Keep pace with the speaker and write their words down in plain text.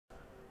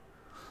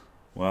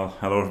Well,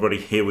 hello everybody,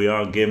 here we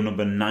are, game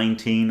number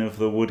 19 of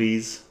the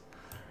Woodies.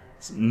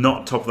 It's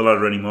not top of the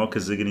ladder anymore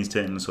because Ziggy's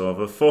taking us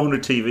over.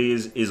 400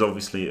 TV is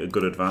obviously a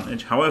good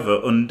advantage.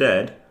 However,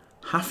 Undead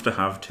have to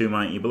have 2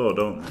 Mighty Blow,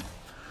 don't they?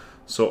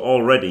 So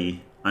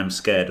already I'm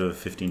scared of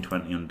a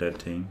 15-20 Undead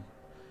team.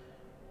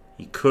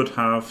 He could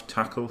have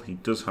Tackle, he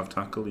does have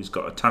Tackle. He's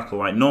got a Tackle,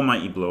 like no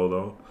Mighty Blow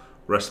though.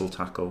 Wrestle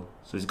Tackle.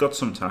 So he's got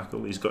some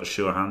Tackle, he's got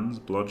Sure Hands,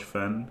 Blodge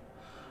Fend,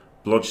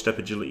 Blodge Step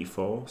Agility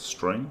 4,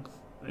 Strength.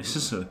 This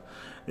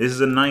is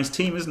a nice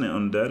team, isn't it,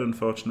 Undead,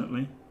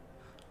 unfortunately.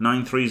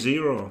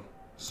 930.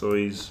 So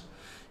he's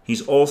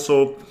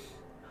also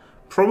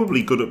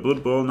probably good at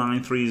Blood Bowl,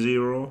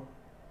 930.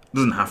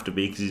 Doesn't have to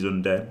be because he's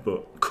Undead,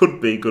 but could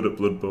be good at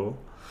Blood Bowl.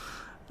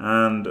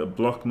 And a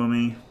Block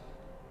Mummy.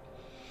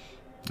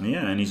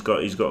 Yeah, and he's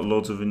got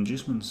loads of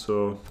inducements,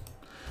 so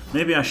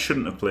maybe I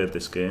shouldn't have played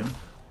this game,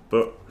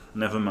 but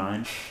never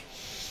mind.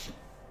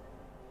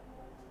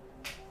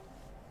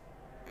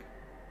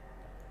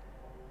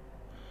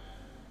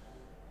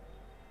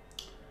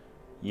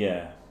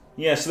 Yeah,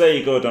 so there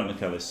you go, Dr.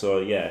 Kelly. So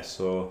yeah,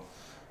 so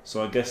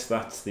I guess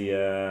that's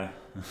the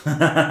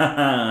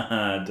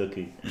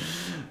Ducky.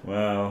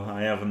 Well,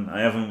 I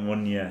haven't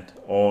won yet,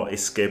 or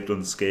escaped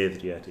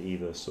unscathed yet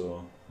either.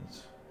 So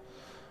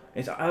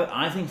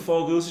I think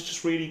 4 Ghouls is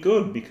just really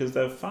good because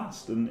they're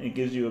fast and it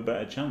gives you a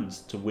better chance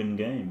to win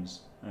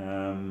games.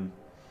 But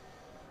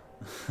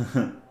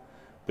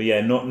yeah,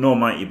 no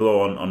Mighty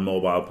Blow on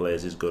mobile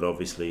players is good.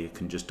 Obviously, you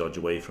can just dodge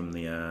away from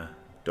the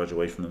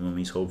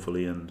mummies,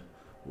 hopefully, and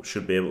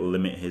should be able to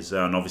limit his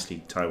and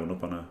obviously tie one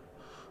up on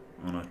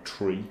a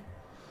tree.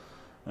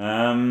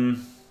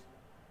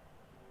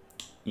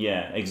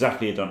 Yeah,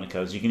 exactly,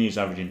 Adonticals. You can use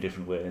average in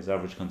different ways.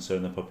 Average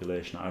concern the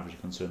population, average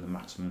concern the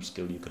maximum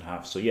skill you could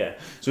have. So yeah,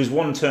 so his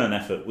 1 turn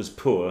effort was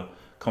poor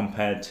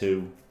compared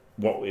to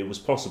what it was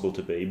possible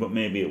to be, but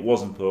maybe it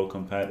wasn't poor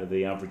compared to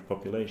the average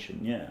population.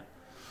 Yeah.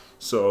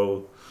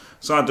 So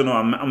I don't know.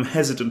 I'm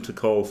hesitant to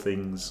call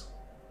things,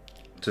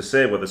 to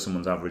say whether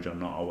someone's average or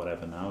not or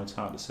whatever. Now it's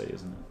hard to say,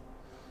 isn't it?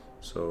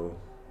 So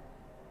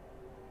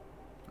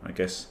I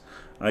guess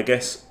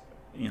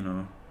you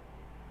know.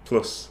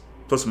 Plus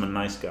I'm a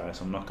nice guy,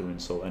 so I'm not going to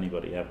insult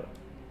anybody ever.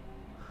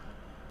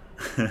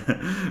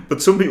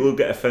 But some people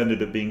get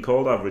offended at being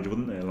called average,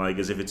 wouldn't they? Like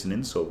as if it's an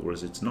insult,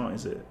 whereas it's not,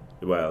 is it?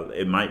 Well,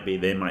 it might be.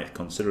 They might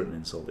consider it an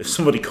insult. If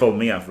somebody called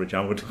me average,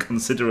 I would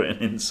consider it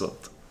an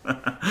insult.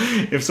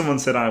 If someone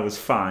said I was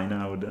fine,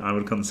 I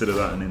would consider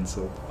that an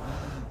insult.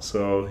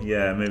 So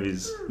yeah, maybe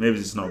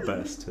it's not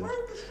best to.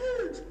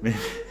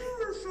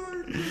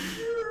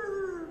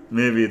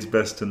 Maybe it's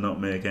best to not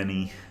make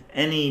any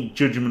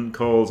judgment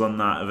calls on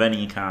that of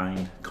any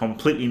kind.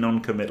 Completely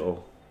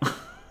non-committal.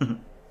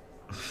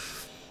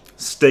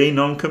 Stay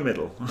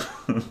non-committal.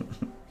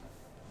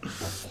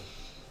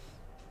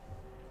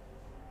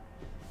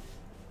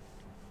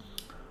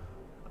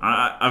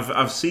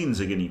 I've seen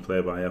Ziggy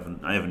play, but I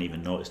haven't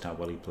even noticed how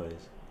well he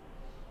plays.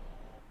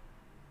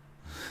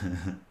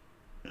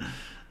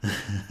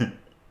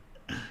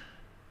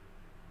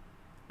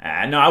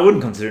 No, I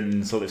wouldn't consider it an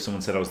insult if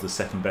someone said I was the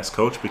 2nd best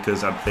coach,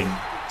 because I'd think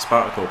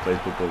Spartaco plays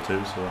Blood Bowl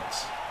too, so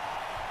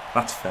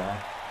that's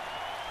fair.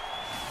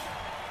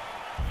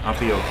 I'll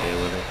be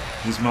okay with it.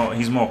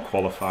 He's more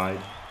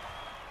qualified.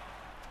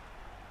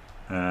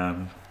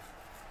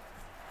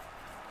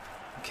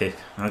 Kick.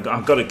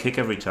 I've got to kick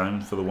every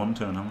time for the 1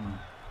 turn, haven't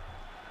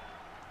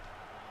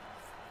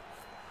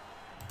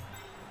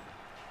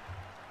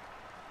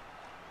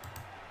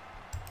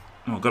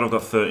I? Oh god, I've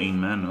got 13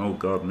 men. Oh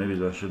god,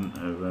 maybe I shouldn't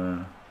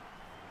have.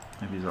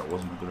 Maybe that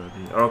wasn't a good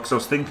idea. Oh, because I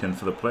was thinking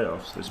for the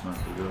playoffs, this might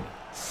be good.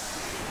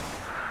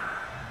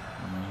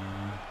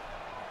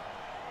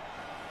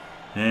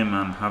 Hey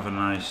man, have a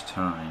nice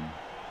time.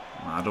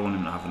 Well, I don't want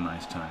him to have a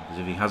nice time, because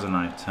if he has a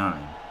nice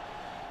time,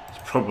 it's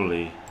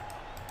probably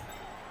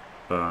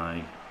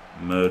by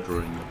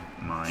murdering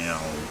my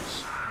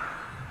elves.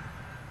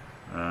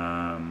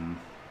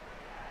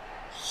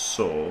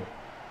 So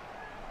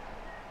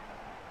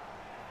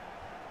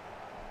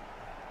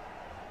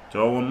do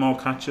I want more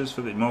catches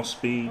for the more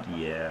speed?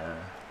 Yeah,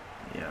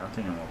 I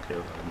think I'm okay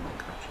with having more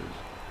catches.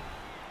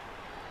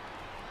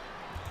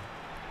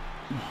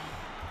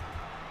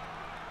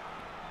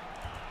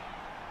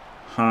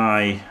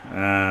 Hi,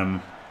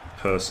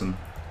 person.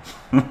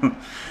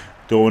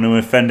 Don't want to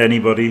offend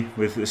anybody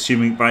with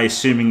assuming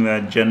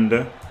their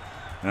gender.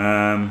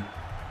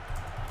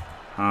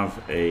 Have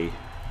a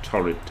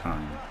torrid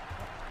time.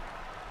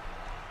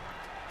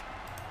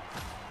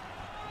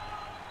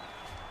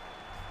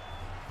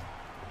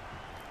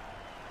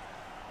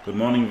 Good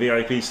morning,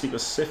 VIP Sleeper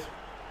Sif.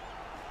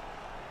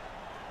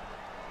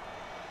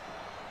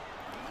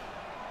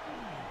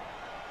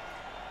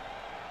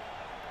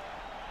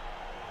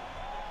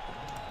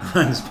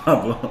 Thanks,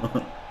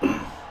 Pablo.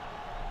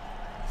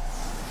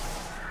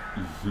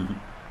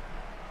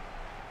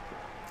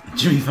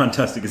 Jimmy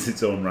Fantastic is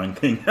its own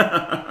ranking.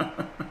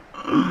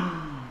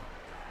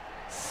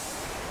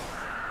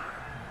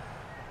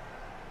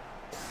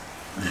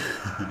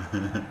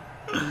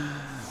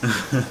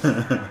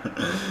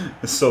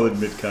 A solid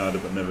mid-carder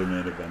but never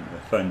made a venter.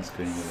 Thanks,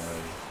 Green.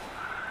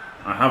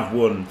 I have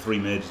won 3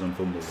 majors on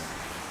Fumble.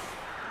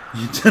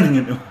 You're turning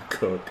into a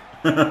cook.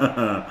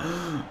 Oh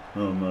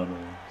no,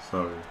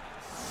 sorry.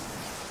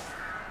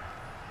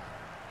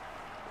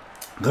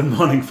 Good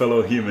morning,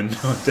 fellow human.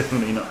 No,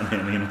 definitely not an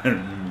alien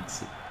wearing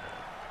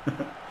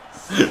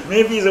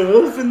maybe he's a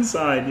wolf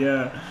inside,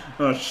 yeah.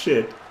 Oh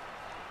shit.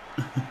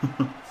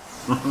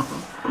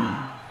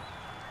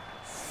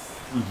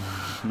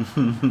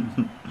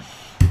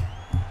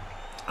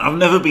 I've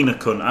never been a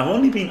cunt. I've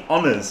only been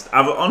honest.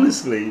 I've only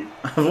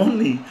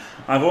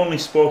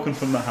spoken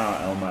from the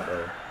heart,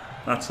 Elmato.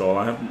 That's all.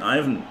 I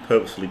haven't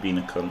purposefully been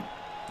a cunt.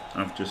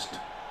 I've just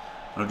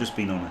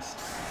been honest.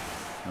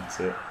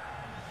 That's it.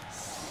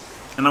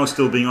 And I was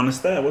still being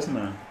honest there, wasn't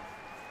I?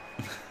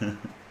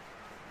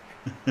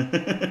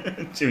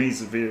 Jimmy's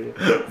superior.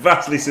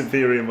 Vastly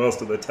superior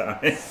most of the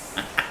time.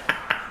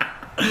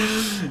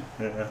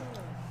 Yeah.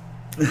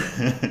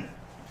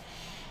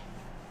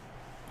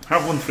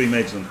 I've won 3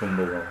 majors on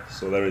Fumble,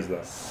 so there is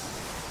that.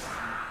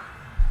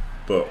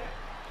 But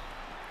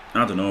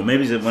I don't know,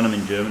 maybe when I'm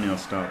in Germany I'll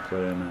start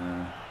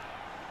playing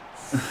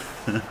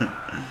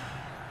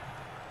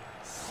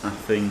I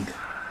think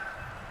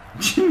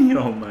Jimmy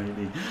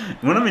Almighty.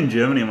 When I'm in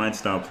Germany I might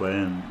start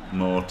playing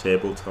more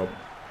tabletop,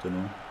 don't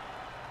know.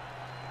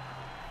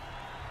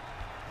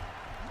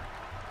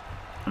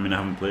 I mean I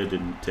haven't played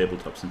in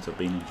tabletop since I've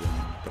been in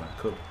Germany, but I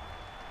could.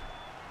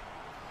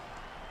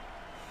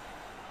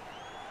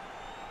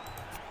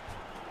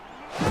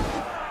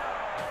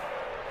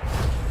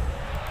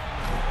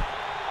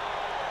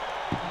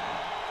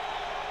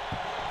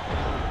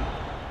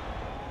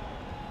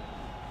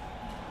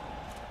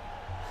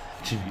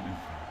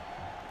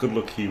 Good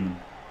luck, human.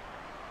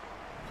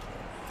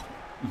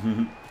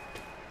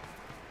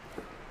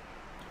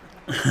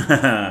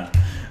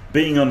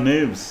 Being on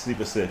noobs,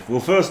 Super Sif.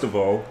 Well, first of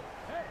all,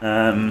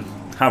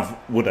 have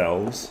wood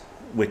elves,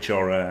 which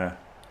are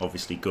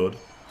obviously good.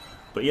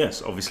 But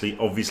yes,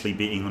 obviously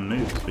beating on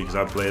noobs because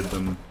I played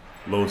them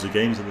loads of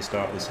games at the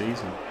start of the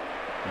season,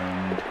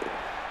 and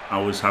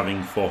I was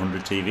having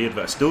 400 TV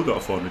advantage. Still got a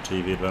 400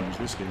 TV advantage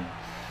this game.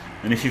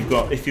 And if you've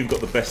got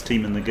the best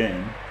team in the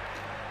game,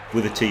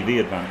 with a TV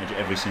advantage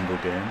every single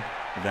game,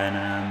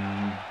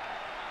 then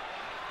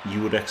you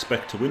would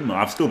expect to win more.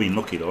 I've still been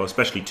lucky though,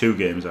 especially 2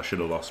 games I should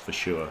have lost for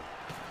sure.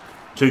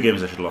 2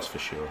 games I should have lost for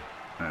sure.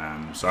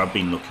 So I've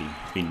been lucky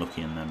in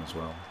them as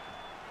well.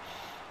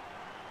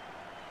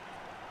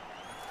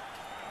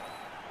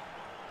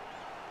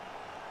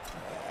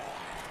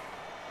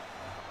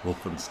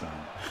 Wolfenstein.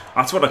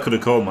 That's what I could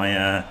have called my.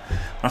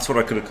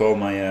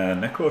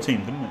 Necro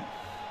team, couldn't it?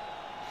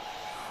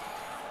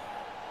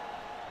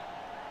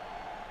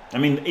 I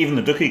mean, even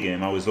the Ducky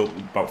game, I was up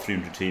about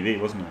 300 TV,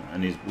 wasn't it?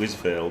 And his whiz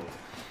failed.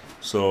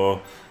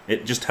 So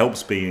it just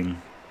helps being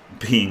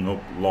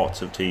up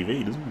lots of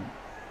TV, doesn't it?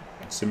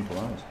 It's simple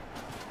as.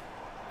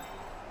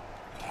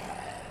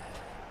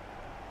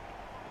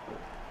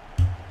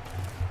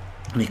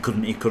 And he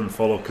couldn't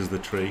follow because of the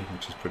tree,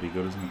 which is pretty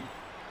good, isn't it?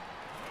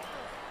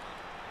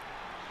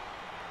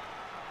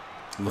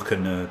 Look a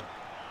nerd.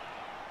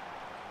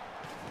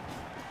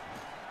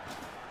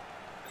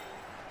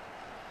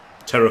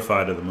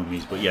 Terrified of the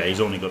mummies, but yeah, he's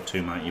only got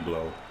 2 mighty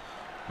blow.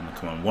 And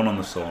come on, 1 on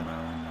the saw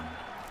now,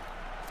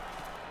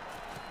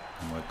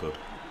 and we're good.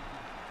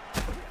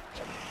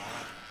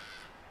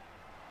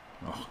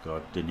 Oh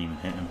god, didn't even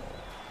hit him.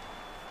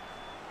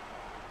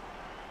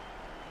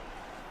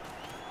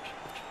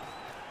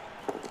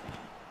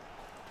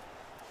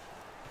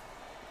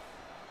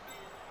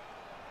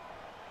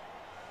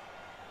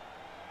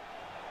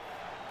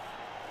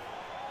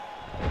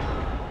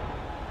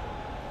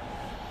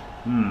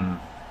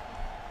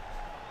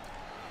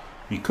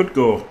 You could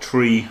go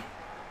tree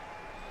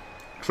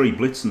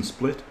blitz and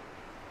split.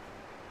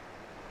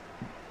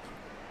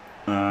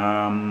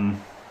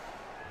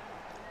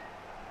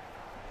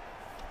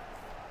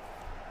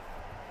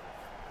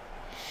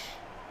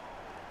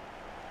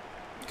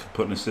 Could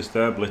put an assist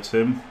there, blitz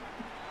him.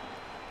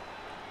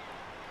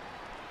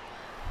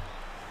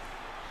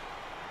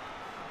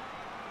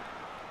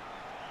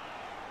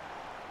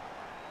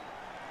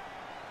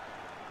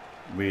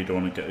 We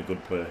don't want to get a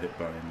good player hit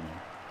by him though.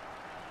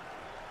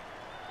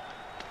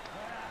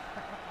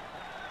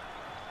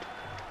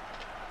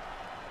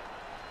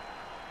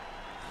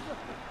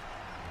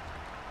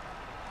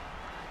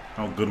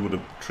 How good would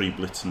a tree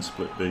blitz and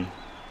split be?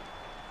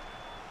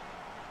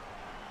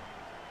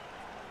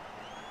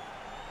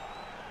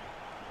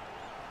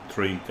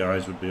 Three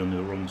guys would be on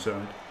the wrong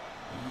side.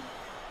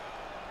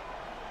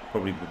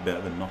 Probably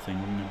better than nothing,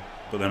 wouldn't it?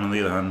 But then on the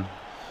other hand,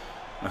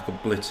 I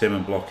could blitz him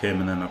and block him,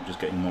 and then I'm just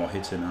getting more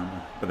hits in, aren't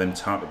I? But then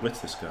it's hard to blitz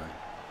this guy,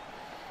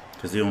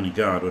 because the only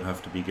guard would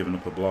have to be giving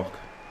up a block.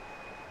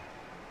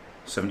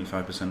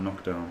 75%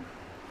 knockdown.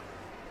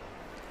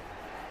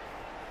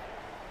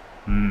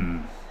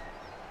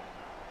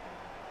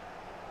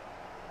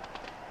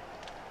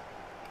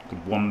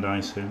 Could 1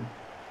 dice him.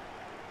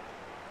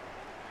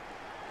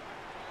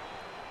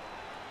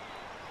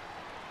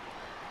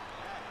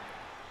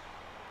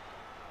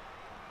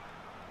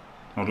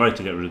 I'd like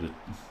to get rid of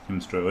him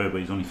straight away, but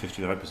he's only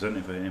 55%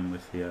 if I hit him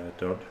with the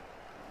dodge.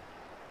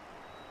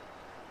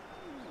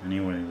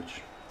 Anyway,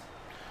 which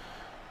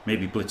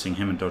maybe blitzing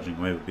him and dodging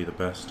away would be the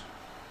best.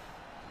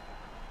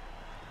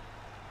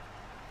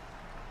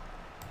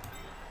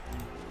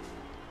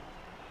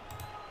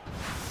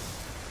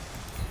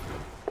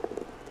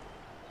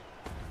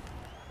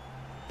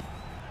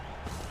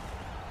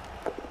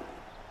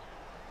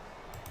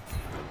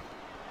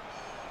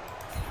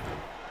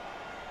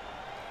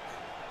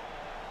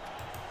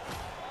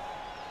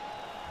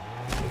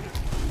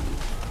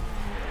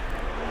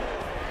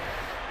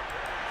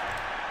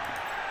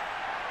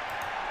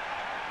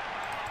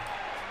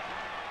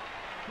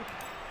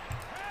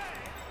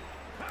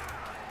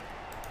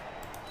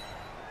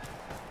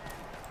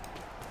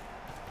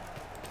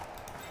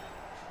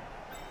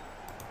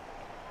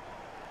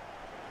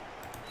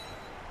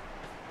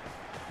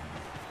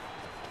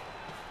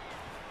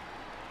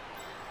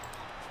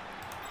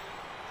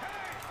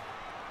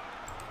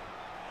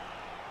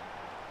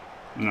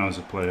 That was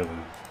a player there.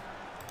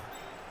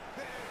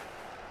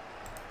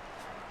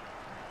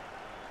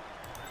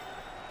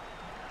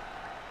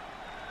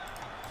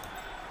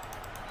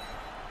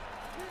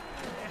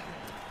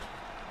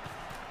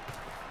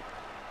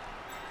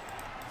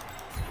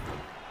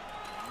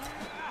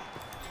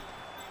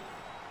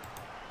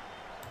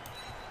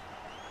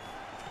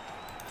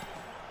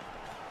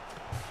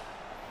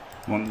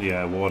 Want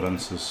the war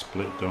dancers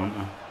split, don't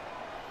I?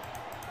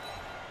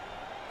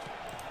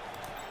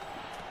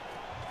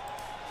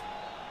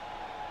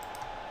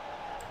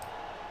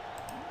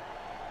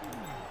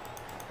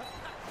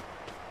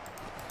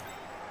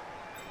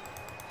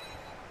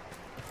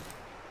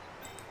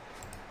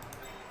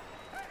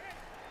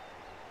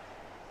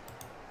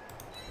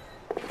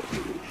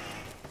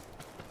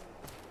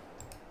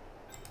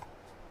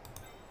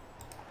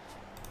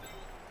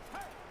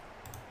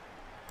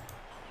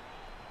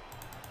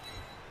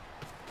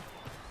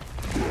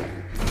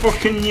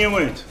 Fucking knew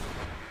it!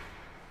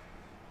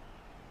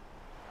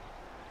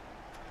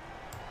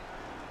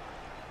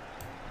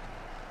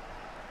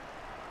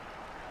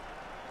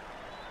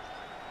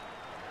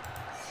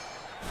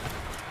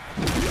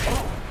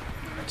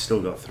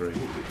 Still got 3.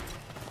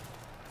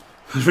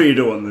 I really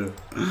don't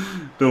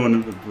want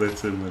him to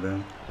blitz him with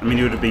him. I mean,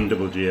 he would have been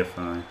double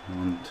GFI.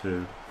 1,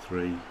 2,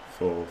 3,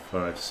 4,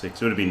 5,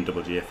 6. It would have been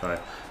double GFI.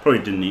 Probably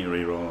didn't need to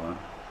re-roll that.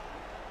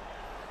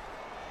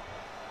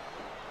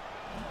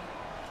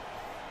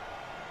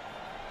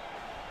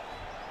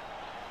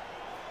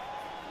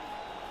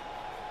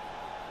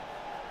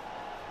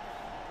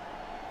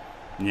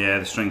 Yeah,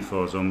 the strength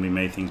 4 zombie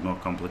made things more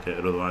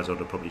complicated, otherwise I would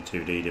have probably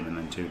 2D'd him and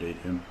then 2D'd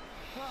him.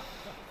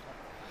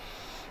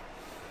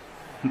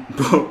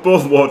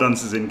 Both war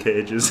dancers in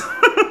cages.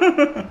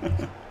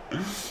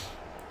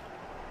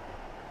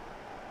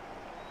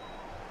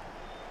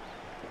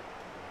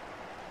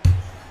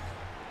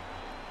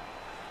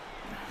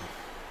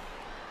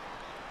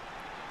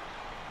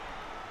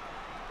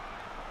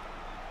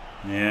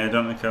 Yeah,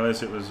 don't think,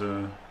 Ellis, it was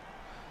an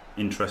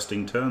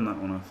interesting turn, that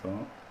one, I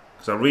thought.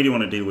 Because I really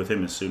want to deal with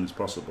him as soon as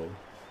possible.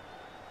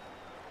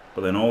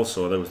 But then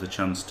also there was the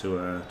chance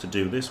to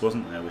do this,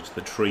 wasn't there? Which the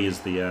tree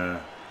is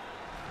the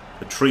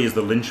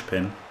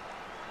linchpin.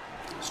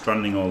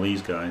 Stranding all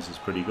these guys is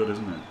pretty good,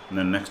 isn't it? And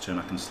then next turn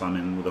I can slam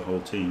in with the whole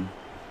team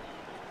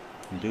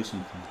and do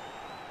something.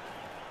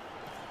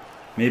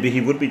 Maybe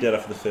he would be dead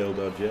after the failed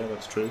dodge, yeah,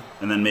 that's true.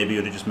 And then maybe he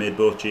would have just made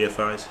both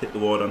GFIs, hit the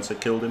war dancer,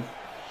 killed him.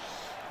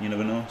 You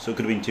never know. So it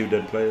could have been 2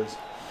 dead players.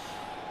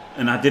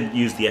 And I did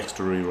use the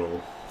extra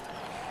reroll.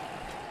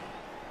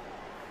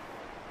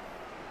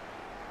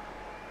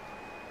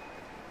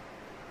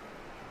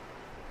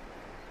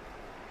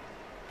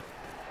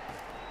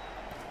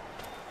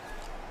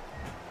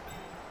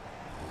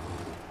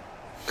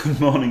 Good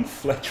morning,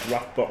 Fletch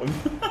Ratbottom.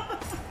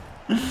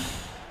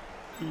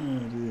 Oh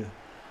dear.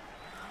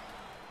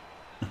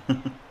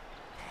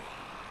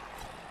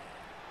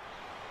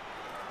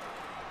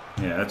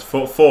 Yeah, it's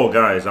 4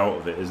 guys out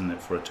of it, isn't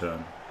it, for a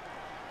turn?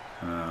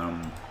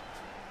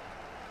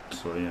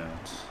 So yeah,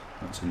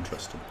 that's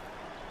interesting.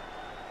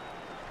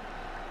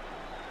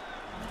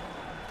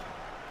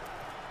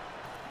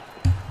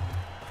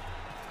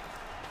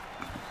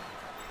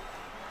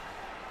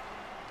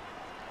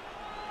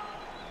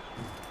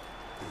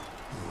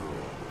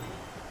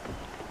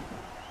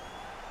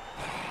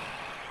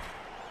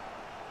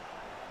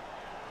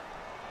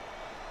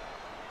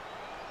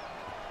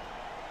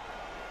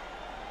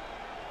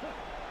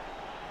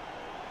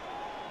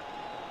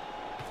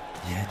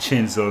 Yeah,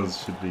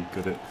 chainsaws should be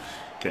good at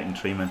getting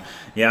tree men.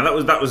 Yeah,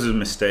 that was a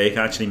mistake.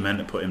 I actually meant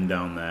to put him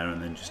down there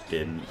and then just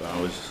didn't. But I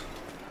was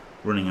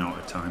running out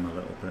of time a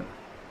little bit.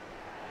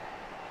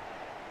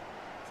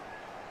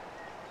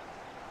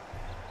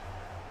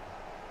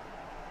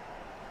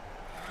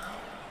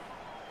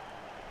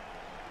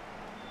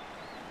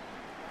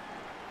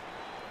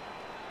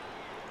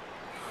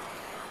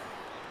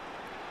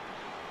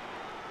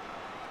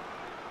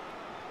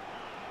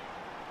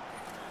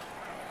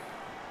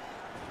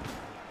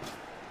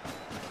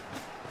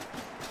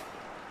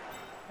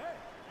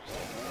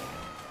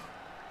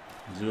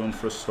 he going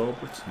for a saw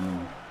blitz?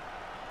 No.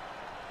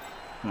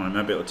 Oh, I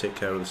might be able to take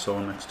care of the saw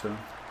next turn.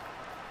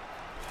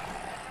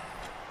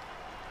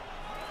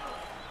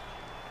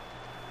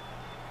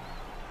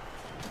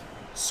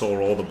 Saw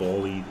or the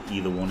ball,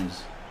 either one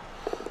is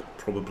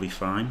probably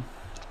fine.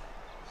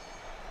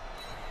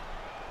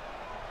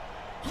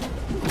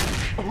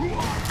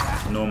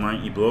 No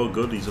mighty blow,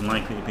 good. He's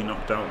unlikely to be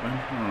knocked out then.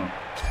 Oh.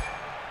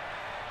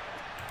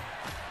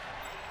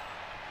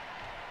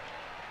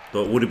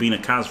 Though it would have been a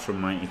Kaz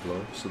from mighty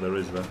blow, so there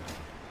is that.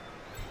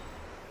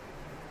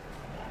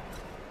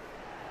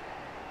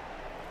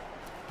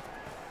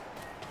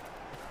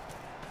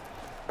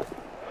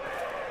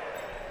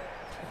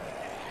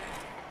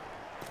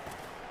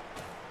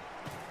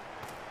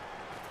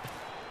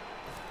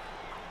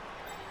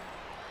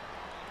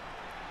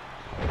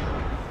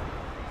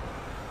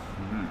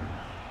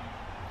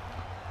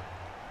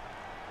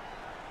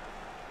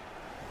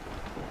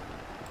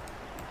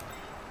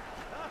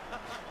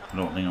 I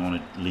don't think I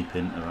want to leap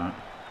into that,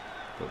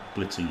 but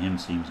blitzing him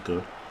seems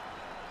good.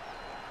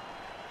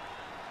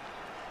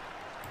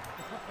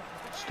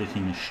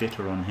 Sticking a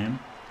shitter on him,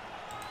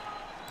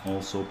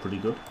 also pretty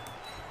good.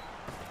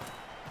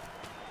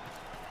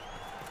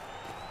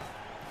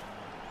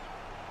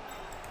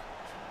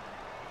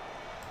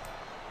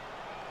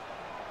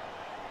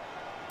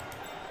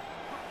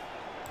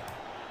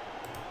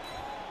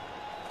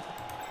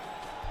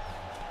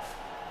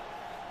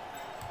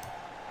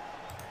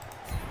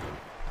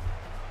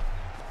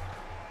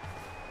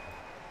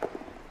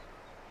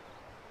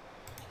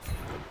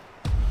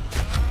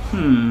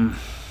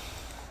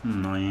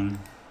 Annoying.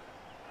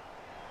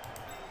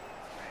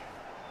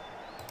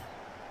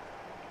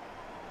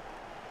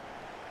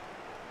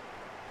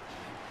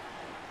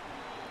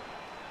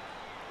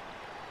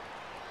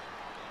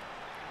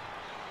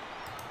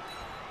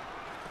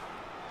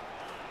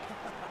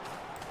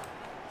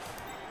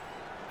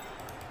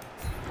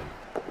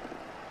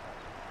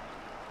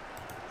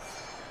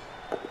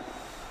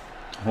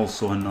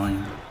 Also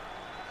annoying.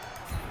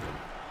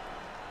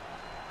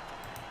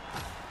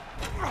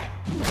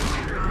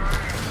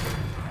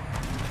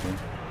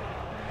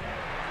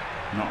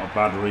 Not a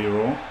bad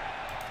reroll.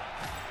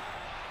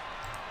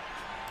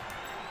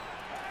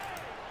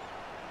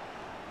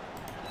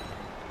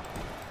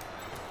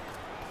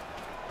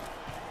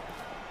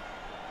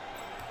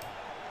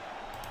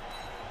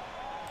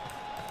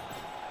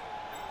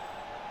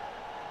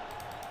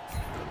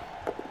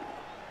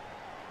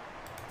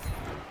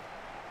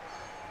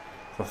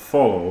 If I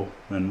follow,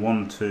 then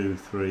 1, 2,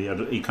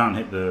 3. He can't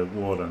hit the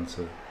war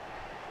dancer.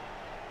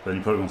 Then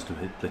he probably wants to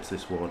blitz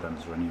this war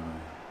dancer anyway.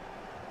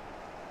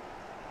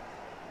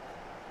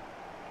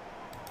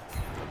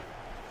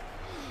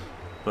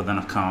 But then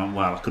I can't,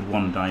 well, I could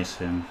 1 dice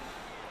him.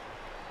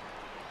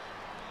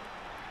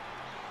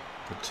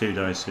 But 2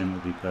 dice him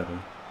would be better.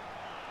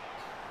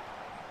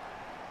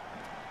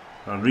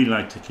 I'd really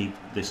like to keep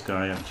this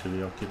guy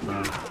actually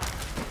occupied.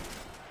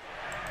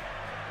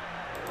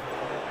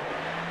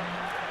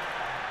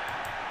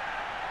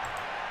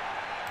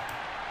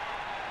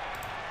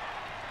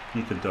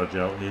 He could dodge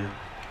out here.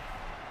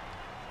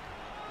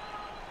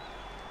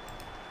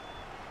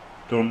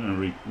 Don't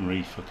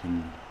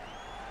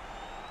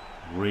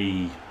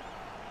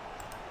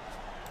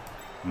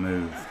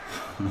move.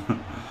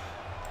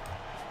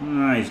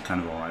 Nah, he's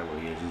kind of alright where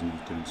he is, isn't he?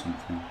 He's doing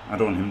something. I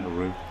don't want him to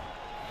root.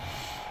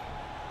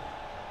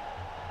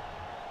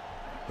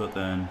 But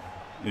then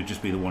it would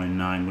just be the 1 in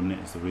 9, wouldn't it?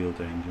 It's the real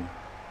danger.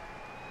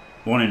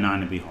 1 in 9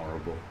 would be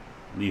horrible.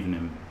 Leaving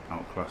him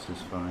outclassed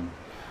is fine.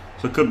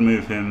 So I could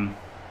move him.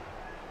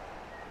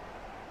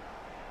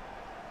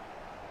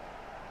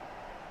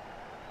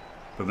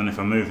 But then if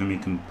I move him, he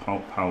can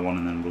power 1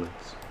 and then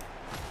blitz.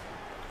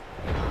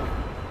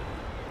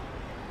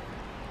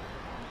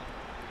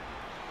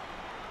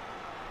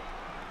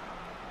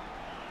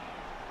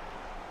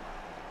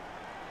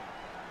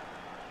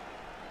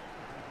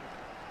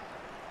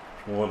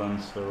 War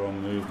dancer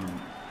on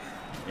movement.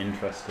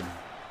 Interesting.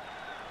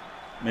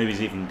 Maybe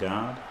he's even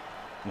guard.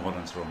 War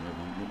dancer on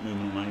movement.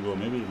 Movement might go,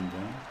 maybe even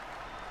guard.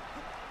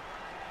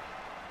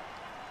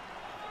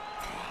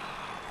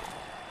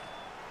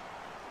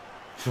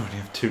 You already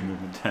have 2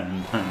 movement 10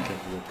 and 9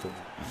 capable.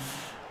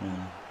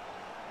 Yeah.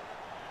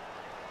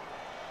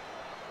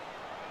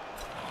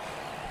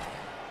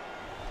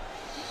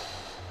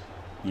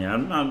 Yeah,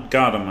 I'd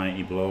guard a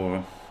mighty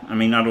blow. I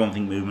mean, I don't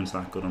think movement's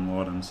that good on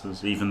war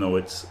dancers, even though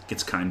it's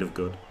kind of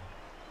good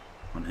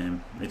on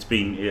him. It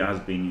has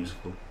been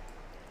useful.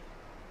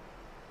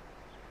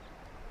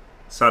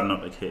 Sad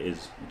not to hit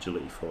his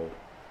agility 4,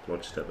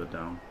 lodge stepper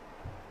down.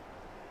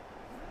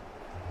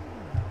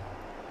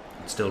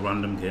 Still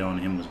random KO on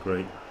him was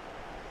great.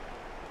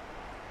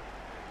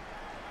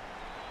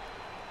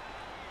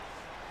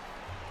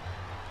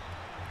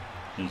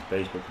 He's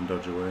base but can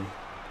dodge away.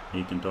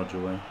 He can dodge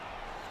away.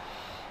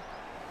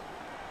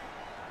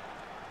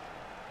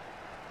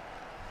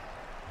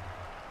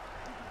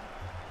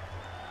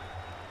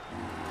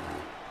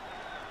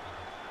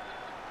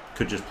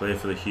 Could just play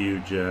for the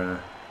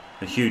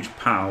huge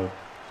pow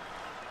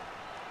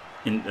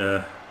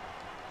into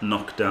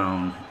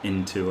knockdown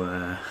into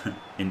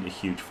into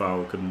huge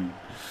foul, couldn't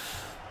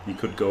he? He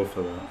could go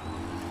for that.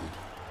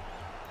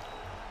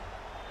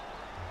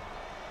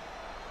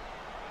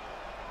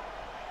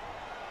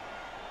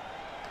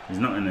 He's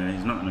not in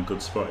a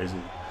good spot, is he?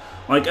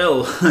 Like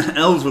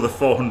elves with a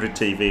 400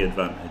 TV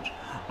advantage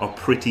are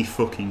pretty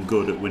fucking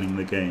good at winning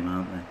the game,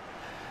 aren't they?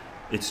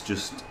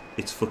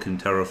 It's fucking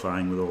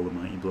terrifying with all the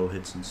mighty blow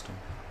hits and stuff.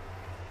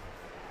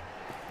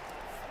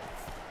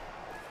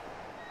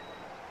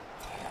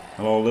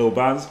 Hello, Lil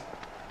Baz.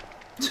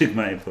 Took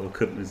mighty blow,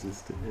 couldn't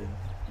resist it.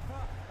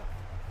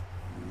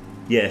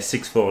 Yeah,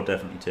 6-4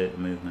 definitely take the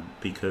movement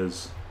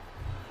because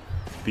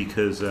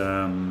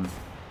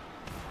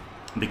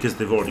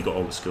they've already got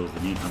all the skills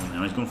they need, haven't they?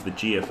 And he's going for the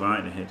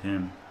GFI to hit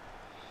him.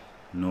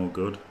 No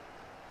good.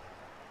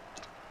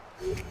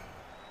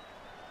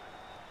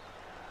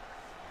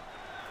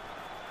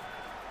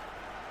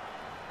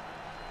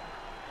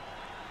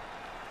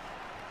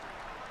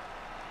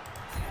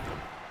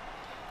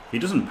 If he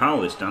doesn't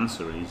power this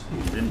dancer, he's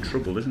in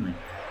trouble, isn't he?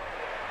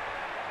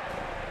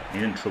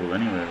 He's in trouble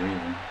anywhere,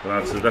 really.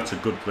 But that's a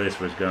good place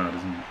for his guard,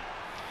 isn't it?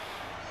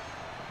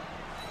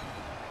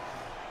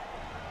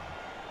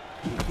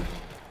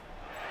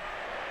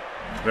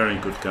 Very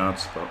good guard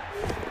spot,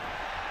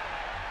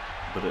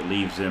 but it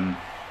leaves him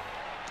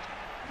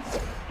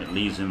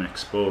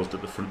exposed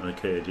at the front of the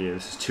cage. Yeah,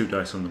 this is 2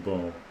 dice on the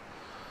ball,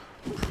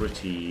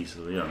 pretty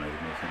easily. I made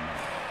nothing.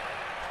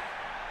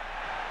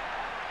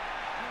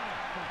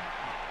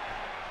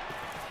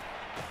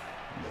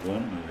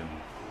 Won't move him.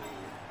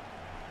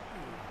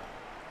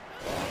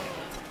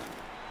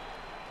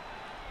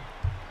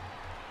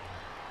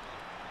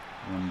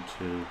 One,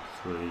 2,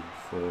 3,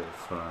 4,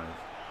 5.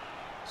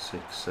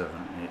 6, 7,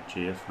 8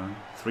 GFI.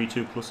 3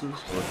 2 pluses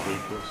or 3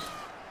 plus?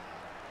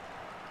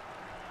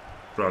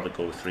 Rather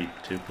go with 3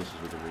 2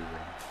 pluses with a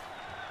reroll.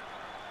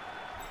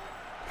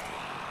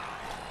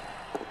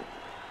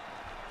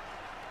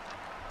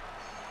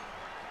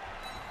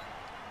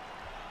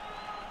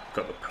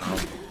 Got the power.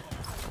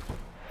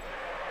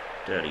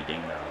 Dirty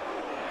dingo.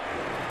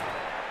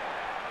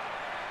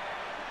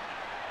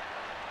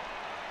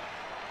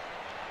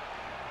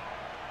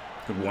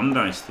 Good 1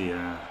 dice the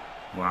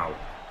wow.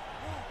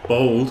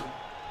 Bold.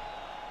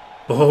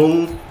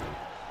 Bold.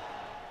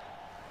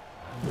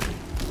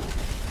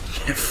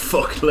 Yeah,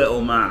 fuck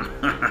little man.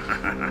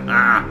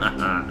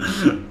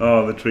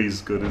 Oh, the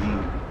tree's good, isn't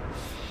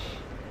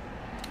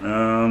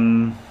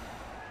it?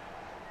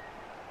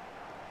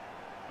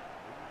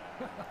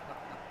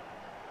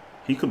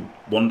 He could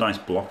 1 dice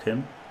block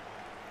him.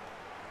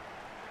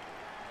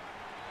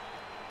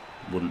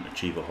 Wouldn't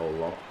achieve a whole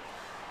lot.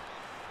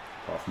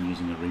 Apart from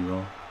using a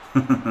reroll.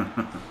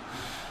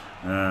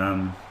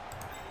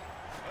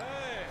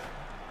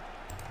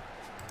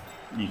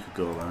 You could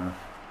go there,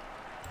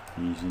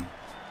 easy,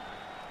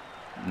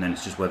 and then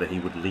it's just whether he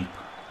would leap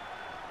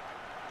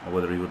or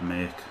whether he would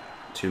make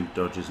 2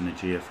 dodges and a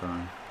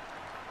GFI.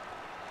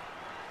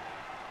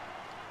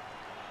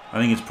 I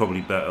think it's probably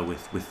better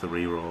with the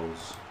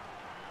rerolls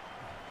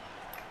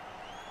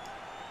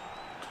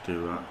to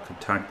do that. I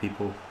could tag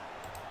people,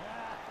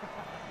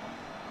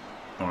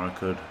 or I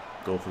could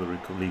go for the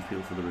leave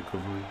people for the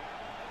recovery.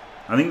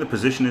 I think the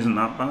position isn't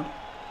that bad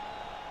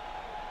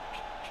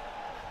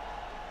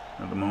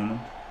at the moment,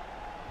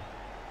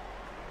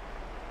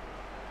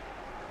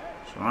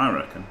 so I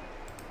reckon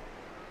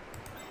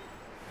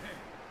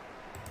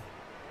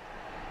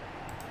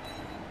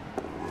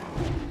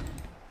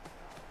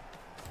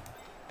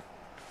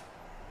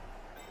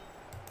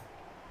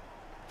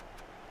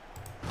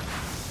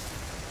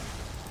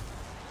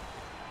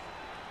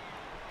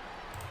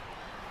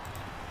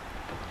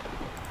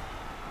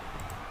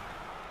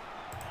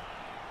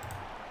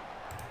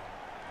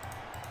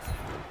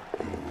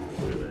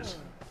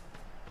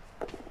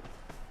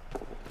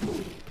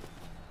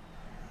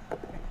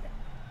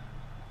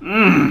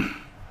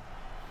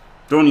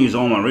don't use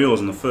all my reels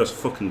in the first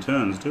fucking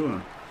turns, do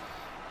I?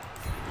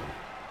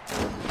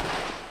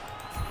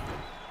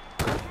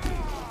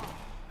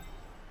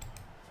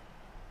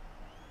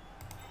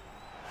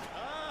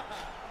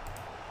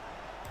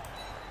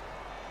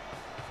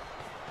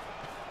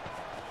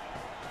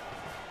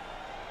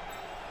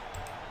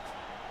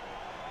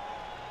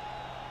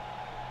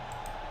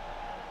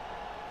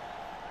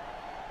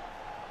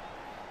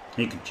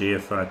 He could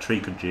GFI, Tree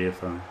could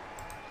GFI.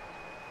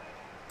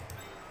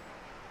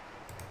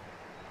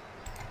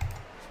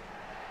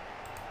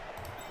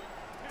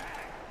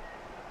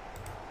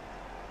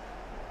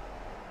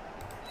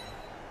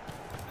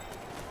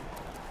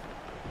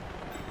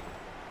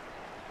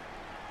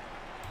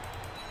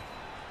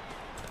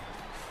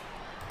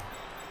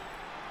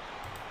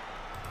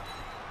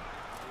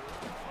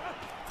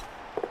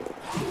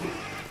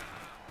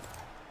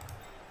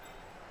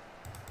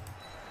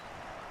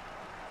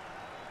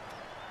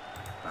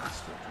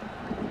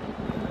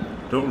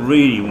 Don't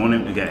really want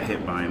him to get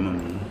hit by a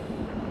mummy.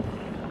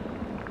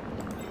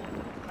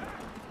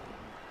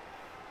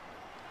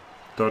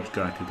 Dodge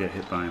guy could get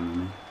hit by a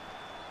mummy.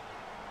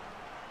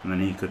 And then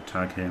he could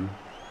tag him.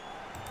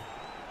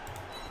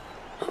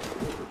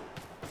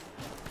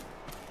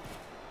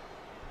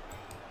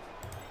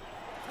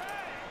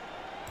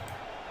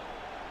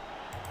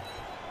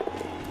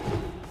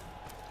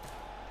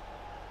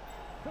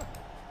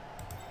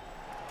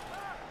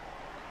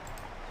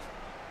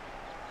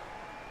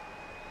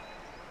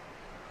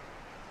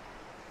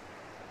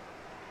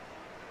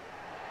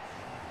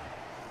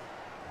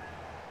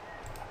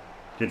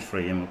 Did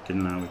free him up,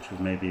 didn't I? Which was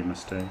maybe a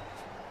mistake.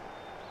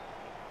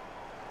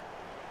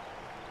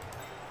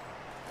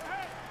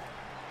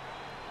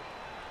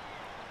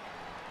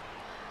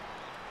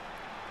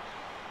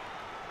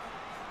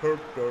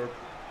 Herp, derp,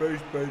 base,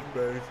 base,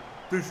 base.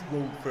 This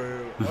won't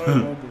fail.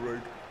 I'm on the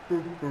right.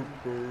 Burp, burp,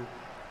 burp.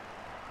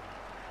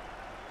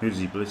 Who does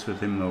he blitz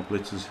with him though?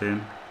 Blitzes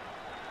him.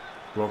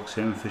 Blocks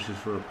him, fishes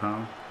for a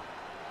pal.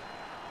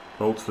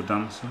 Bolts for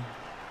Dancer.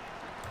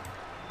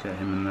 Get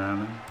him in there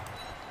then.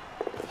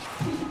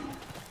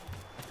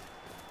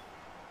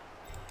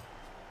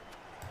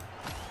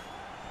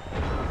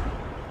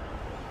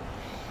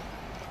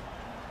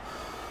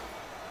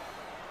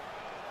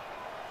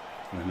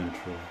 Lemon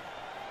Troll.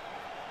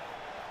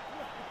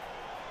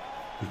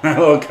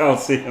 Hello,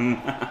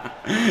 Calcium.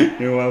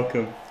 You're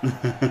welcome.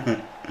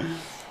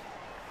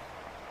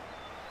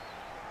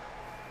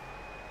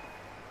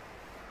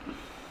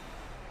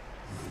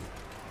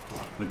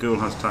 The ghoul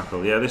has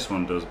tackle. Yeah, this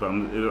one does, but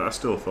I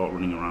still thought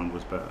running around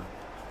was better.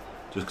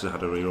 Just because I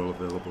had a reroll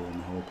available on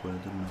the whole play,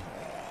 didn't I?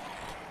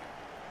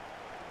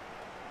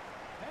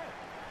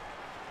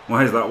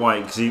 Why is that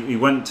white? Because he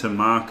went to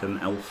mark an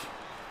elf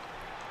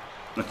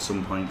at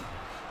some point,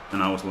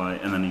 and I was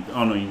like, and then he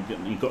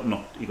got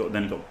knocked. He got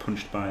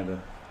punched by a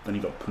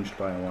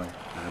white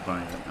by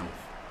an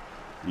elf,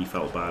 and he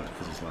felt bad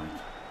because he's like,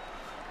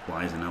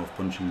 why is an elf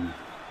punching me?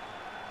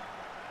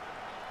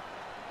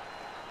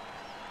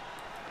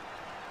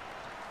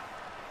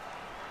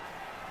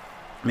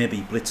 Maybe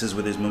he blitzes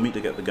with his mummy to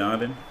get the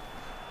guard in.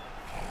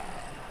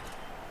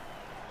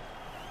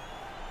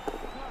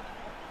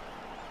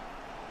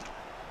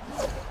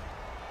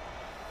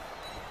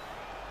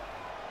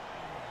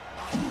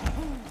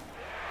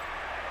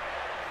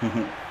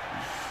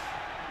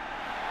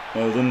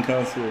 Well done,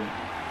 Castle.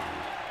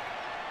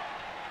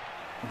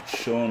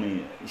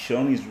 Shawnee's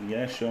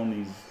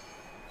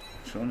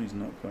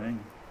not playing.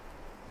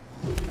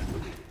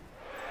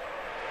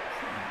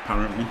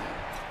 Apparently.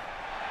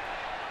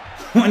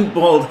 When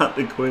Bald had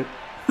to quit.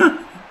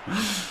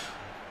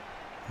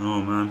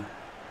 Oh man.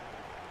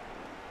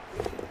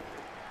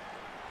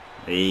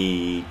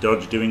 Hey,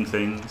 Dodge doing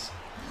things.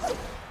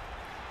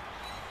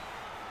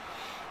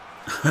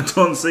 I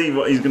don't see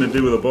what he's going to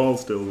do with the ball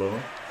still though.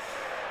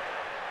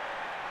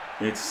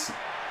 It's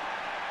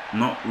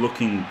not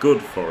looking good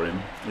for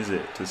him, is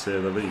it, to say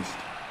the least.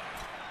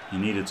 He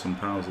needed some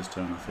powers this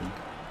turn, I think.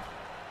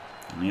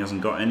 And he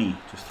hasn't got any,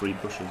 just 3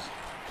 pushes.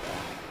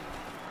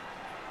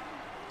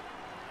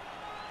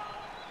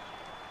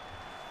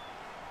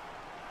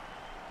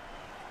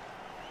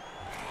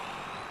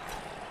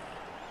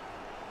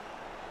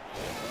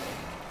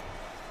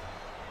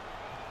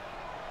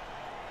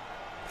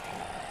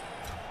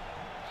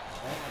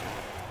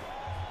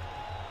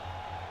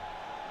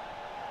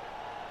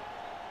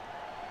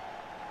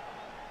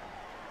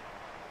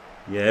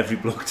 Yeah, every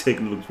block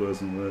taken looks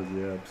worse and worse,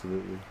 yeah,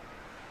 absolutely.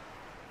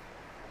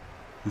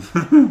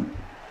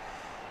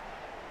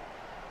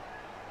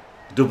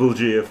 Double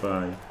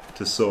GFI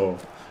to Saw.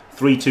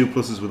 3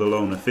 2+s with a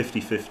loner,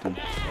 50-50.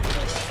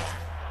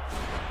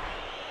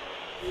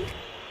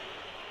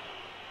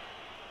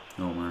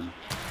 Oh man.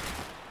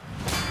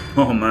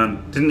 Oh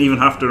man, didn't even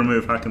have to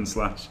remove hack and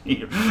slash.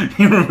 He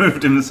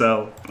removed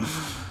himself.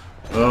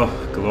 Oh,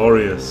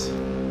 glorious.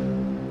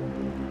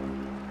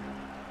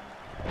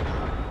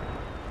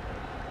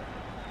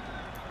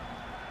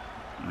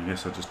 I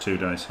guess I'll just 2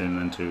 dice him,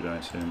 then 2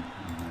 dice him,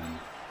 and then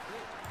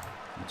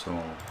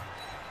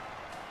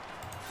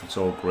it's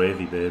all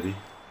gravy, baby.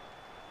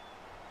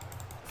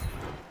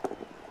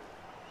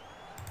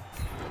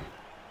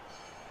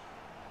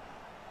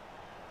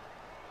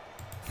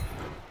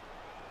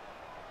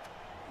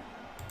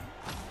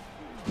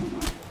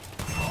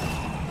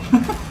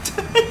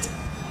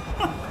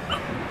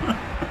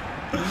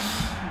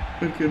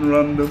 Fucking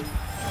random.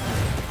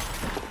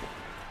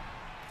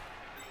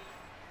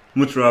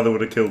 Much rather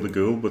would have killed the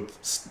ghoul, but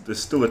there's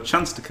still a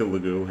chance to kill the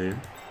ghoul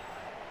here.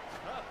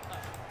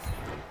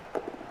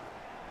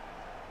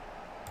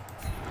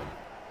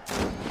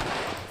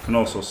 Can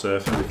also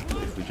surf him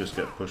if we just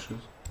get pushes.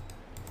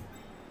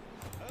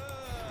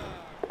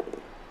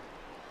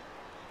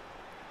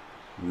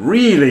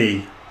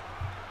 Really?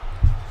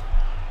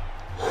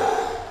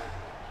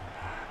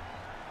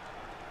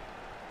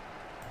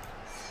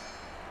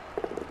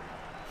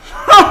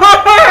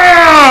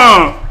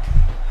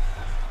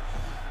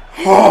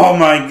 Oh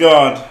my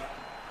god.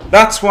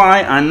 That's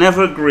why I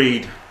never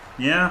agreed.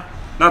 Yeah?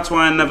 That's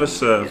why I never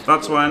serve.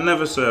 That's why I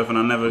never serve and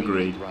I never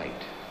agreed. Right.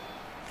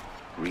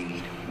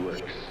 Greed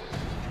works.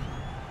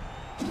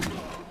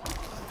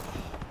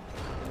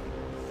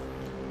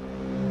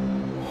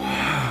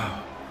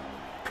 Wow.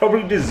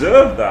 Probably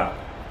deserved that.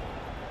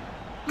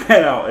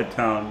 Get out of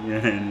town,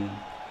 yeah.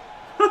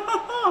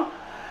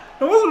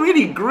 It wasn't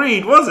really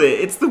greed, was it?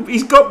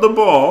 He's got the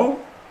ball.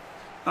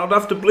 I'd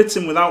have to blitz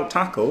him without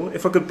tackle.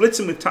 If I could blitz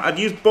him with I'd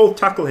use both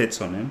tackle hits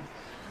on him.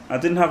 I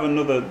didn't have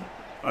another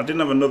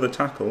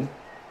tackle.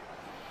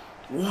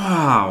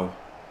 Wow.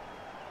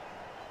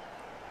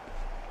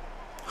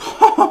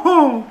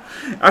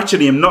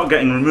 Actually, him not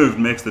getting removed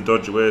makes the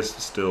dodge away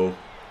still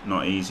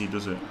not easy,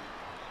 does it?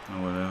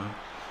 Oh, whatever.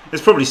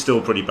 It's probably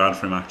still pretty bad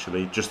for him,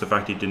 actually. Just the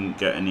fact he didn't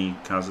get any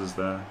Kazas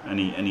there,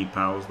 any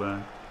pals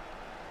there.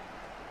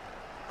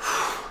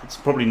 It's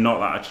probably not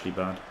that actually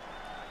bad.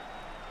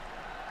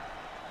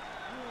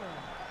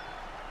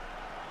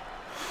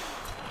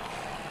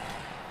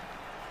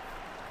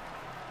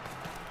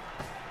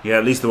 Yeah,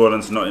 at least the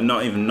Warden's not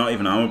even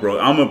Armor Bro.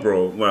 Armor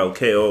Bro, well,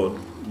 KO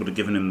would have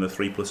given him the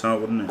 3+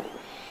 out, wouldn't it?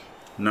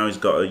 Now he's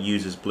got to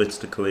use his Blitz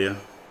to clear,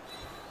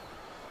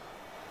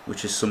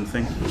 which is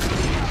something.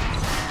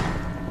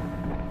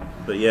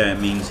 But yeah, it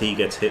means he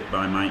gets hit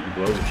by Mighty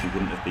Blow, which he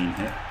wouldn't have been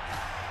hit.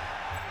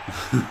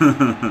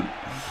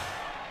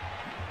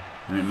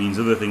 And it means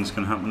other things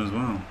can happen as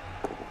well.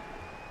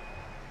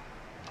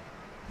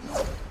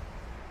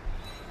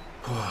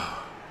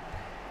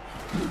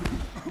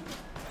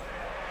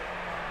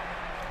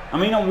 I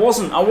mean, I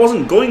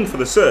wasn't going for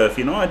the surf,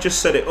 you know. I just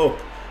set it up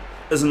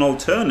as an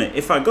alternate.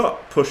 If I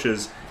got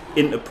pushers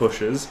into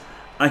pushers,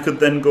 I could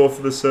then go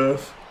for the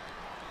surf.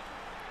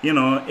 You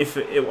know,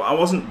 I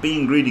wasn't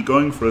being greedy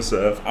going for a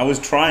surf. I was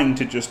trying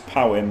to just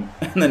pow him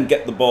and then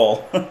get the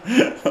ball,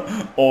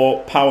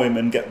 or pow him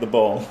and get the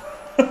ball.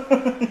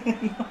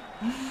 You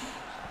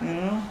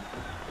know,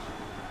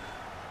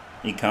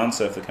 he can't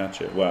surf the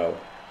catcher. Well,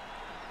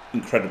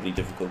 incredibly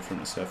difficult for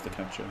him to surf the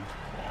catcher.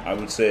 I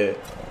would say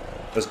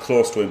as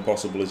close to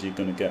impossible as you're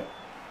going to get.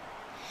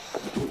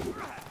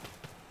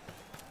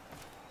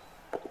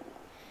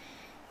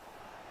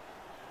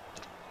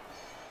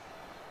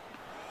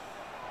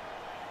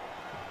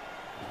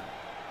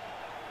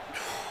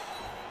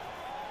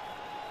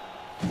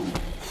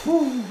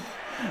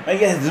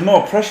 Yeah, there's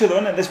more pressure though,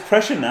 isn't it? There's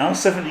pressure now,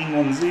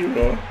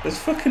 17-1-0. There's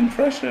fucking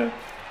pressure.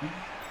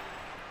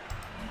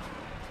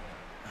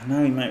 And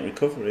now he might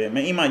recover it.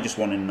 He might just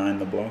 1-in-9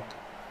 the block.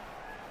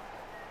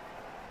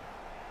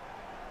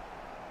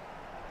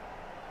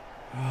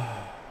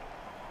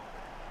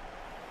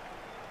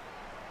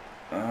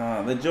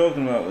 They're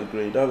joking about the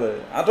greed, are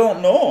they? I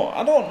don't know.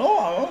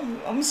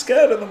 I'm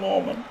scared at the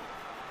moment.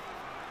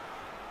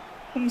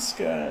 I'm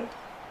scared.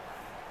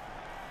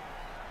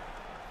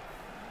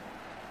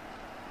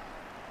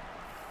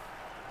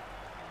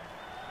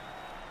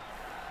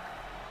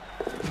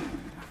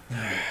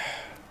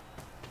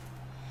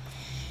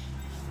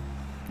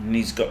 And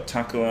he's got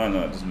tackle. Oh,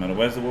 no, it doesn't matter.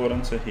 Where's the ward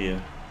answer?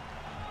 Here.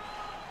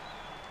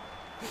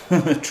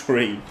 A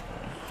tree.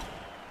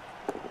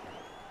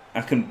 I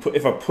can put,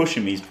 if I push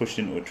him, he's pushed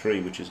into a tree,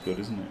 which is good,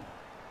 isn't it?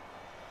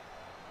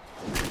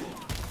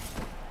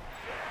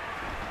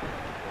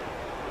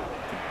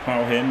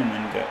 Power him and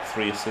then get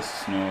 3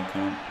 assists. No, I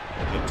can't.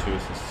 I get 2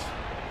 assists.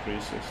 3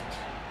 assists.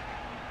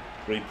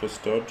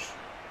 3+ dodge.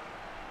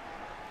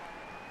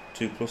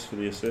 2+ for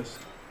the assist.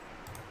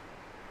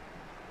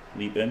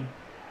 Leap in.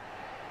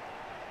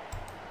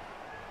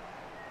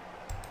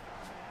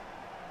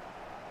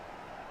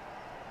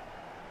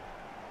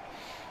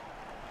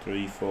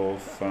 Three, 4,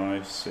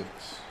 5, 6,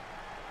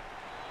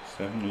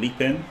 7. Leap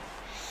in.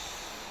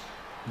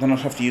 Then I'll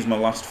have to use my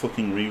last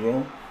fucking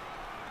reroll.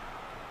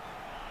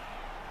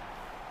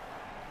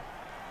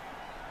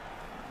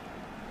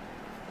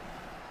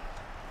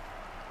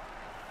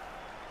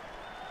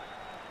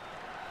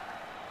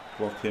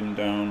 Block him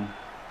down.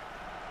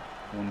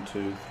 1,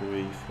 2,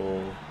 3,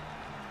 4,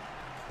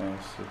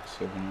 5, 6,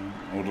 7,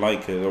 8. I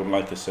would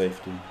like a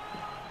safety.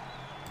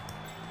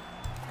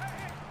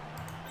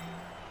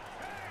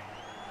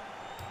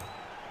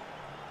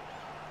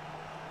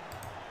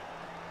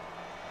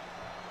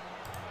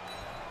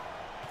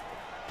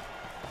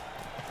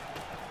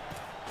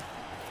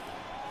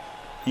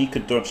 He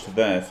could dodge to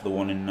there for the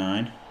 1-in-9.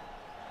 And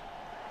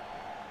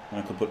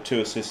I could put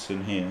 2 assists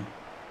in here.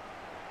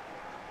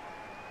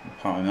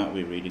 Parting that would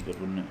be really good,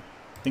 wouldn't it?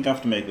 I think I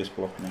have to make this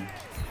block now.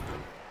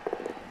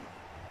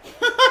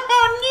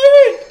 I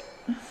knew it!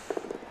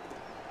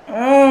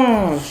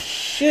 Oh,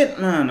 shit,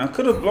 man. I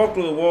could have blocked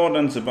with a war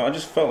dancer, but I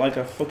just felt like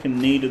I fucking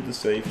needed the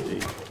safety.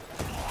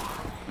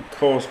 Of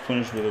course,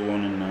 punish with a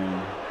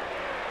 1-in-9.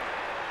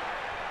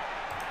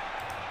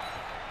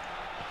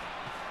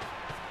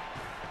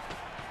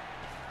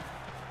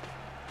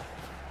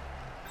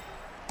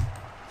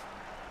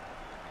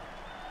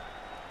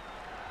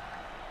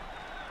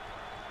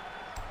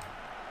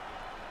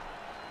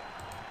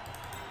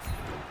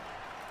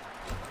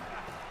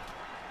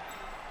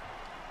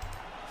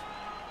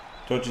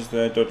 Dodges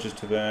there, dodges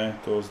to there,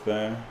 goes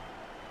there,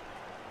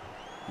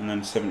 and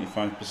then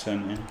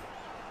 75% in.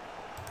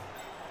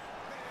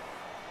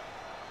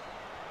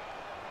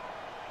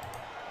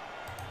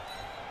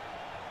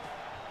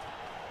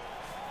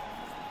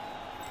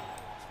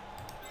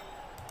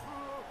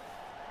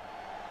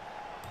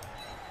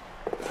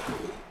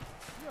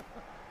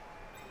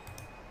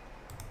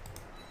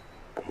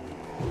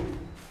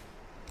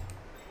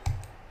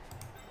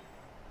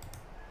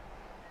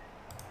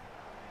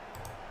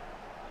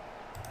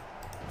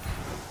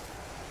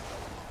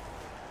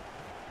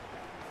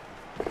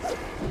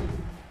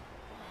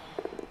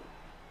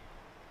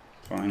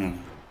 Finally.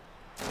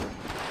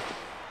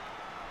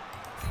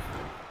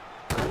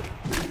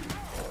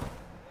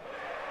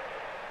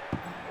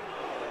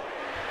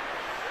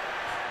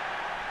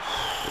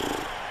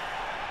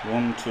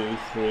 1, 2,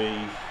 3.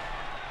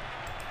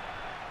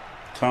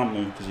 Can't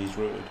move because he's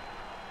rooted.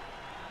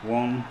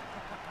 1,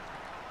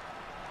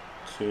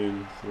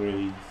 2,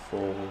 3, 4.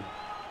 No,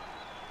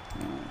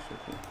 that's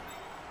okay.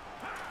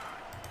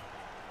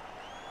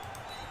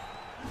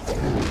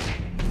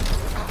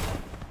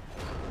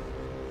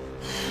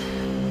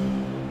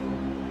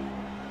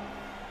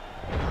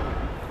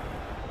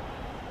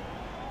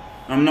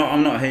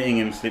 I'm not hitting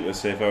him sleeper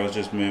safe. I was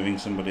just moving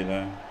somebody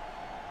there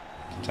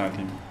to tag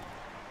him.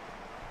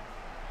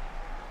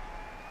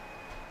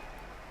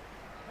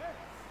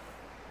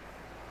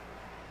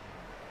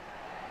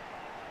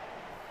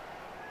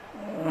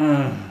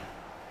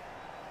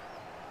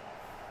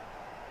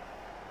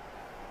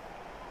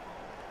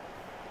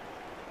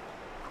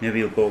 Maybe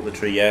he'll bolt the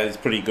tree. Yeah, it's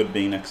pretty good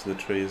being next to the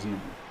tree, isn't it?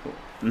 But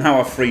now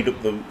I freed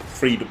up the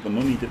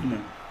money, didn't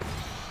I?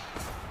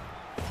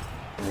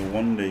 For a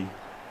 1D.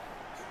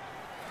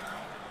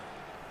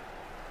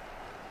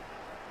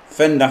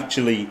 Fend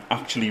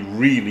actually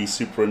really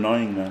super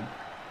annoying then.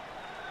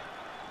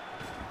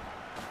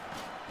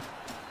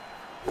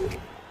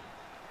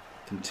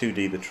 Can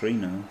 2D the tree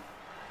now.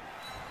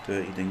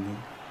 Dirty dingo.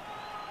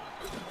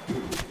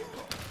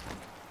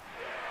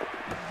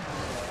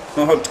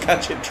 Oh,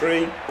 catch it,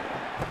 tree!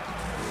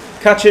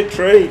 Catch it,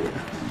 tree!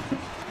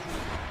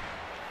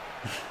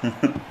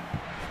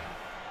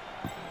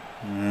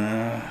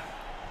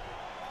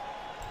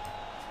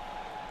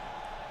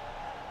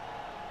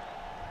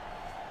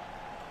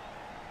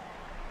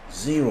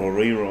 Zero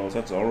rerolls,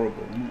 that's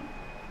horrible, isn't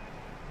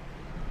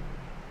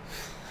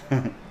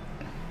it?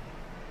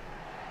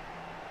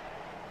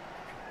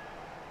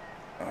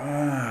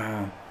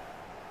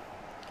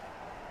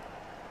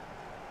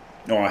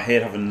 Oh, I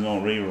hate having no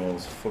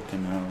rerolls,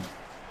 fucking hell.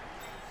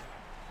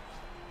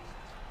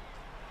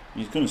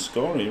 He's gonna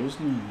score here,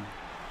 isn't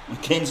he?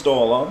 Against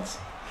all odds.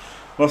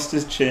 Lost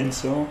his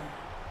chainsaw.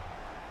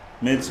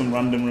 Made some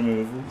random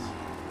removals.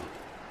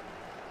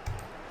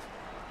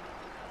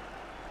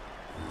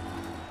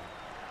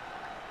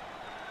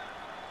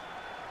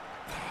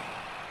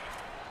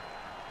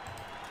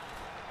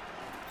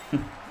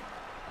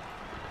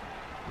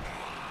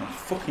 A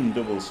fucking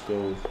double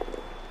skull.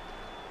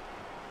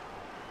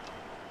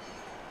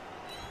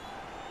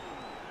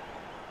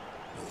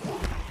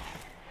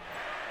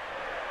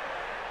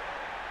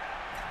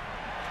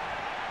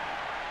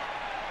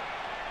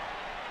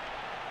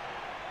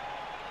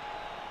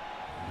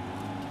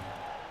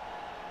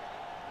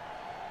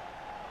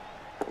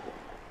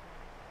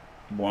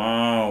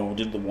 Wow,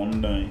 did the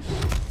 1 dice.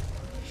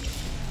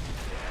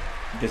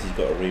 I guess he's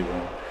got a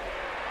reroll.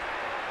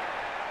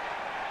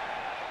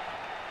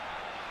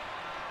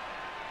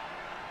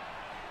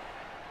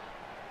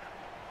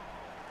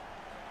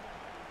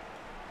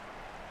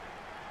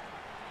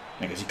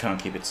 I guess he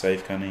can't keep it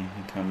safe, can he?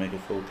 He can't make a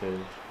full kill.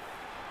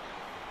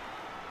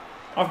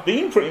 I've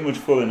been pretty much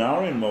full in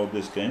Aryan mode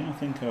this game. I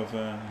think I've...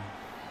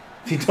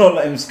 If you don't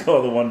let him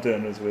score the 1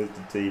 turn, it's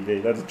wasted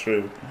TV. That's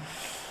true.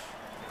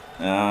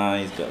 Ah,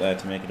 he's got there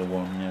to make it a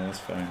 1. Yeah, that's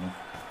fair enough.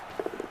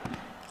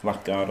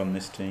 Black guard on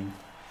this team.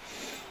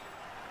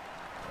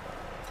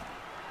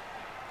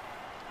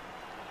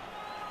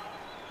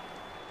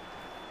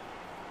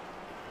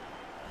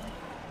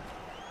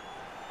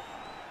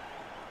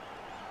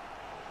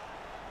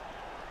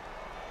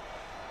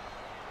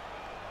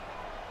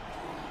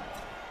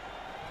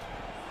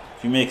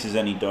 If he makes us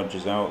any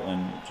dodges out, then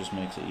it just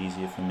makes it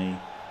easier for me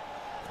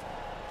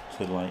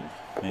to like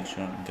make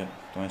sure I can get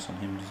dice on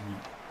him, doesn't it?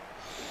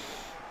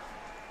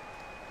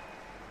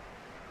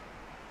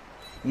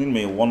 It's gonna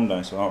be a 1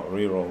 dice without a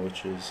reroll,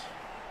 which is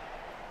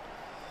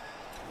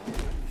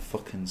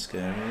fucking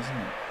scary, isn't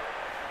it?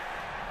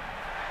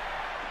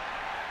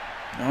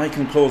 Now I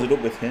can close it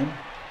up with him.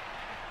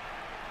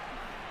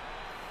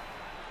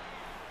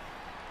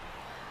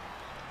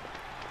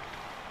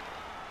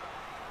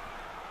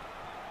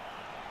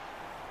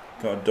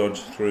 Got to dodge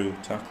through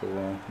tackle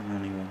there,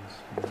 anyways.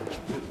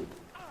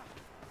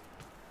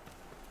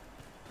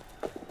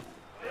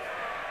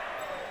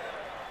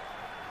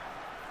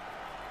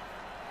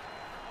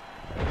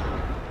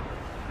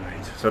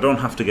 Right, so I don't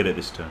have to get it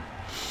this turn.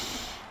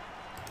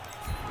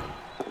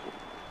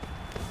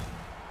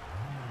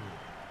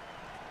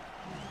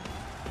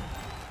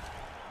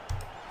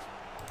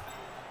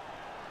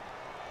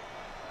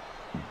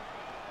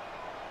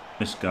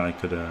 This guy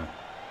could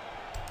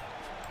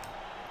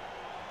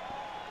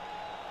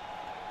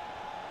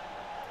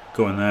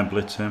go in there,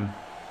 blitz him.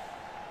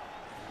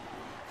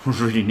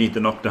 Really need the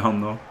knockdown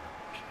though.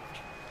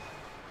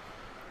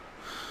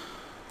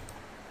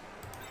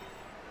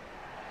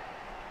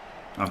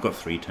 I've got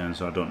 3 turns,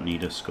 so I don't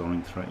need a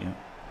scoring threat yet.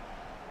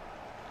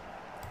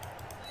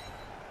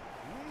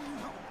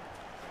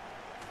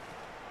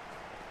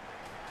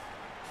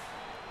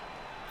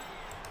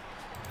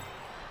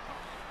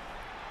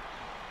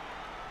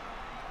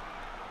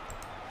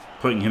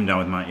 Putting him down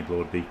with Mighty Blow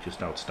would be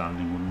just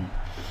outstanding, wouldn't it?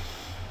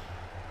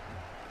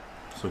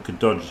 So I could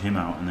dodge him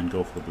out and then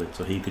go for the blitz,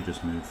 so he could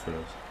just move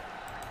first.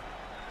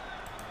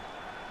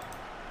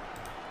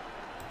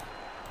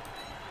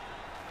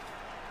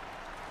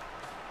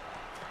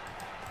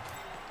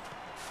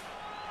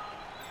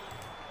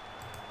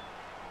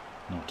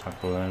 No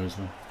tackle there, is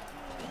there?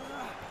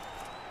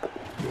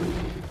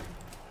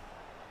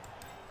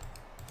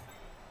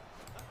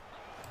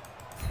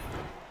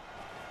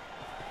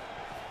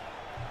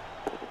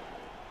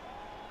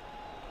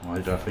 Why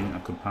did I think I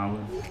could power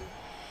him?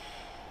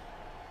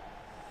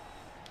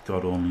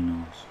 God only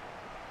knows.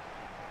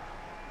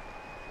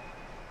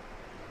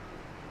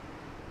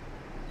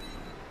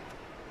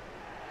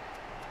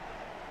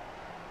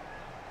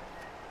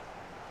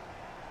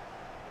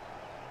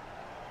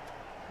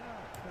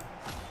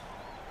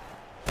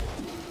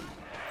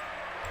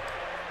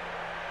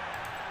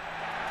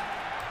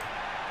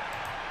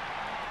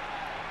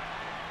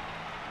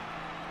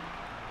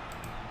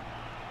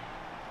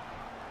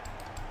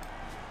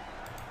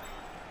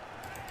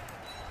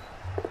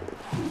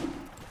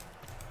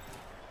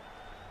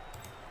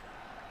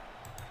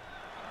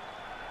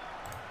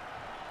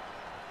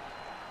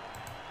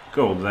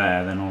 Go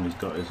there, then all he's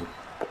got is he's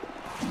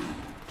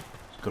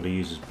got to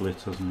use his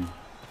blitz, hasn't he?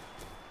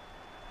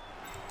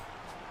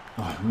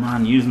 Oh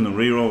man, using the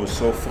reroll was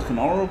so fucking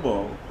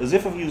horrible. As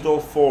if I've used all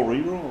 4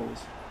 rerolls.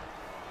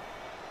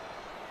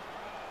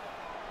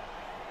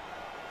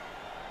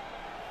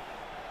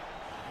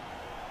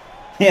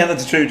 Yeah,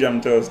 that's true,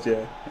 Jam Toast,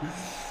 yeah.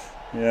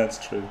 Yeah,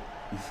 that's true.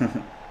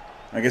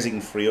 I guess he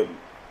can free up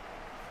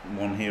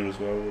one here as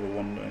well with a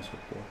 1 dice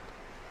support.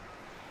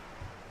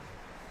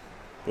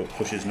 But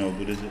push is no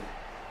good, is it?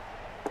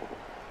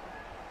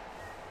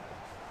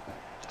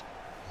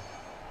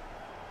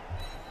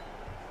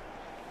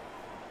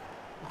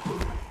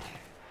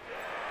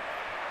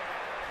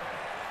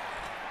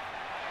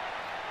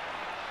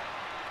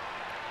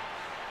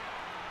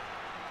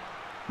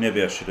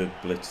 Maybe I should have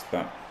blitzed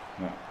that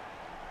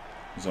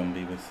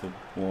zombie with the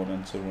war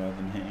dancer rather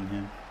than hitting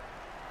him.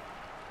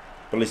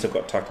 But at least I've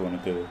got tackle and a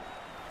go.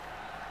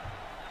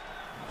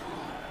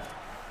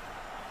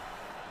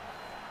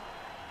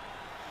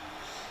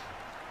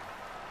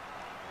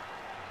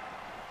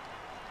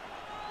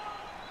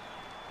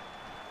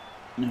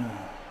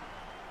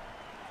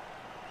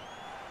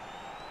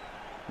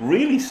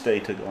 Really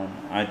stated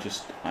on. I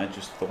just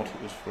thought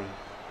it was free.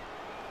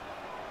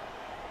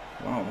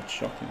 Wow, that's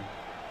shocking.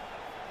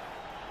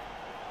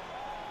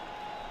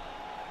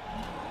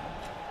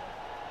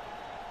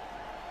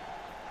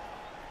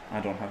 I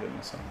don't have it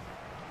myself.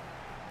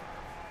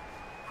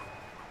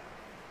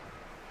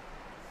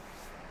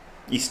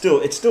 It's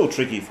still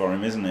tricky for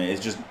him, isn't it?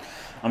 It's just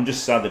I'm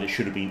just sad that it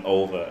should have been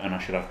over and I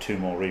should have 2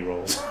 more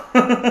rerolls.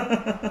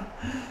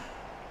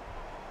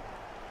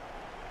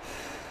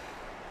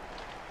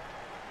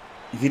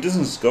 If he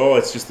doesn't score,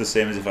 it's just the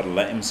same as if I'd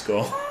let him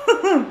score.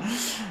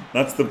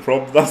 That's the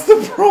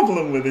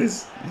problem with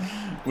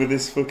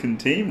this fucking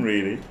team,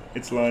 really.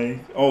 It's like,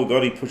 oh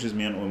god, he pushes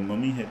me into a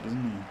mummy hit,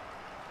 doesn't he?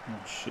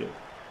 Oh shit.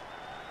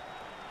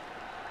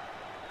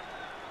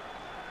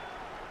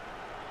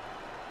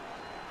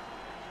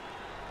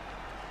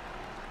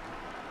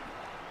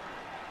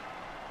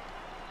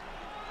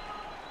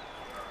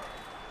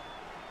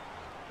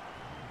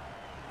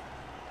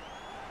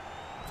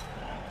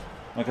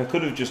 Like, I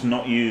could have just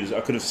not used...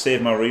 I could have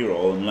saved my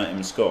reroll and let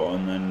him score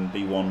and then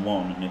be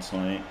 1-1, and it's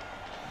like...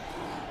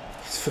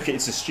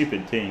 It's a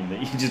stupid team that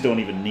you just don't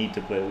even need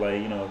to play.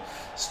 Like, you know,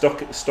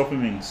 stopping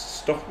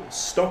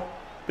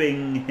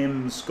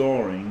him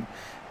scoring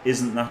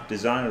isn't that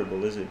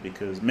desirable, is it?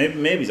 Because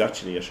maybe it's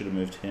actually... I should have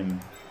moved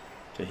him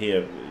to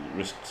here,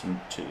 risked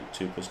some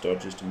 2+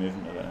 dodges to move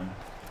him to there.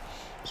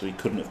 So he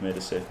couldn't have made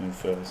a safe move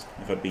first.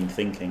 If I'd been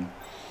thinking,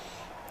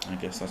 I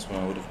guess that's what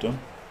I would have done.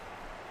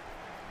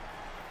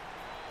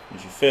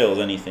 If he fails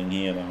anything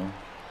here, though,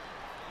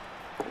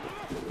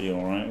 it'd be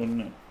alright, wouldn't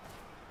it?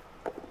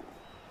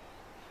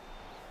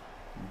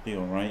 It'd be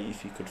alright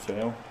if he could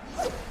fail.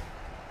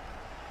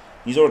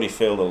 He's already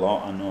failed a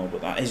lot, I know,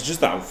 but it's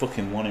just that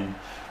fucking one in.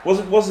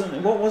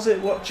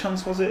 What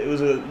chance was it? It was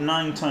a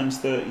 9 times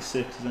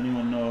 36. Does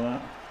anyone know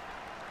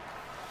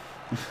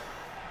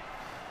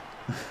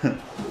that?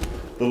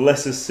 The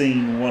lesser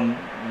seen one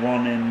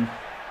in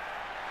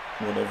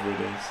whatever it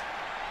is.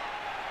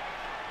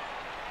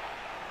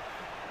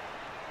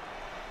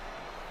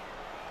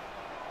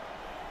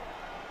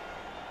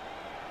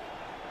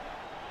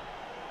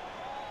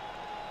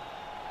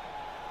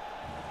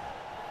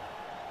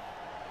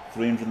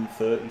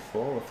 $334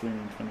 or $324.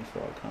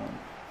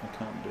 I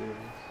can't do this.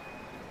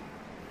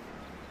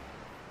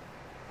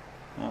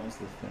 That was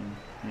the thing.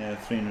 Yeah,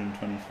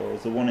 324.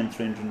 It's the 1 in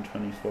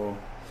 324,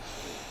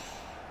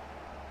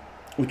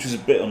 which was a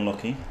bit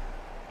unlucky.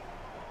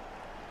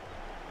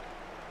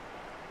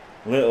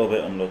 A little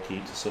bit unlucky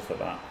to suffer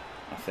that,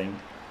 I think.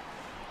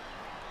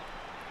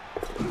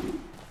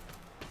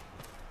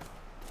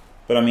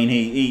 But I mean,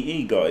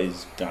 he got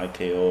his guy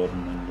KO'd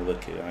and then the other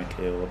guy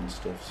KO'd and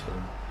stuff, so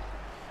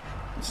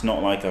it's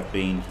not like I've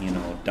been, you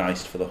know,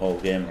 diced for the whole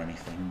game or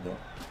anything, but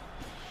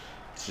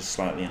it's just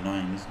slightly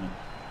annoying, isn't it?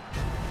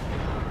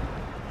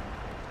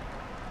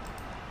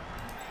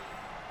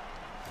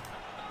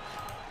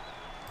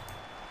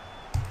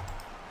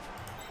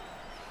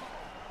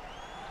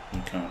 He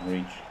can't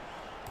reach.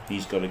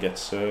 He's got to get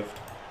served.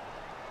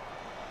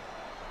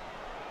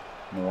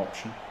 No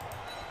option.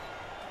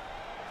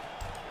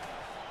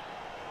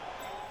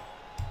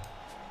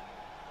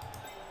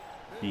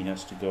 He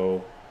has to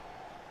go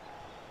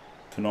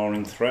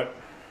canoring threat.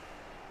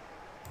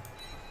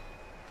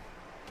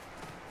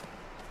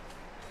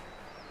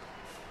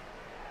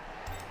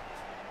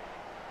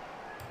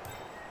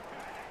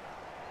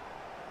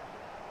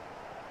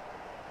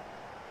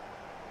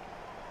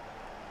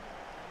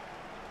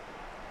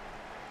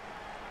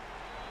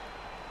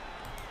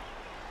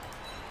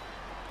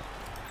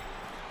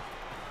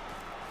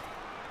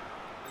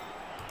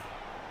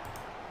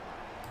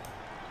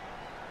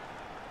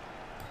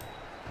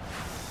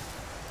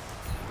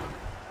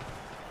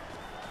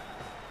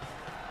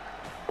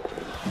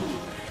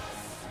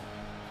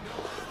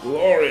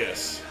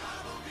 Glorious.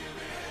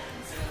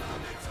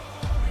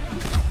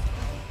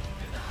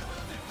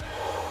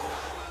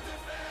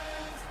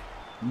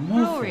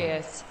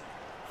 Glorious.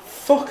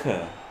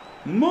 Fucker.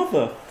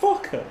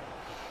 Motherfucker.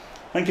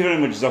 Thank you very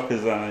much,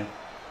 Zokazai.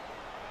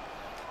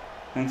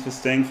 Thanks for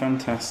staying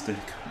fantastic.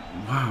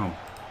 Wow.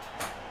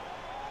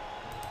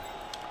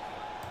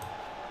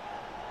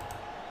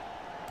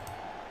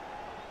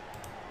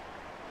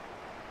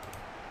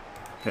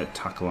 Get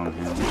tackle on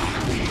him.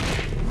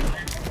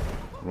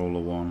 Roll a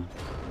 1.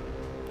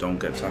 Don't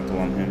get tackle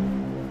on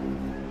him.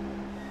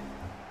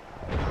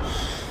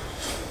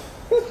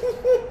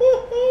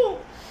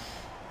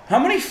 How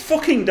many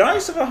fucking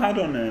dice have I had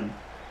on him?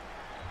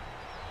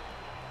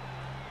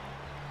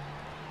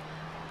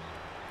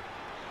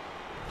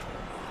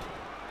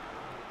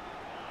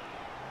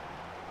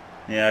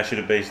 Yeah, I should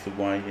have based the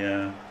white,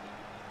 yeah.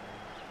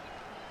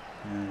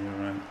 Yeah, you're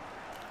right.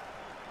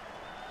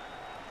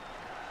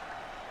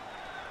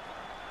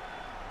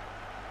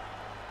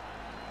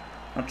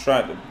 I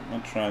tried to.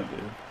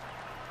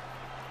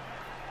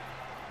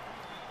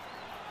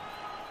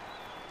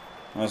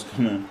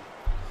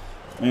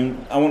 I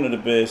mean, I wanted to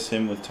base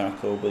him with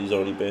tackle, but he's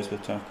already based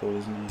with tackle,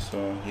 isn't he?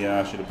 So,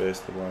 yeah, I should have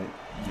based the white.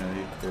 Yeah,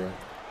 you're correct.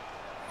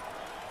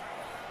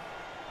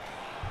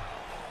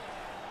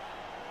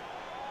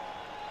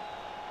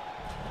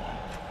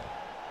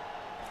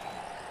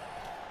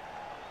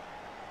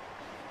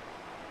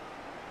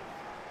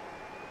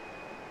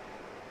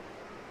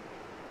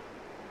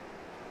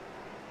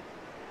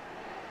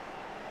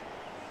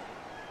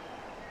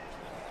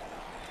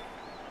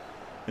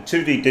 The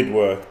 2D did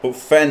work, but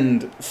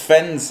Fend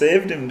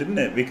saved him, didn't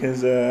it?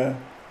 Because I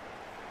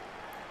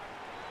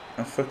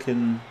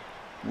fucking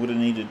would have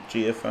needed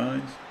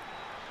GFIs.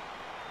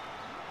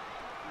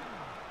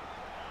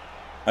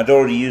 I'd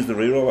already used the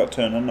reroll that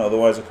turn on,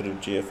 otherwise I could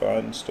have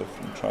GFI'd and stuff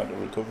and tried to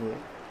recover it.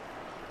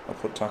 I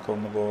put tackle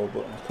on the ball,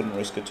 but I couldn't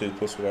risk a 2+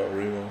 without a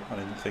reroll, I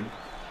didn't think.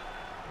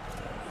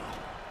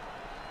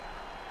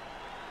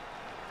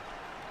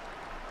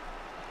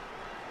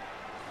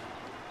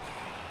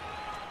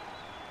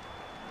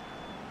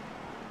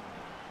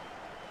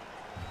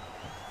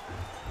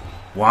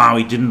 Wow,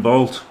 he didn't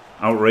bolt.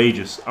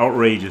 Outrageous,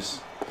 outrageous.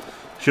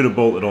 Should have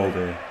bolted all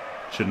day,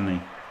 shouldn't he?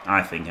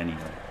 I think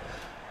anyway.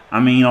 I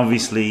mean,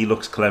 obviously he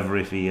looks clever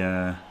if he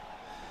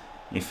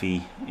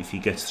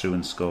gets through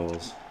and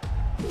scores.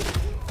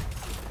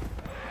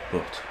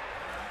 But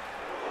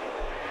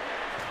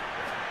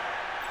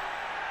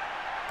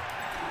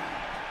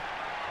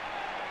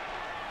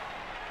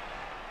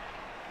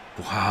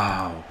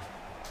wow.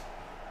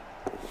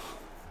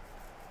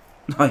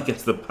 I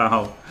guess the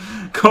pow.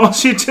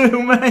 Course you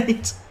do,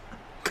 mate.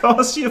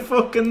 Course you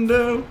fucking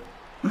do.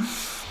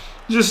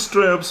 Just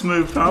straight up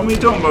smooth pow. Me,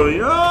 don't bother.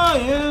 Oh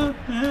yeah,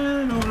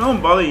 yeah. No,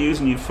 don't bother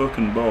using your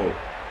fucking bolt.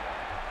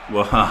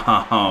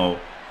 Wow.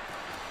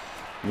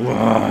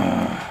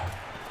 Wow.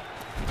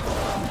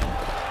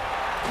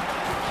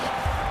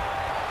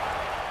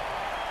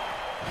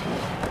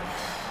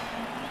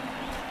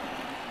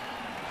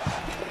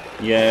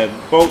 Yeah,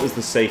 bolt is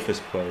the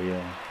safest play.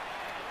 Yeah.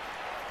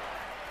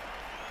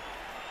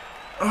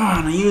 Oh,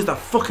 and I used that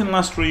fucking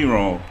last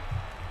reroll.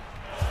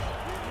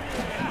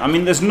 I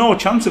mean, there's no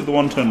chance of the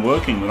one turn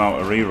working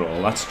without a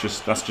reroll. That's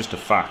just a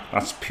fact.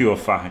 That's pure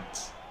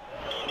facts.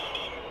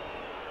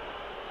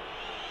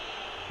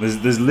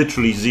 There's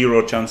literally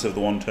zero chance of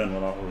the one turn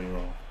without a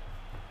reroll.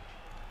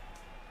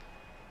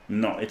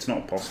 No, it's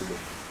not possible.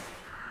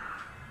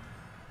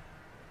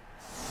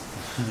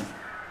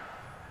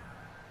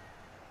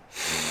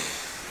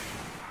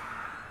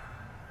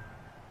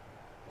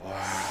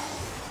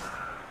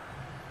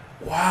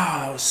 Wow,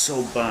 that was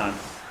so bad.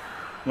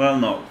 Well,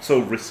 not so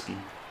risky.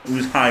 It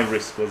was high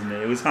risk, wasn't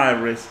it? It was high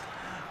risk,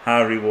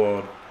 high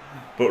reward.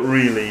 But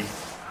really,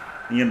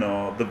 you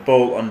know, the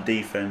bolt on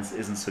defense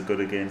isn't so good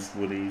against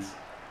Woodies.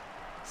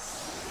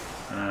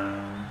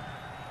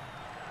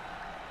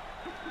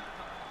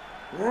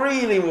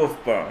 Really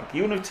rough bag.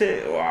 You want to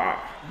take... Oh,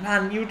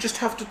 man, you just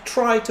have to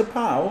try to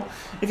pow.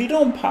 If you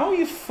don't pow,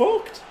 you're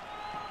fucked.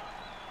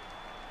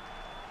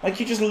 Like,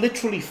 you're just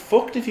literally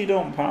fucked if you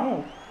don't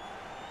pow.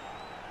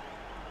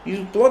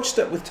 You blodge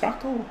step with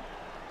tackle.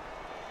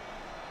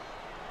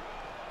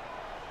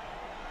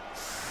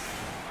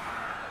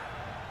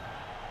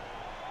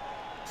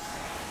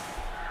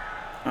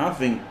 I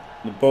think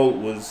The bolt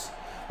was...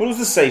 Well, it was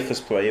the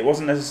safest play. It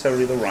wasn't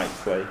necessarily the right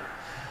play.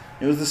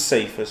 It was the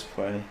safest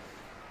play.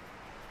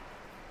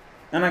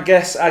 And I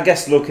guess,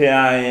 look,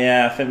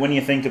 I think when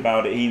you think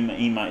about it,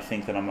 he might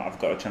think that I've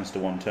got a chance to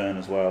one turn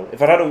as well.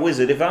 If I'd had a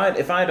wizard, if I'd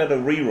had a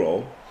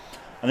reroll,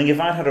 I think if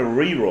I'd had a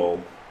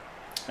reroll,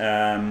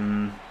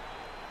 then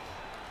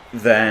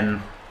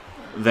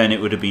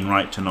it would have been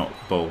right to not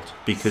bolt,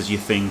 because you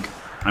think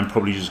I'm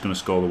probably just going to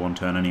score the one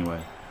turn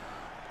anyway.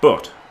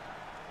 But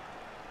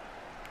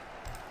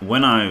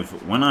when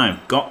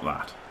I've got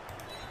that,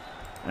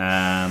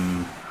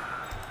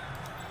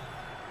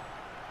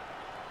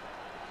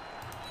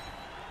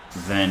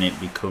 then it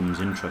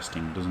becomes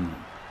interesting, doesn't it?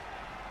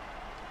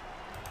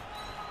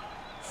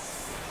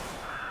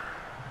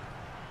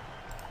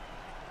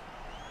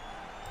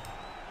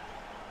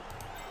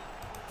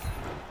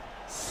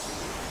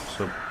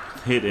 So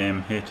hit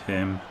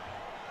him.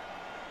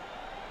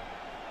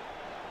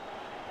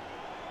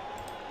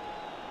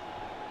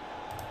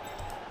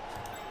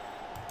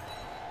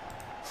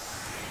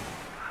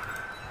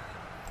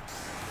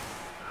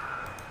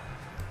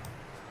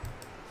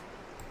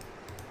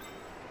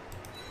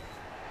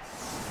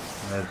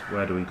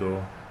 Where do we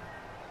go?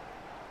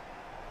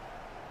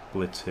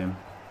 Blitz him.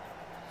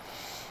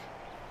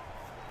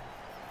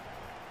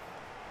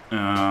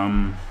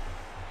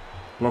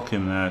 Block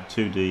him there,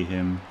 2D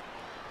him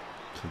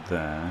to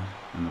there,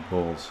 and the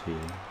ball's here.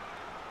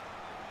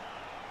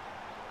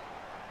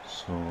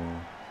 So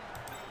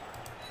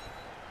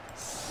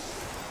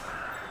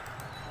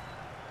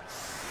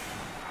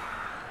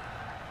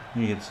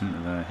he hits into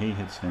there, he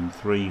hits him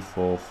 3,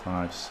 4,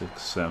 5,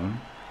 6,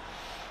 7.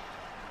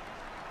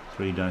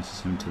 3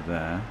 dices him to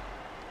there,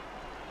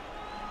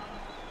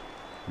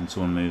 and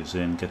someone moves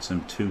in, gets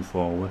him 2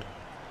 forward,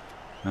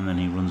 and then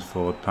he runs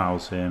forward,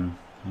 powers him,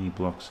 he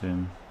blocks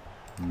him.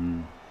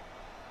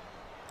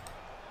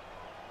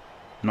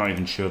 Not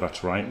even sure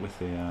that's right with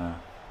the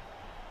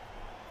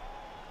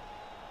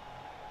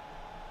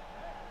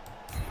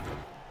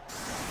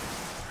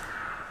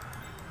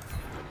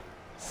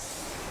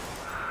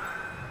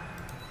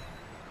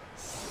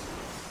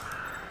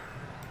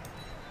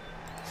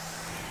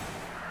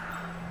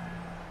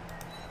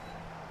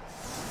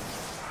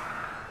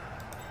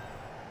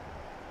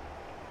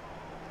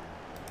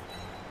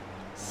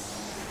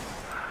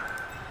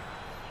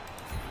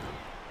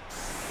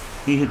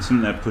he hits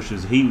him there,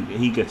 pushes,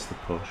 he gets the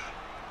push.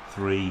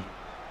 3,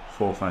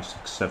 4, 5,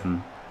 6,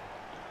 7,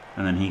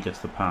 and then he gets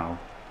the pow.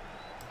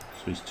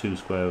 So he's 2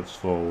 squares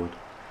forward,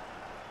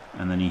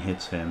 and then he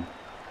hits him,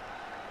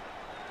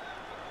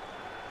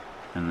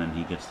 and then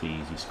he gets the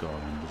easy score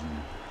in, doesn't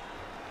he?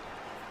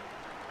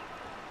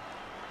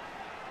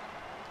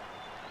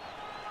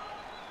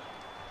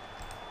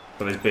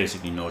 But there's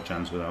basically no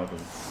chance without the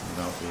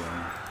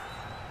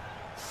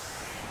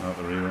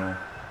reroll.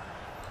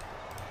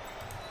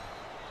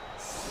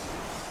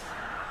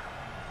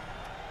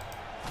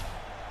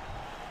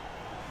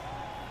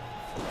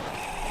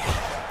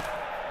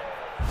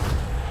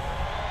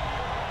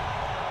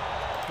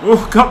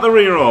 Oh, got the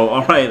reroll.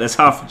 All right, there's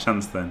half a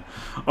chance then.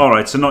 All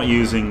right, so not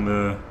using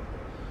the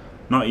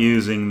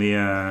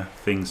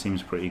thing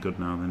seems pretty good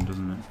now then,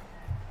 doesn't it?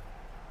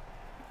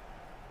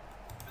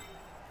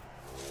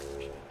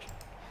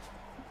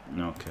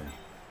 Okay.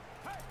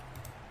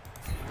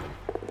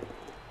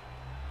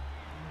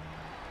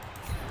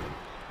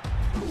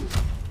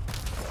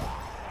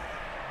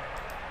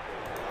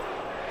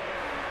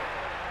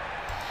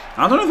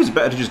 I don't know if it's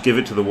better to just give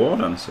it to the war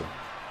dancer.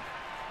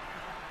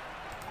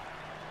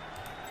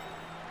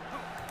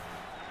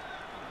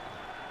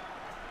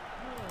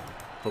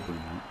 Probably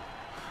not.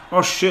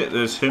 Oh shit,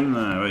 there's him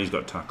there. Oh, he's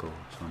got tackle.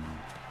 So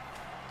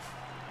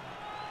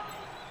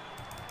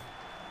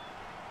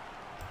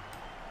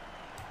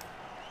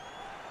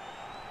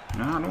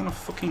no, I don't want to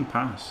fucking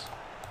pass.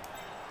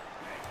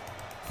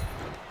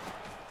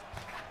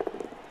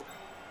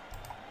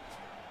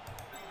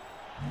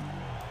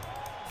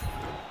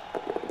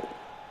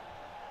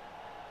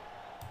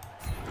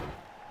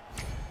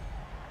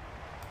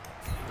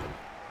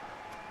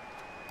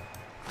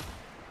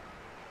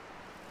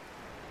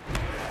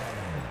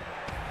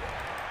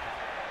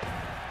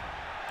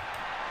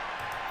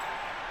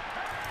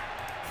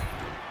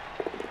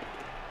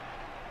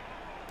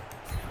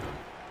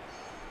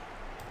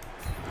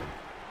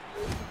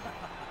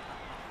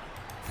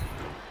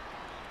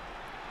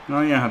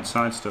 Oh yeah, I had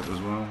sidestep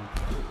as well.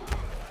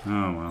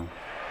 Oh well.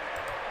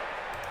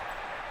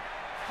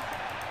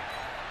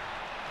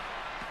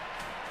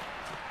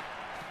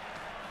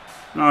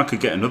 Oh, I could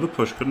get another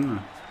push, couldn't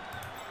I?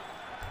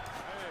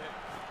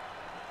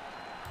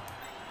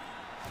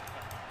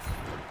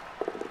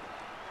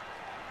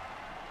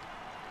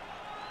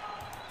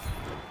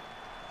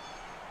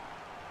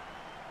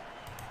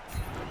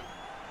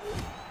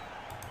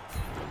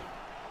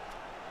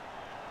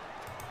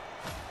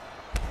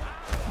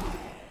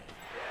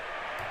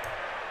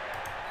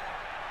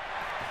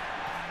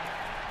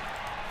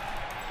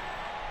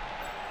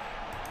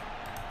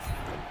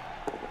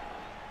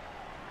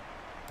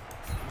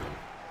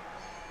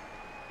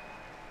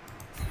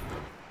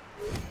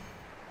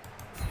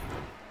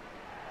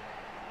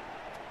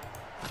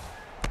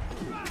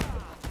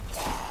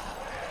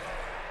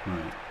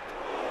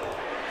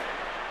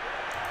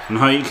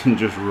 Now you can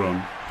just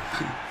run.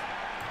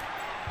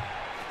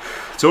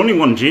 It's only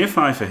 1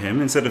 GFI for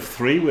him instead of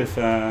 3 with...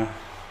 I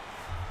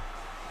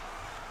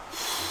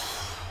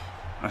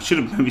should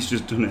have maybe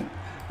just done it.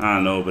 I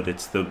know, but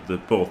it's the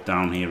both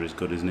down here is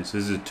good, isn't it? So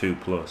this is a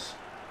 2+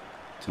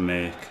 to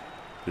make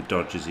the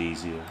dodges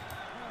easier.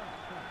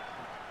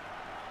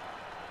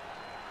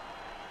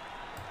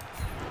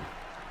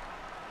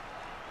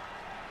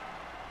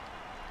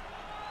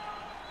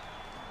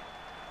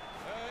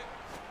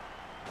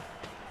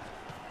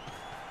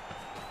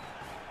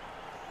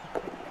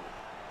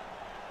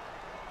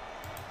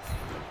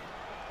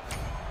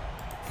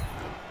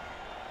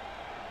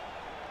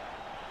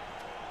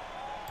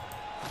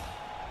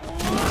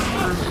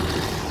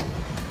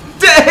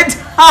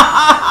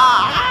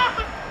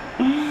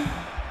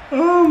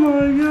 Oh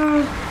my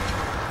god.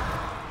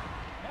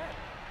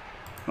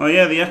 Oh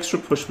yeah, the extra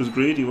push was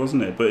greedy,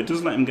 wasn't it? But it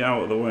does let him get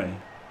out of the way.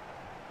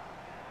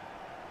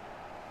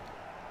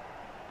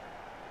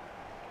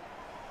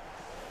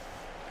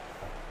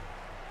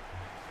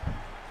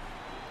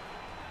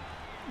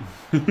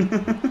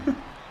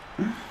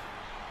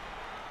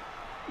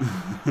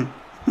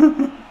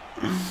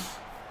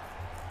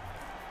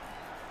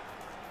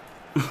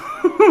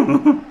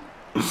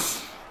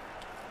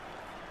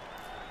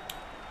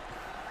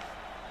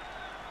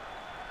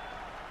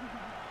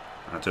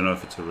 I don't know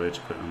if it's a rage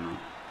quit or not.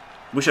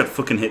 Wish I'd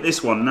fucking hit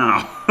this one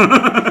now.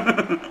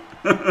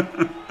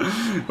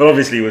 Well,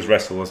 obviously it was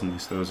wrestle, wasn't he?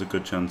 So there was a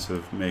good chance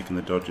of making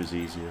the dodges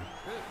easier.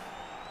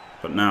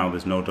 But now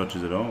there's no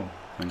dodges at all,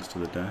 thanks to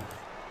the death.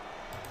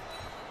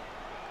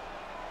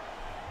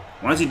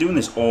 Why is he doing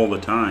this all the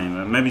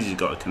time? Maybe he's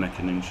got a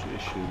connection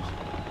issues.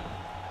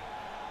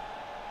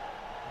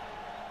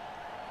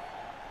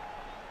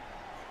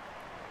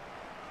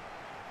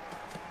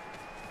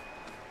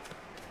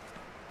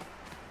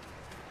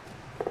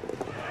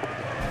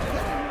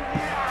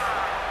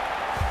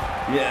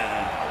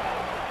 Yeah.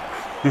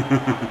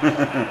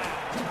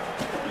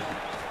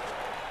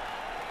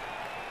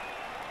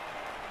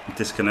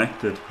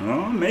 Disconnected.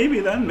 Oh, maybe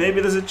then. Maybe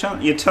there's a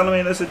chance. You're telling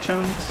me there's a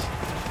chance?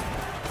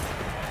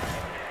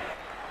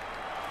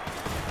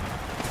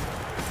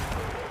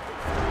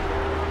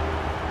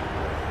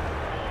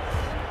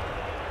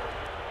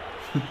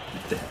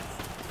 Death.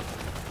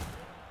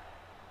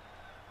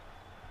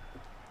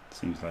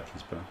 Seems like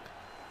he's back.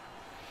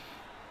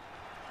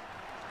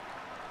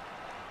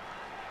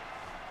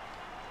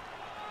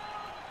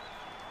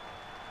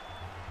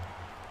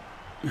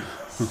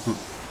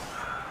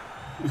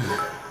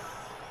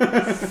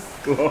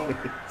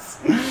 Glorious.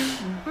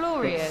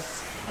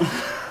 Glorious.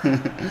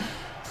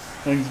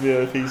 Thanks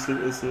VIP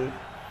Citizen.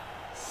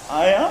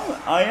 I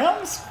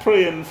am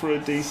praying for a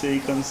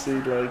DC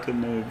concede like a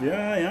noob.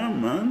 Yeah, I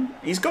am, man.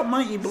 He's got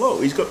Mighty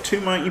Blow. He's got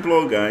 2 Mighty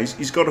Blow guys.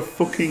 He's got a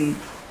fucking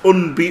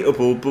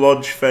unbeatable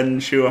Blodge Fen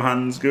Sure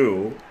Hands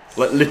Ghoul.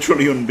 Like,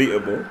 literally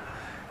unbeatable.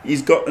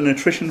 He's got an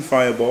Attrition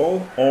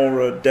Fireball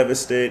or a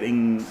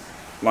Devastating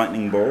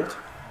Lightning Bolt.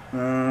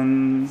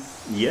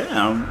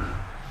 Yeah.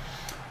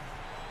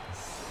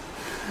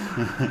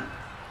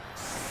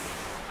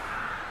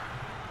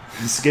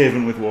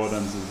 Skaven with War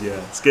Dancers,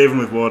 yeah. Skaven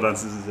with War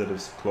Dancers instead of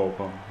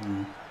Clawpon.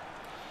 Yeah.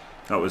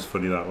 That was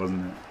funny, that,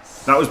 wasn't it?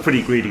 That was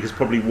pretty greedy, because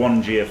probably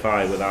 1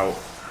 GFI without...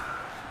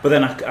 But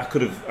then I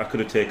could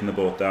have taken the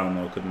boat down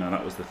though, couldn't I?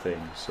 That was the thing,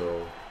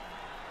 so...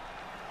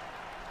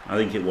 I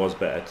think it was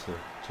better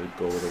to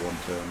go with a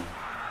 1-turner.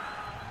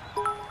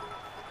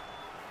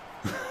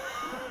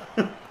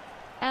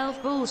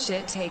 Elf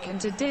bullshit taken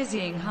to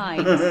dizzying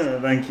heights.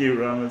 Thank you,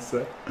 Ramos.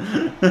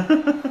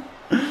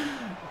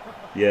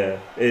 Yeah,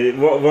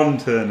 one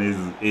turn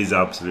is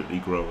absolutely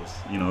gross.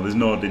 You know, there's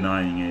no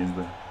denying it, is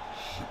there?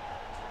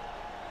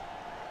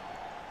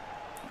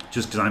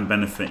 Just because I'm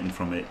benefiting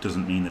from it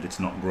doesn't mean that it's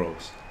not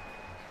gross.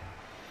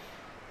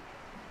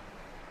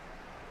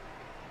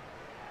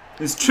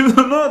 It's true.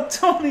 Look,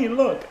 Tony,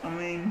 look. I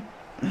mean,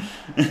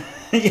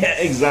 yeah,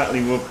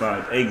 exactly,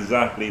 Woodbag.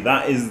 Exactly.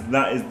 That is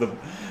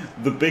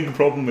the big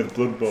problem with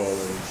Blood Bowl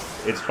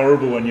is it's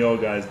horrible when your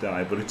guys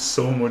die, but it's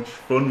so much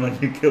fun when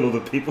you kill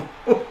other people.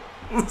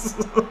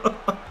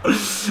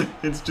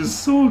 It's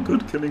just so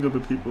good killing other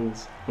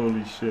people's.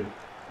 Holy shit.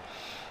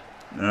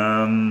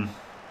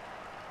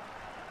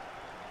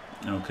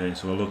 Okay,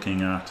 so we're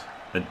looking at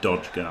a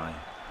dodge guy.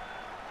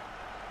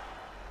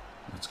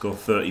 Let's go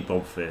 30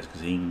 Bobface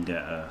because he can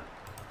get a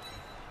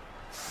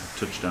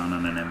touchdown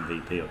and an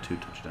MVP or 2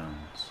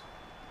 touchdowns.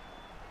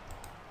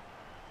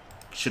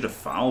 Should have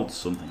fouled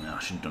something there. I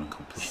should have done a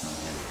completion on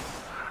him.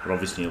 But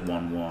obviously at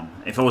 1-1.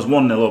 If I was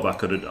 1-0 up,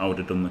 I would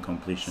have done the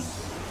completion.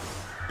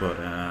 But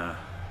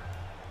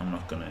I'm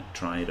not gonna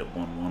try it at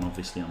 1-1.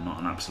 Obviously, I'm not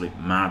an absolute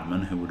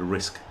madman who would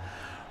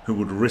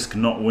risk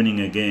not winning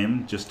a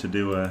game just to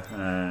do a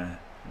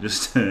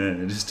just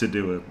to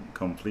do a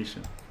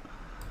completion.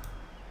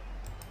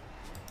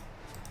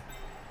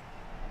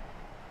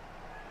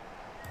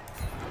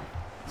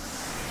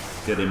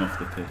 Get him off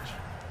the pitch.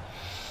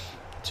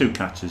 2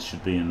 catches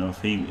should be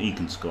enough. He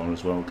can score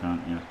as well,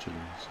 can't he? Actually.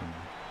 So.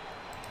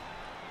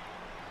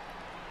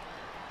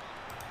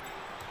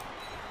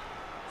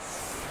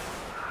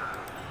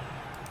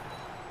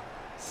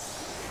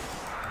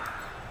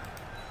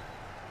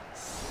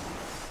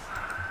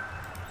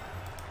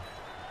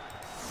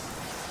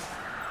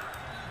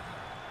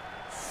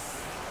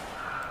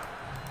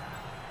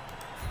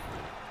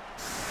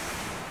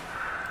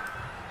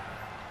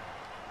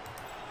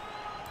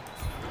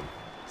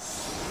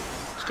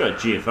 got a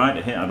GFI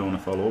to hit. I don't want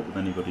to follow up with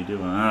anybody, do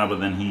I? Ah,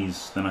 but then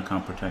then I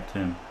can't protect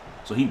him.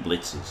 So he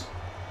blitzes.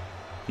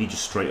 He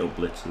just straight up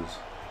blitzes.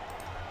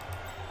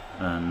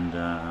 And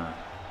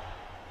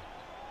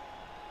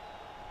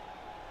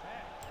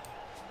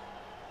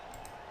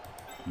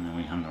then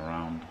we hang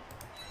around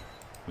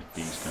with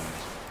these guys.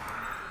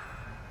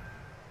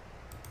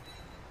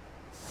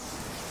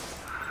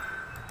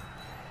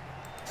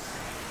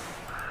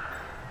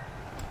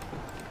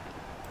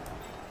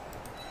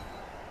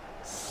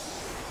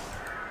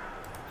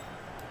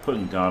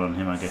 Putting guard on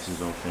him, I guess,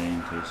 is okay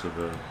in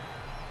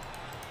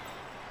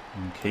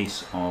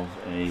case of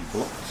a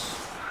blitz.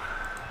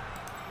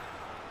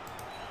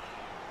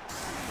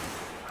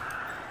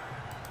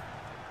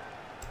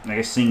 I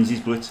guess seeing as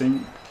he's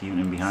blitzing, keeping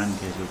him behind in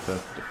case of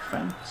perfect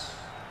defense.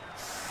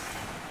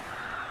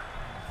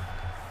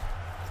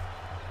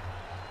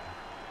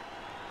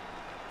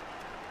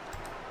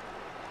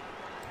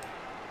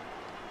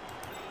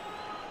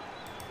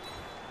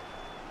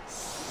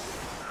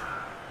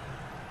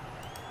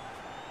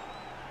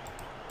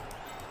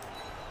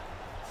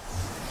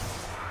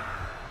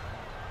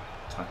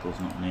 Tackle's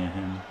not near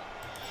him.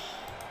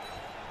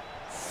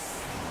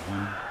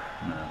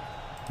 No,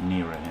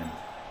 nearer him.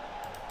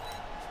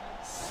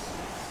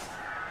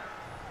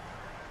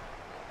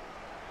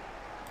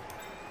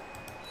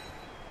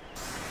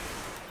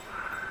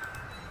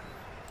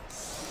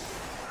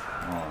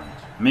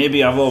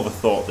 Maybe I've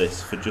overthought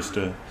this for just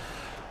a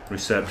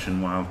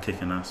reception while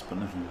kicking ass, but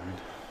never mind.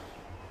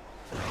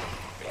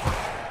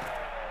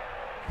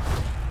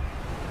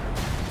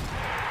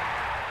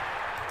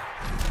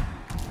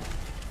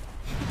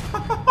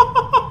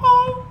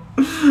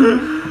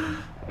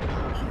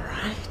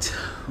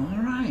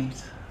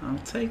 Alright. I'll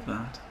take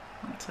that.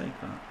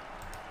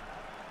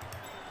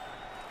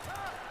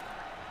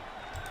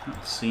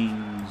 That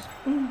seems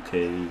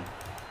okay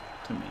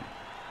to me.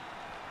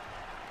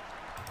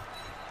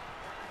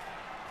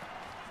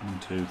 1,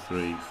 2,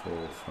 3,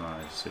 4,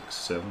 5, 6,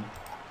 7.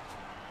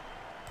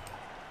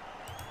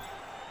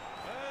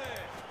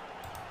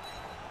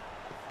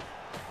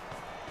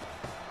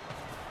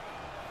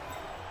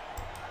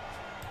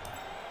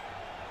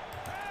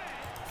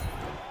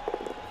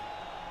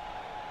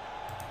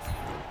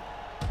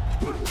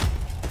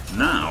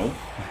 Now,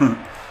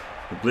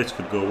 the blitz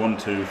could go 1,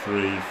 2,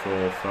 3,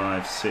 4,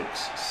 5,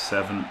 6,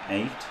 7,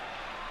 8.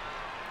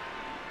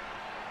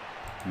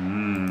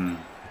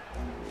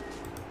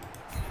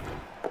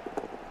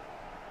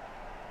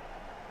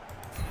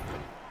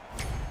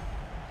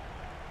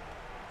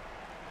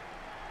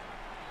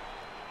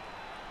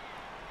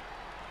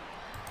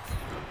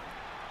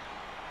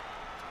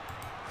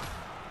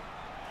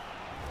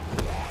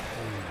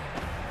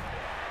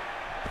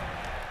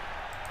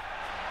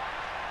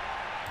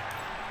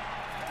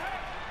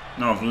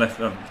 No, I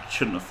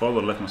shouldn't have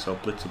followed, left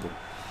myself blitzable.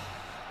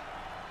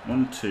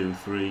 1, 2,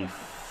 3,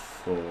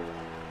 4,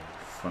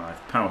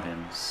 5. Power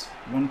hymns.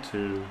 1,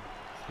 2,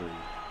 3,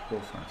 4,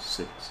 5,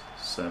 6,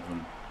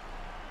 7,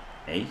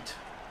 8.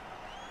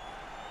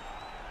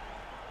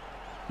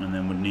 And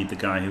then we'd need the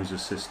guy who's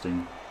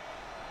assisting.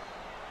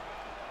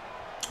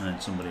 And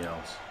then somebody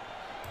else.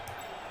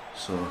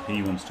 So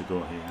he wants to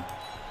go here.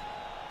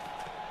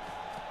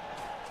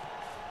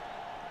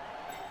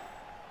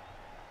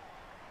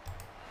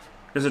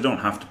 Because I don't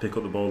have to pick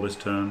up the ball this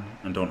turn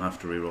and don't have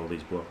to re-roll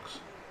these blocks,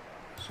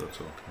 so it's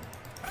okay.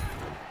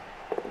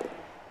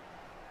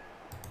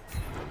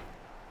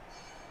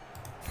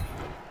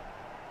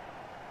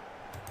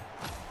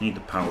 Need the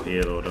power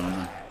here though, don't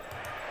I?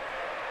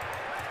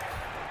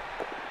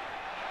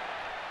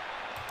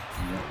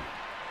 Yeah.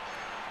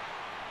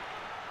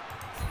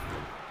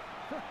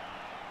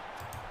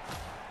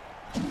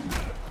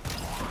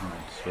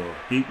 Right, so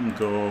he can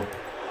go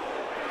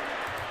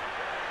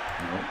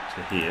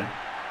to here.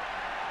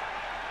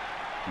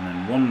 And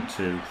then 1,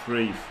 2,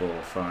 3,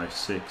 4, 5,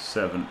 6,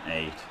 7,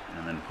 8,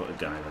 and then put a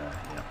guy there.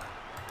 Yep.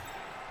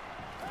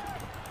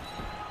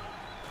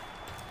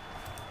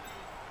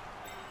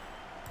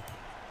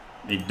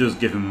 It does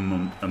give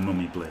him a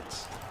mummy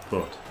blitz,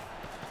 but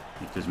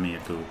it gives me a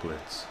ghoul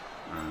blitz,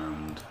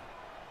 and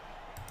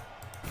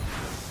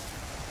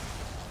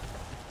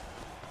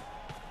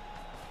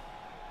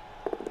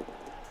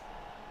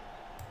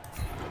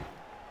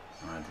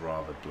I'd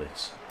rather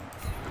blitz.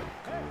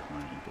 Go with my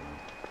evil.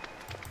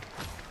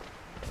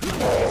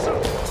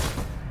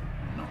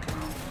 Knock him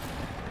out.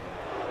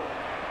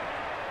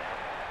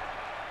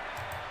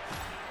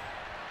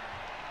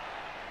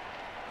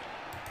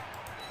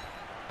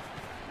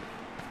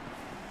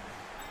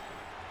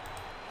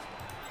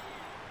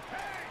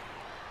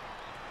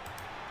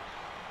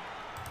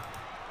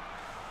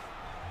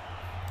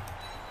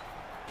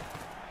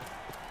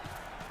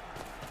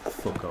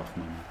 Fuck off,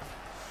 man.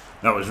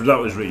 That was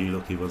really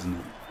lucky, wasn't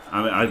it?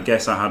 I mean, I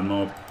guess I had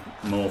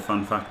more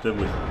fan factor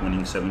with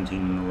winning 17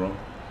 in a row.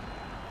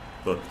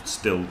 But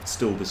still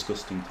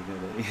disgusting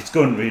together. It's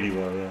going really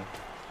well, yeah.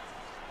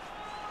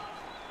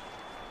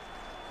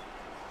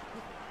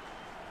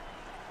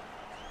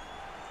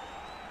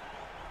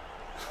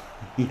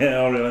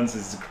 Yeah, Oriolensis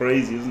is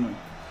crazy, isn't it?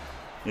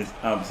 It's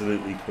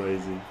absolutely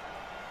crazy.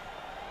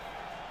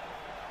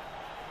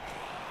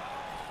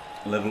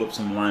 Level up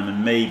some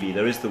linemen, maybe.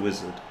 There is the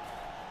wizard.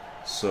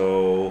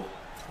 So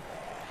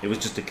it was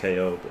just a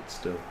KO, but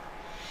still.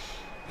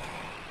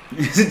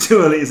 Is it too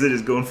early? Is it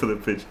just going for the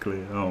pitch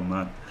clear? Oh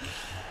man.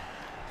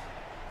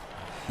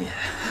 Yeah.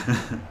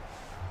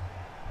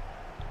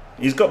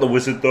 He's got the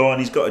wizard though, and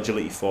he's got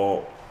agility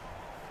 4.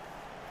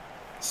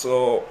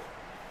 So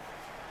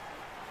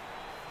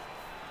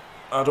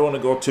I don't want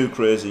to go too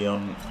crazy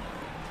on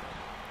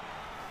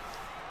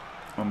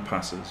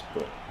passes,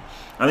 but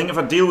I think if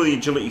I deal with the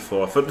agility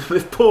 4,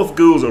 if both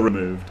ghouls are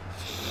removed,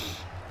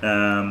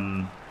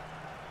 then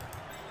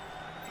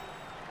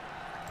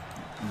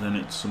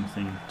it's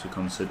something to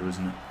consider,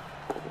 isn't it?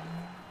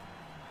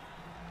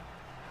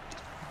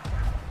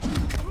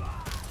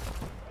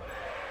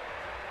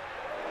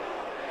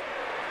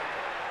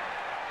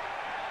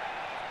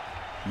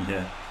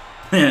 Yeah.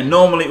 Yeah,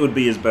 normally it would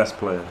be his best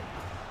player.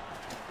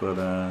 But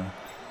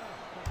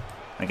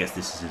I guess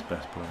this is his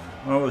best player.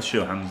 Oh, the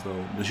show hands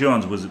though. The show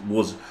hands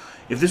was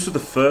if this was the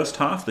first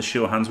half, the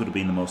show hands would have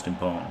been the most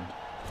important.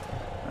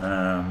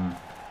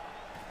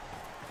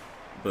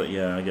 But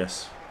yeah, I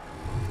guess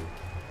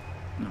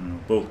I don't know,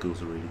 both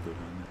goals are really good,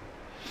 aren't they?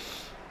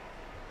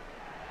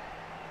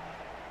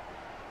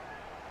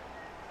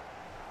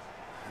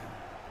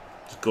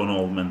 Just going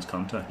all men's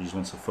contact, he just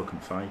wants to fucking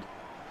fight.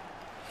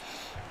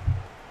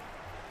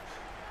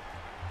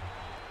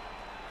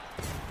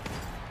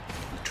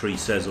 The tree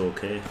says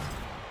okay.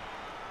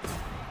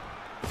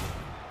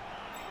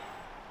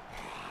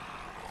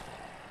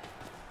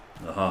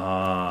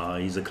 Ah,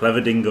 he's a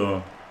clever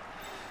dingo.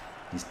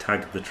 He's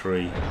tagged the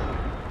tree.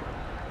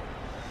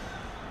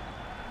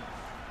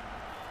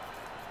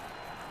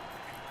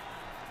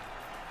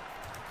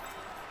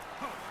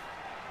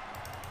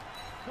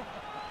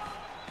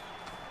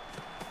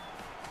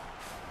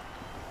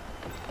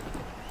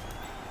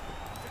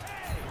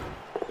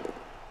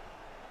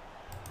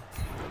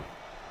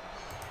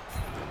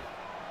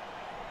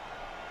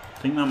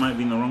 I think that might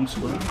be in the wrong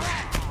spot.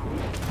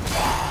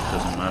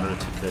 Doesn't matter,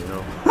 it's a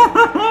KO.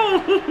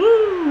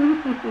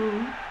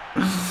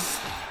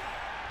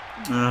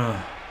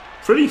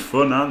 Pretty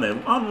fun, aren't they?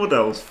 And what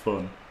else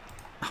fun?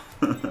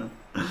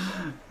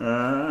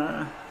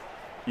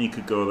 He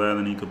could go there,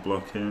 then he could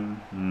block him.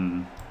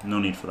 No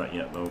need for that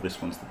yet, though. This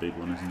one's the big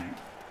one, isn't it?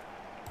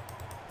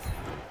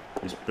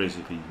 It's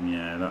basically,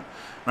 yeah,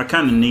 that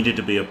kind of needed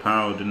to be a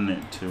power, didn't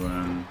it, to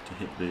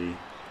hit the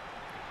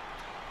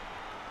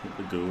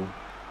goal.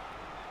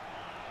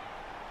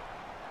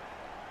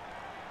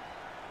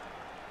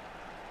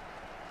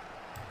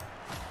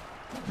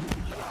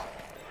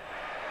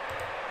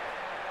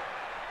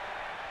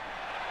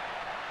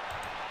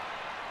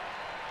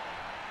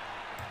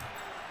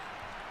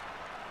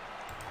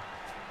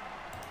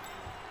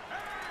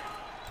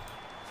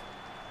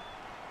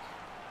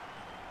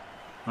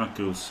 That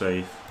ghoul's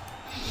safe.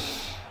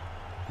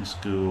 This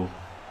ghoul.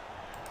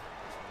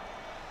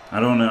 I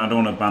don't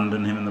want to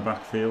abandon him in the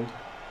backfield,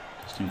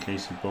 just in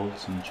case he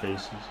bolts and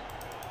chases.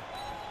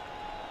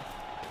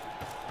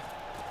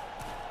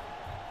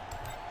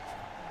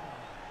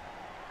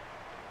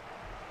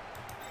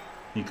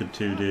 He could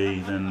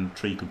 2D, then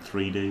Tree could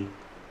 3D,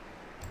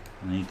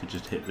 and he could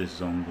just hit this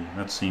zombie.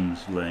 That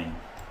seems lame.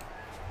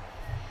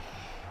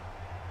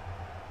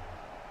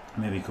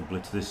 Maybe he could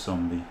blitz this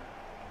zombie.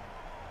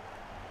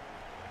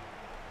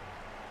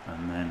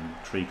 And then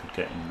Tree could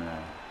get in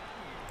there.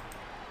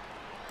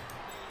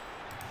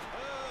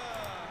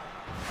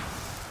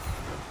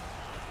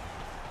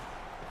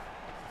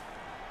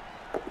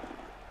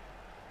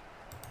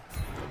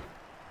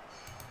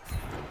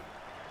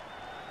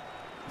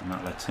 And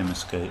that lets him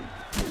escape.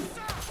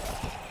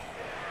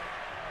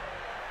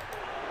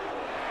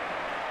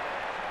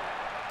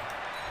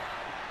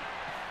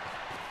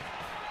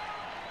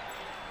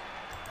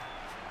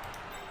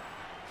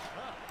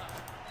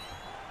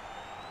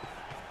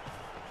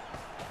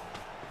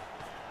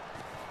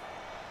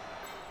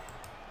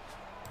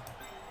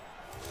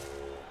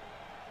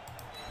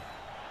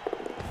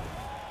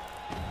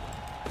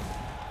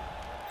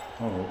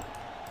 Oh.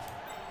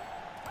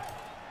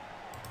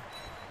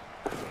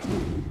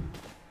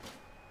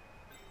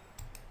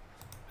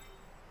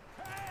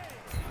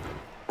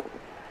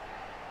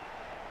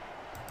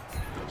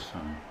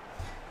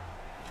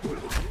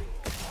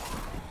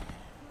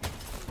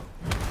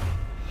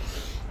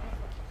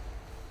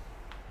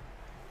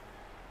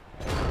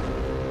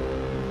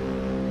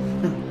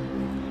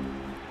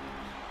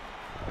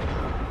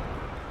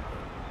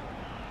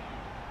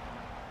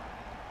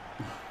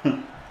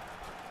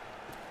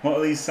 What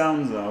are these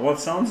sounds are? What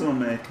sounds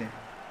am I making?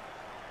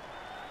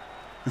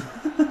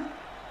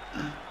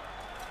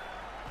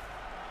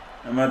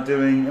 Am I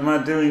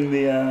doing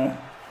the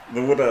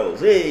wood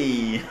elves?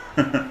 Hey!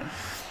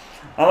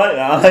 I like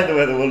that. I like the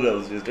way the wood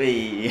elves just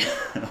hey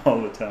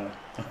all the time.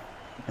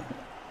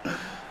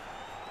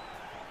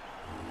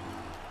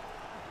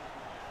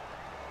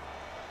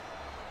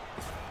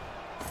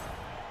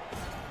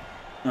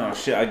 Oh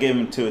shit, I gave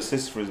him 2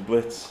 assists for his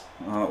blitz.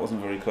 Oh, that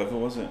wasn't very clever,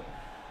 was it?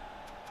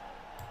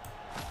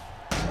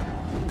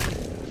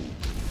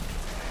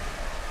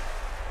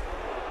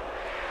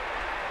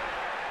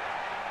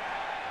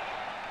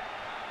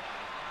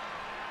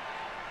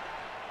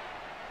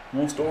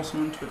 Most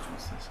awesome on Twitch.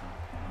 What's this?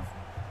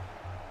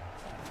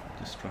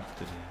 I'm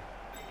distracted here.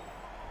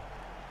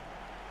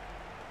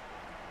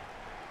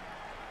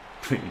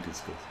 Pretty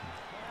disgusting.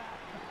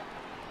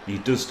 He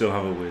does still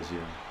have a whiz, yeah.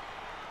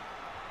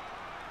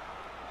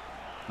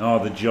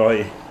 Oh, the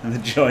joy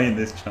in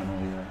this channel,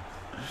 yeah.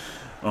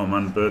 Oh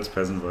man, Bert's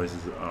peasant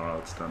voices are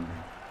outstanding.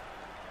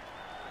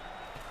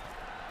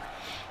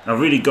 I've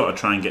really got to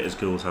try and get his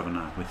goals, haven't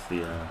I, with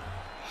the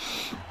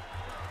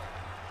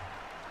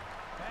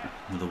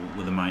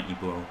with a mighty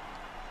blow.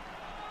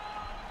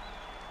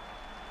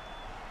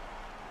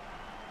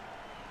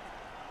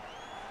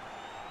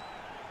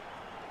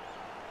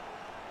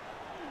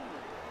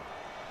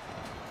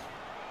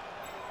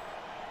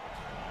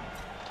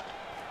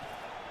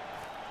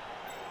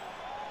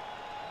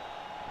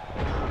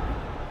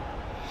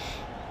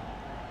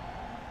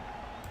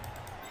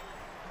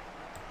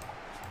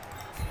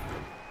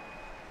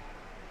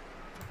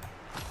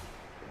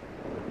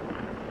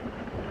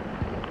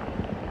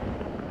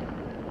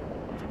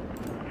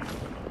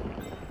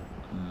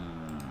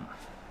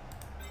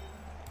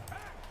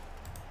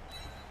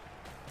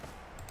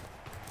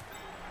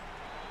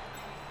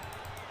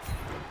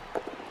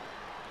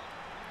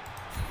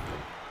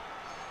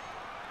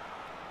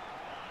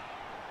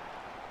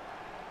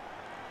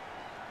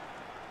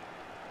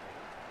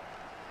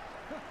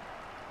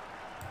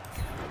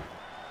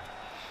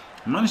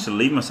 I managed to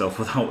leave myself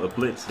without a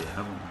blitz here,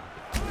 haven't I?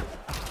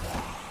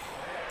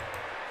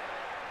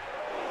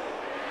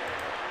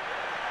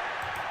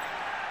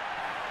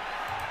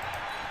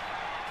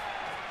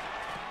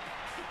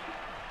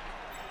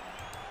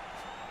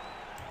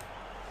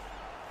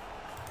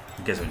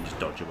 I guess I can just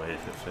dodge away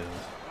if it fails.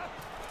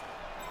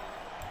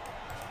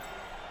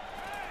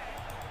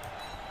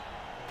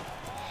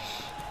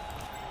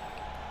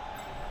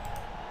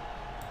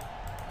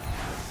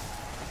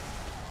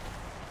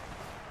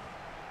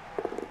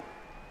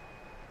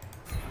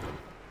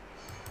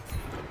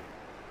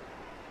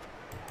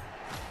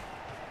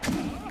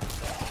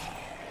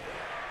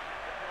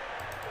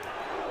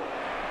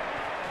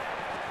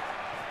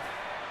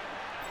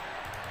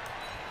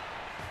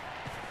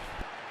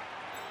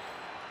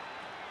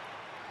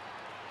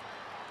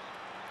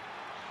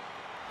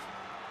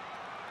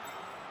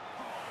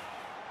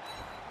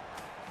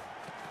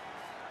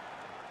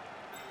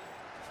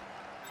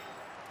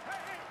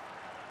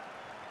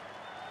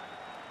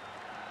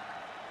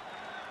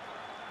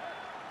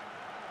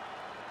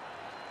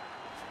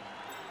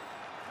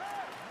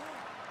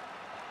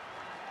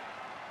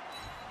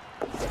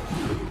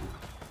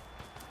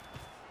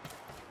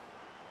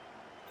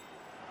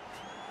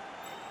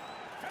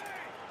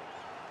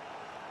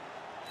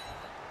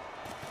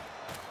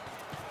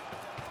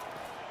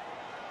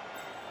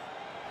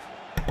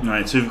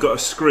 Right, so we've got a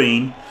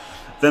screen,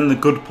 then the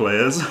good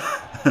players,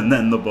 and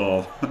then the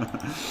ball.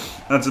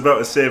 That's about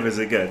as safe as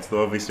it gets,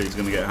 though obviously it's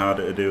going to get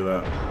harder to do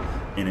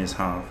that in his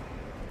half.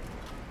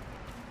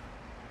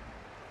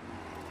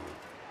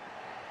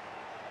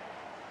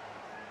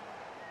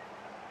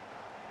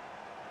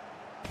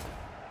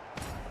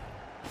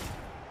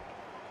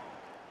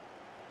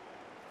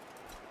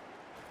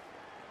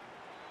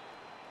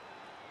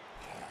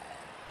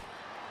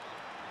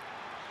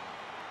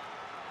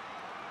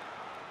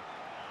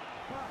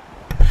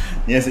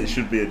 Yes, it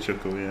should be a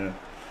chuckle, yeah.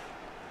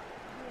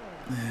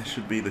 Yeah, it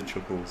should be the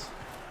chuckles.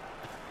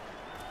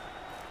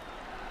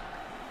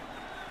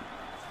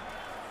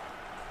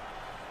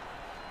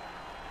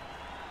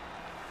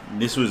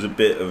 This was a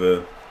bit of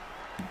a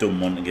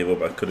dumb one to give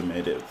up. I could have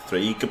made it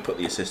 3. You could put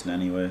the assist in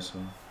anyway, so.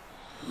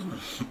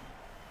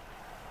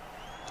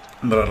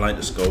 But I'd like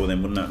to score with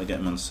him, wouldn't I, to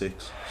get him on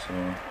 6.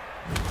 So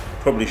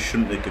probably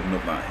shouldn't have given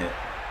up that hit.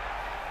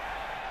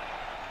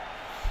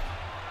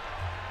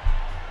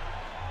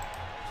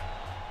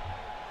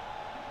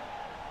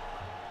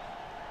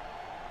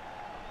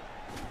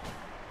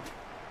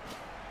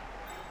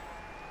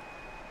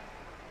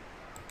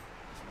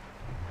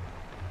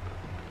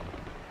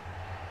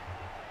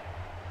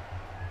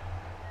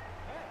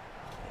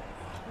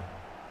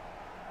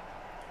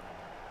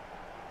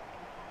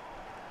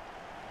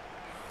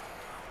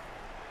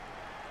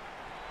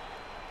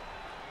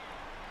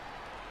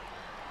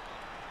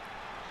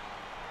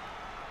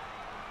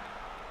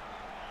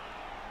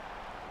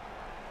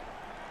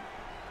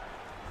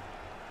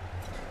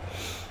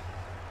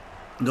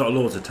 Got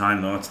loads of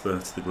time though,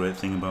 that's the great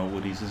thing about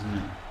Woodies, isn't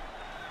it?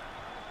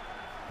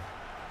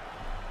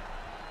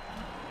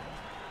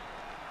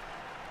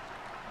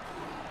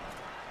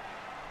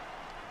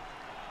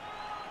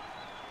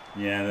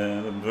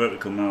 Yeah, the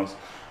vertical mouse.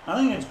 I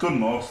think it's good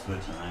most of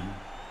the time.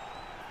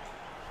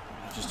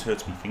 It just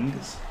hurts my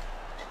fingers.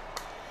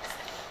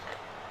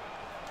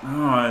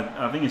 Oh,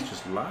 I think it's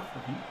just lag, I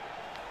think.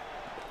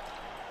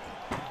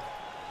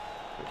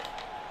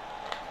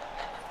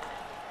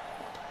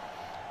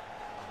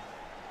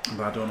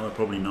 But I don't know,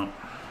 probably not.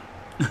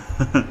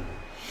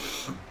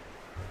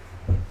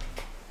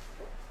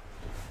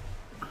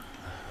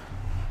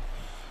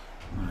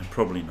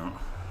 Probably not.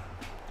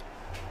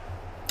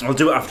 I'll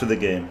do it after the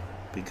game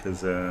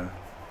because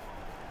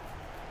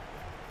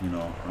You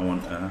know, I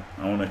want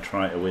to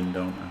try to win,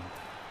 don't I?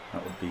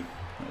 That would be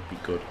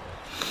good.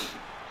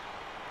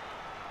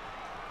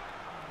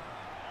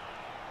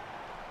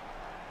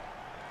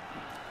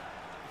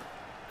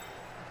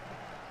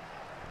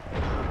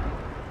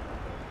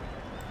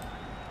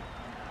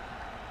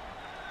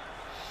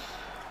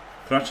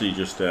 Could actually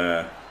just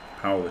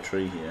power the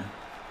tree here.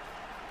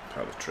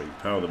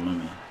 Power the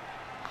mummy.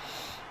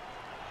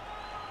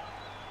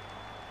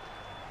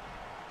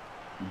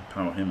 And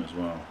power him as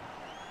well.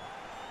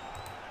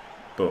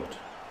 But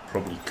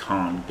probably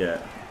can't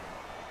get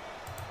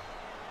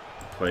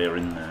a player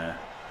in there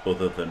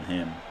other than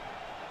him,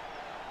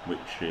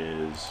 which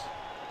is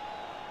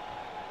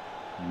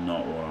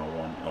not what I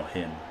want, or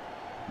him,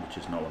 which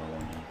is not what I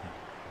want either.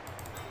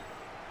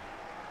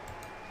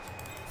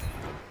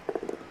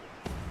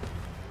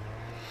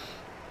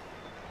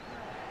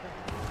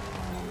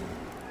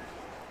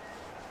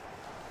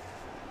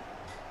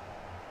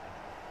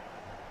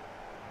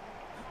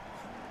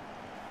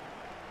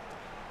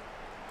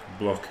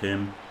 Block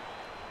him,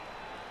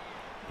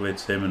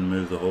 blitz him, and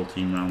move the whole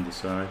team round the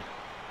side.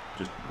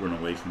 Just run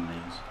away from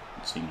these.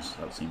 That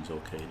seems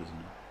okay, doesn't it?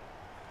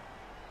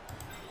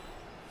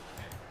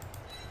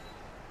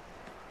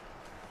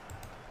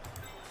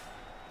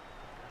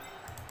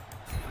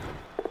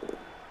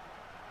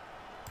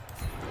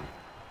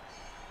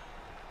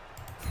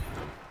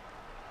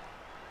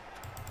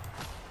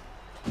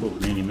 Oh,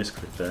 nearly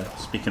misclicked there.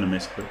 Speaking of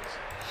misclicks.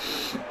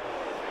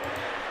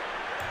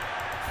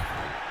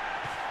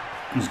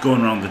 He's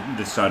going around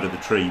this side of the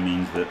tree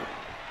means that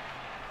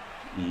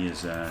he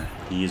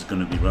is going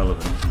to be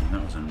relevant. Isn't he?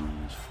 That was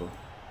annoying as fuck.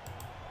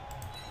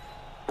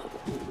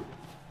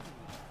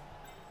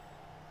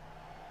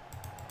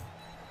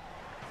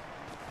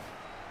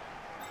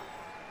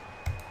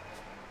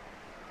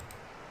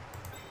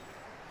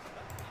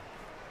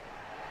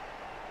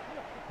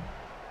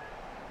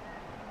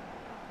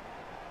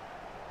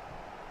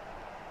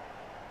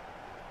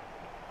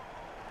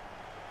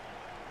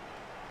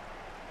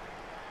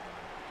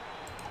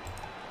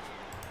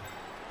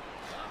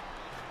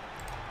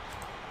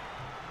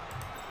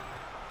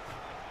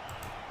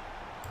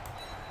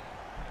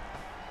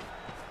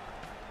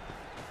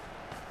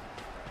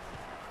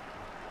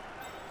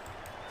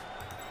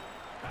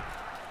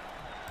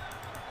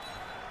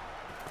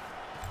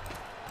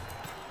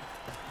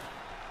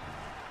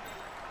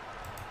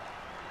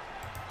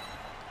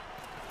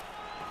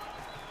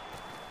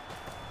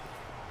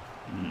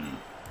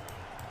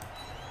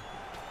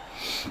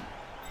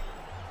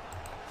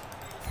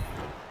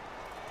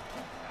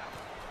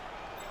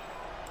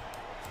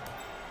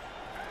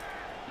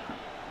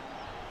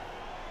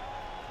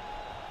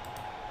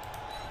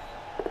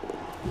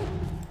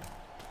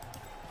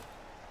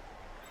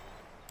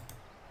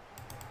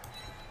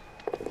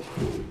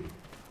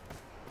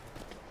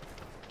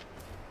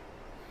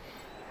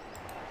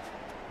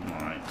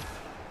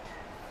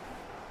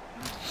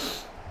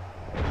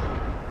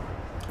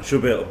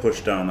 Should be able to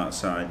push down that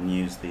side and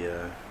use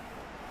the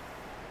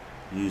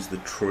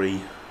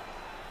tree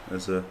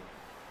as a.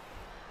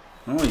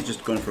 Oh, he's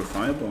just going for a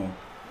fireball.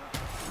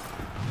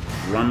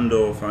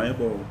 Rando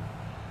fireball.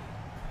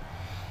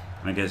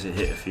 I guess it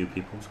hit a few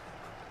people.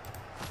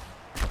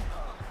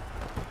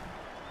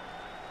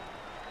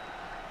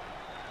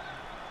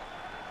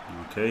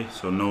 Okay,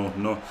 so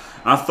no.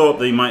 I thought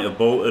they might have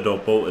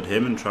bolted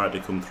him and tried to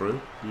come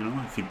through. You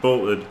know, if he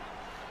bolted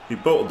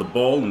the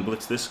ball and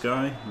blitzed this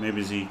guy,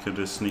 maybe he could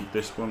have sneaked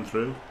this one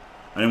through.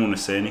 I didn't want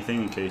to say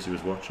anything in case he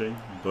was watching,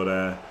 but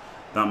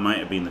that might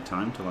have been the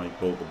time to like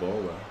bolt the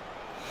ball there.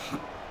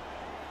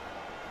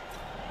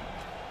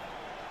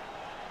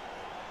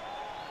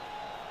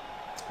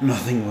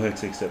 Nothing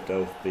works except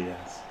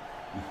ELFS.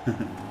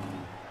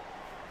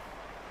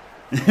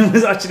 It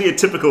was actually a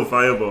typical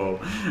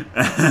fireball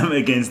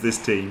against this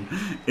team,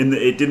 in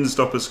that it didn't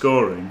stop us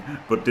scoring,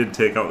 but did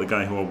take out the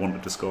guy who I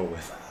wanted to score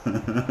with.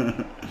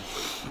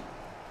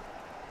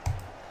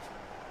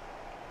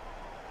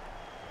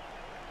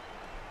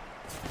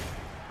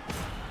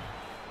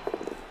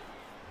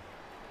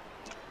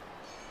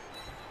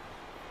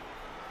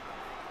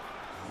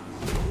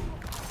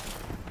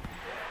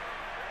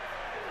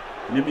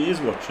 Maybe he is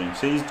watching.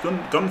 See, he's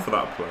gone for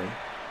that play.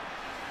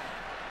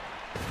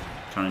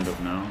 Kind of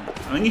now.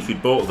 I think if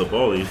he'd bolted the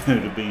ball, he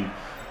would have been.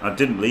 I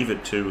didn't leave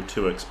it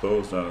too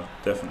exposed. I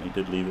definitely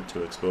did leave it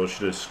too exposed.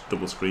 Should have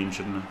double screened,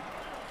 shouldn't I?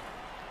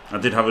 I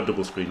did have a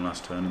double screen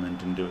last turn and then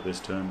didn't do it this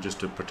turn just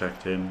to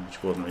protect him,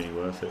 which wasn't really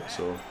worth it.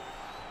 So,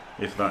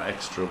 if that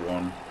extra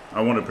one,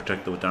 I want to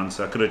protect the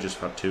dancer. I could have just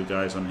had two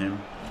guys on him,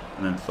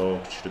 and then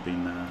thought should have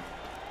been there.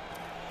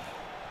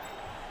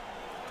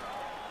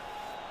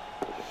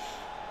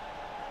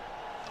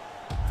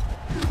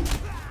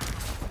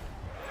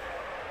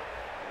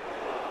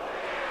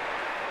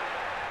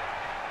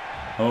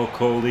 Oh,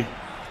 Coldy.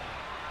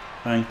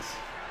 Thanks.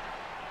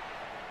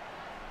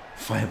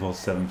 Fireball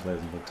 7 players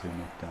and got 2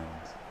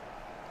 knockdowns.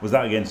 Was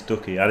that against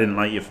Ducky? I didn't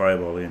like your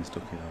fireball against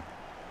Ducky though.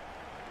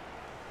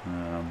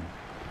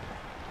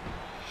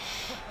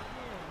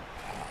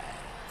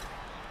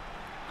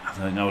 I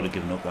think I would have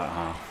given up that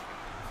half.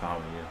 if I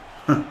were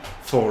you.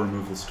 4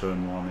 removals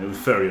turn 1. It was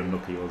very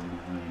unlucky, wasn't it?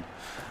 I mean,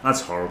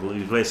 that's horrible.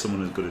 You play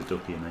someone as good as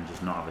Ducky and then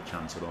just not have a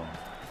chance at all.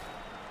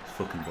 It's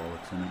fucking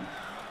bollocks, isn't it?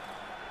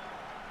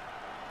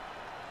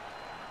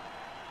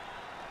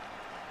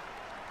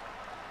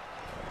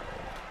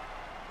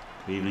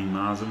 Good evening,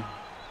 Marzum.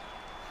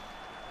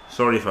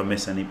 Sorry if I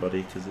miss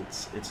anybody, because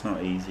it's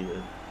not easy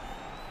to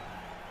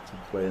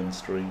play and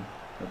stream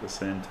at the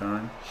same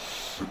time.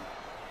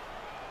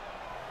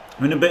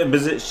 I'm in a bit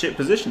of shit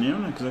position here,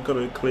 because I've got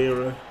to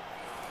clear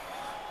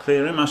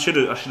him. I should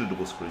have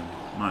double screened.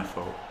 My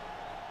fault.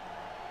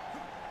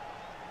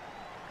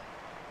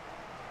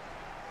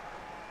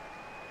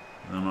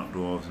 No, not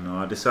dwarves. No,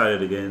 I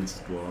decided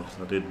against dwarves.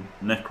 I did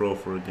necro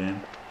for a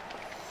game.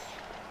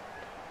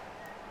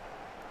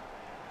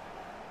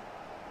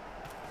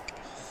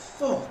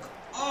 Fuck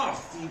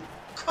off, you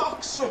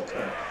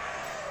cocksucker!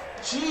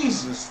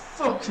 Jesus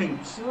fucking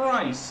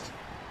Christ!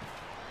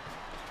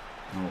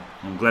 Oh,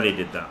 I'm glad he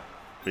did that,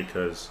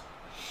 because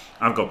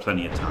I've got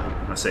plenty of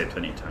time. I say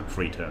plenty of time,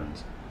 3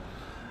 turns.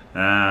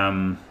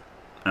 And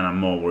I'm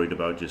more worried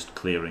about just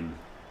clearing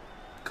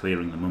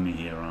the mummy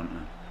here, aren't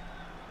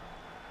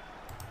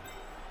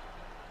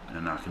I?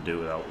 And I can do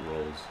it without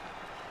rolls.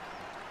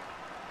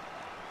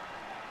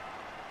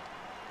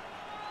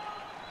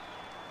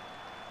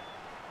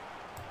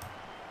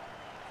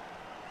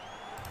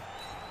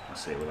 I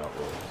say without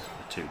rolls,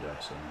 with 2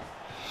 dice on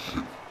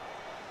it.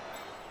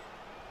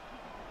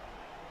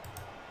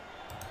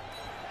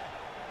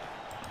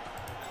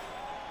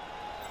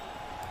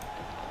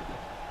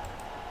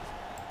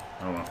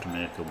 I'll have to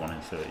make a 1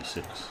 in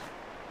 36.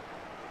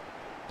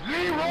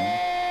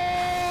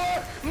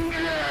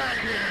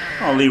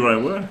 Oh, Leroy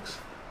works.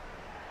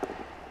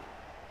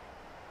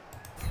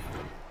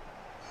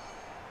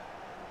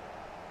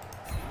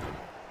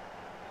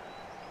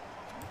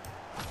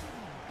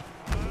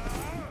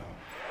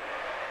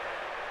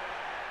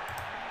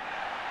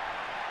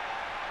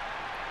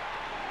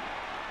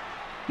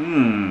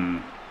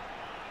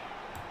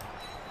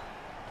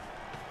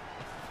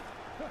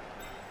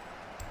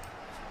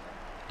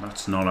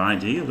 That's not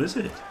ideal, is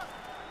it?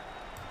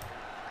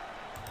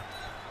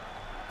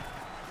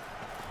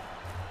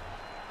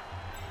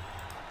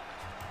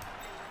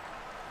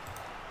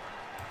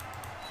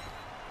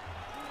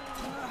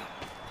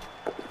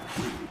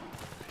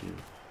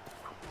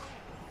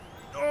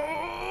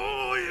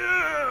 Oh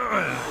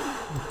yeah!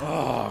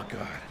 Oh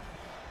god.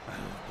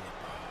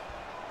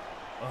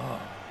 Oh.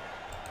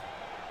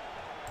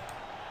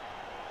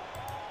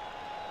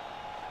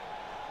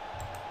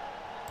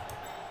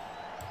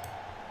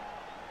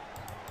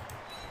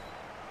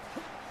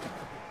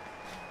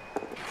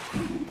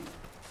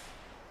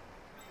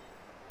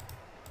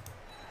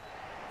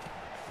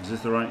 Is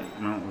this the right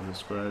amount of the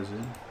squares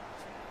in?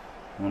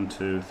 1,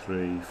 2,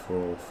 3,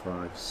 4,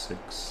 5,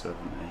 6, 7,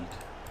 8.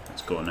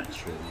 Let's go an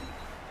extra one.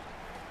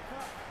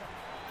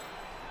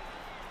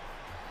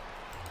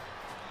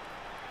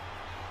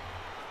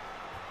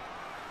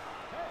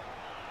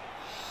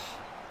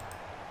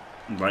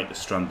 I'd like to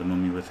strand the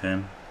mummy with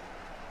him.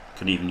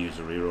 Could even use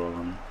a reroll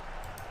on it.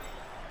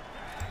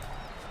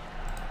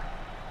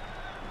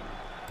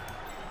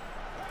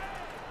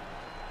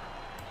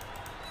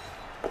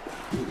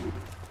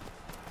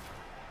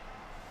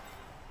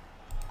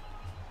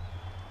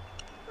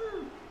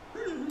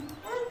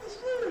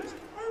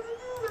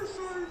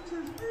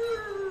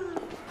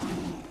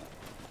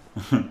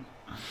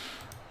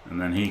 And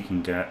then he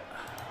can get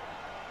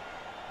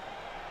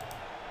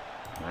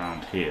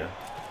around here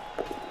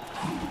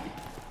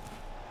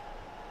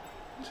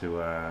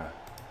to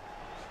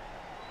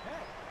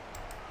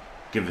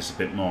give us a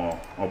bit more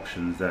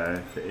options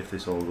there if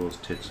this all goes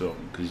tits up,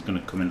 because he's going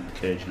to come into the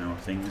cage now, I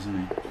think,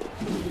 isn't he?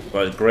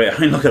 But it's great. I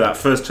mean, look at that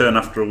first turn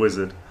after a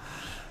wizard.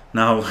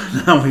 Now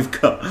we've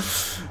got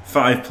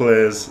 5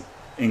 players,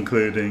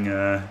 including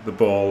the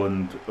ball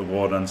and a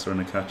war dancer and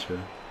a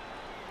catcher.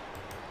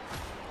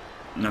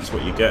 And that's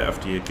what you get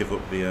after you give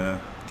up the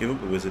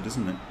wizard,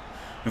 isn't it?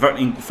 In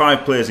fact,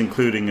 5 players,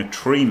 including a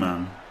tree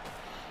man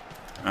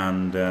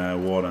and a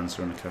war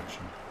dancer and a catcher.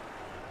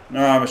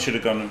 No, I should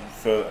have gone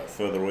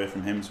further away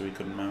from him so he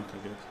couldn't mount, I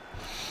guess.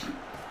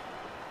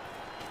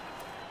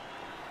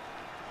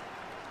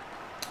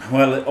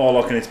 Well, all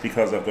looking, it's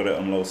because I've got it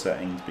on low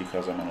settings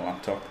because I'm on a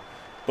laptop.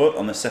 But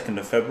on the 2nd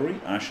of February,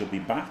 I shall be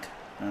back.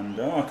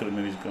 And I could have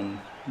maybe gone.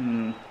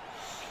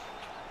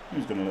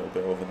 He's gone a little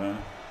bit over there.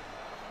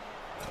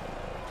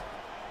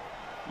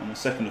 On the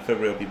 2nd of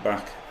February, I'll be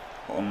back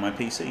on my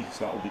PC,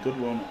 so that'll be good,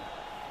 won't it?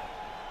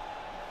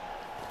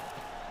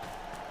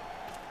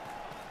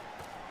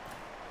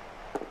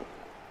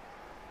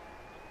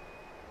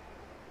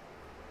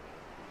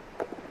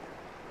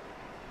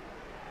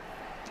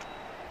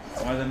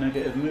 Why the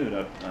negative mood?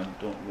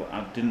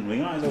 I didn't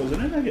realise I was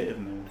in a negative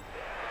mood.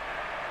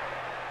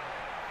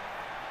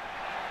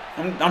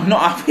 I'm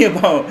not happy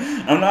about.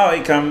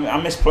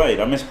 I misplayed.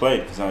 I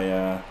misplayed because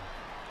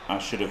I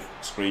should have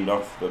screened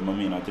off the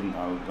mummy and I didn't.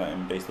 I let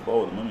him base the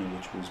ball with the mummy,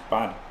 which was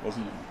bad,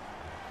 wasn't it?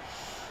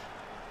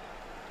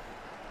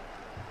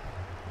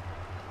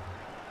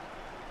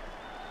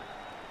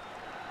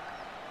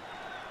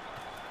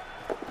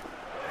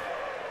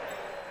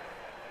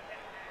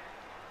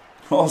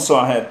 Also,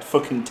 I had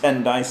fucking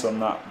 10 dice on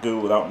that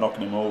ghoul without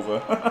knocking him over,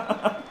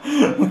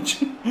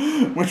 which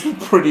was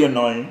pretty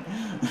annoying.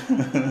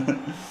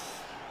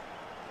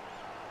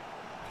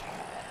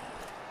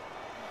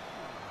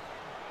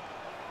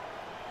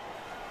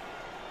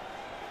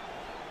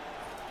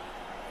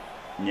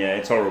 Yeah,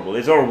 it's horrible.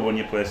 It's horrible when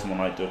you play someone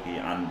like Ducky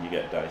and you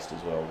get diced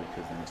as well,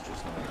 because then it's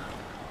just like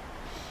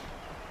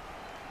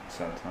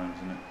sad times,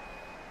 isn't it?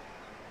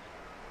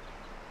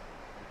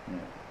 Yeah.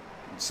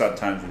 It's sad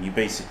times when you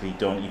basically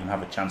don't even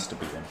have a chance to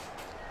beat him.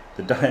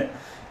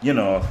 You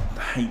know,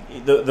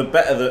 the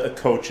better that a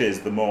coach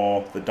is, the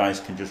more the dice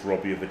can just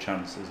rob you of a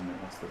chance, isn't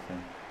it? That's the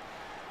thing.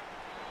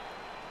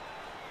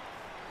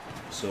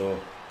 So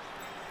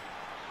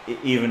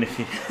even if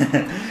you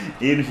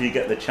even if you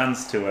get the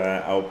chance to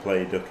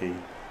outplay Ducky,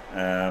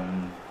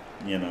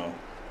 you know,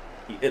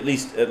 at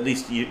least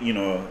you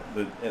know,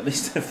 at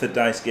least if the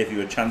dice gave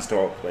you a chance to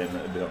outplay him,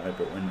 that'd be alright.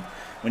 But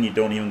when you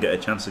don't even get a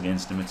chance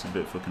against him, it's a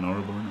bit fucking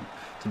horrible, isn't it?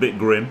 It's a bit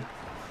grim.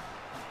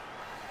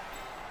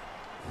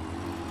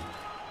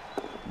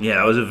 Yeah,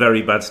 that was a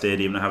very bad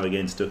stadium to have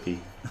against Ducky.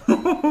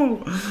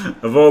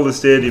 Of all the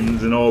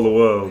stadiums in all the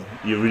world,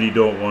 you really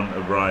don't want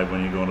a bribe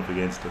when you're going up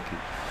against Ducky.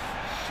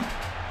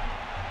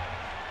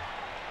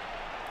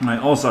 Right,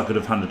 also I could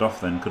have handed off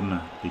then, couldn't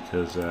I?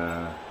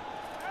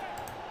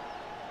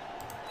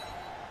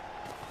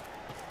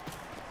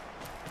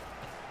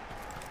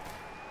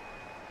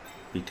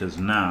 Because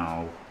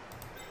now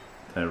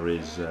there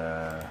is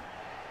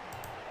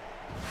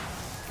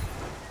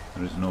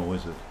no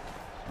wizard.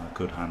 I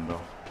could hand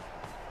off.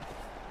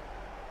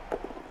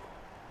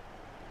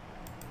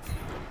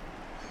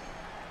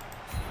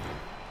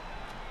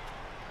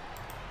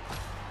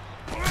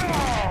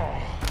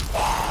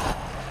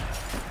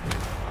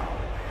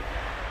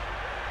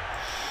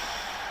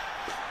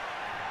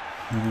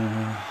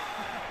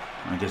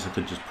 I guess I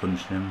could just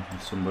punch him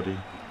with somebody.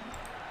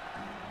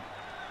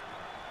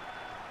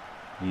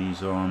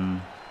 He's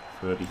on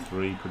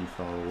 33, pretty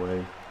far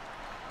away.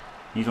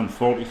 He's on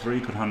 43,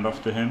 could hand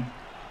off to him.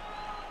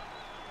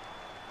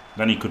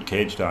 Then he could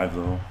cage dive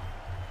though.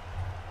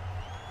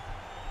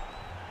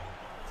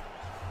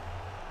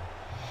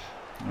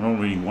 I don't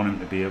really want him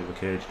to be able to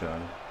cage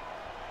dive.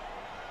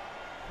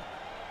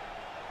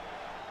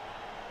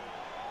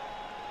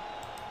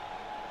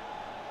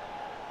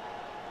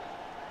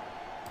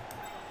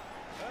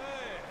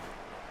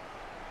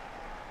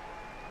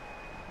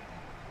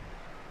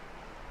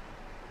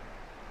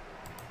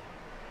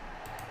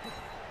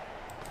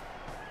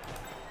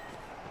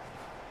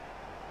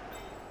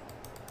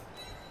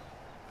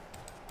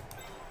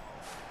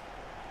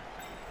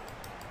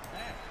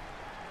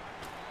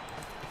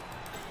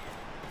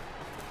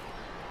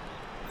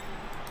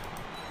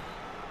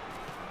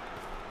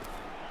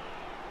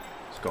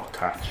 Got a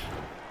catch.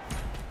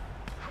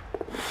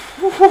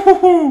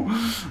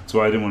 That's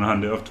why I didn't want to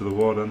hand it off to the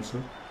war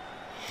dancer.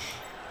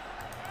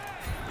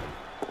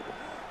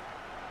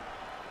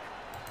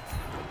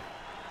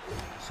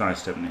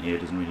 Sidestepping it here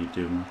doesn't really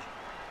do much.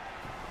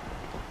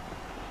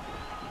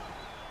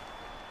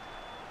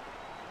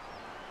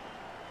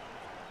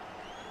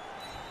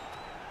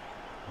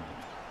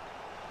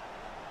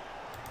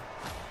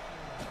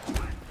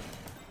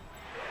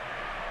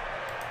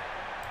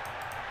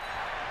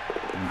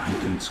 He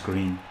can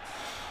screen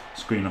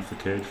off the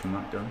cage from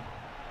that guy.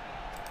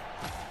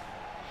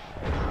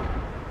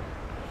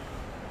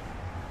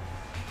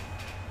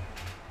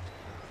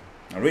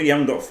 I really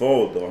haven't got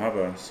forward though, have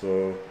I?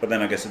 So, but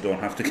then I guess I don't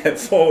have to get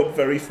forward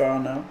very far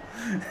now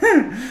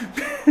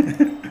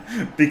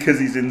because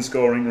he's in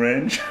scoring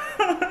range,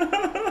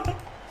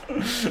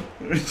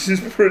 which is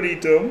pretty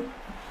dumb.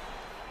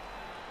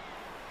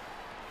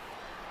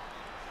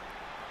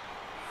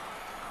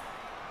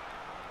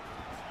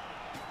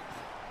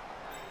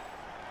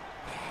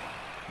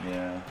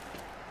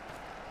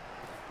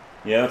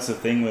 Yeah, that's the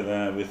thing with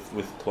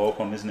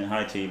Clopon, isn't it?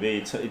 High TV,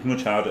 it's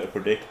much harder to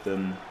predict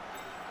than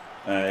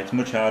the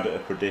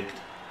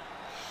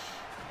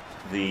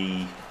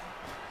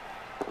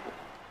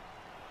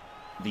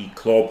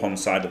Clopon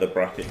side of the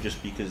bracket,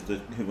 just because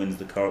who wins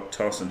the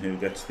toss and who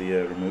gets the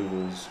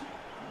removals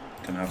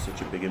can have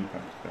such a big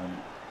impact.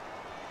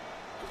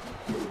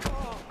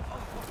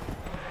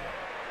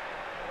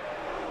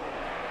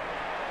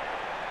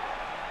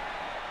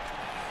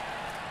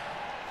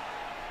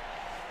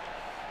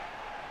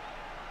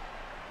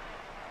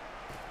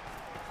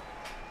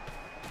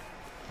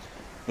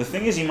 The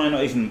thing is, he might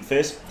not even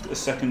face a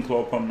second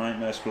Clopon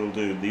Nightmare Scroll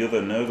dude. The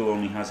other Nurgle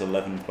only has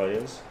 11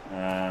 players.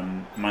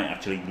 Might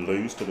actually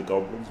lose to the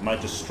Goblins. Might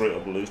just straight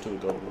up lose to the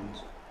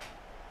Goblins.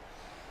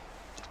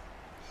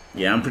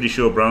 Yeah, I'm pretty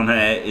sure Brown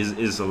Hair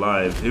is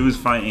alive. He was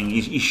fighting.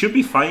 He should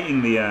be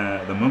fighting the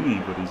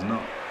mummy, but he's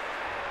not.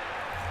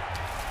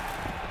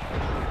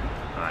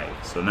 Right.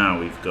 So now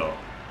we've got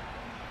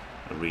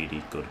a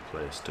really good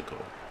place to go.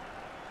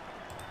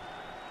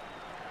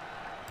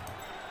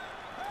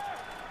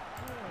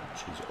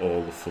 She's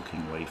all the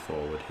fucking way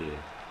forward here.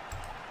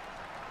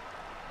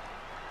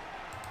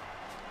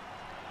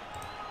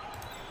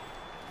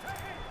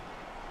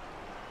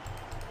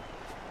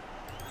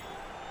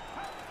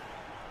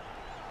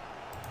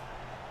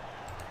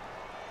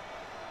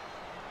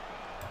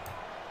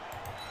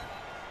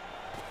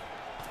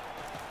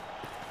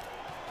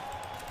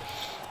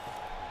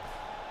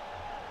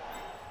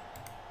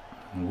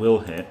 Will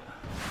hit.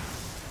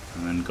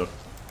 And then got...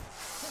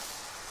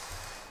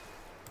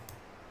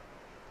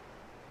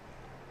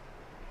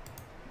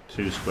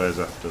 two squares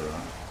after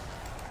that.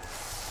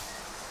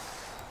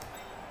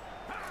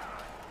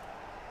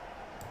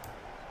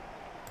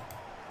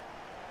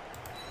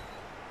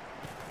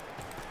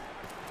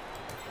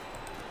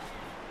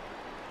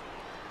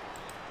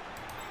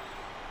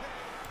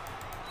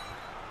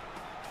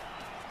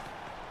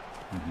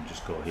 You can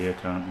just go here,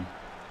 can't you?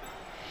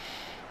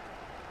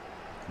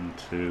 1,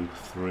 2,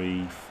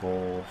 3,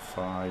 4,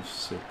 5,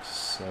 6,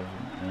 7,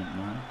 8,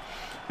 9.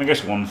 I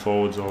guess one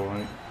forward's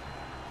alright.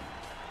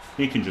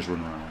 He can just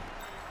run around.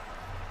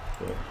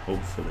 But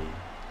hopefully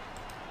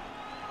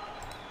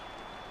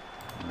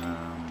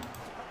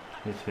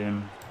hit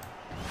him.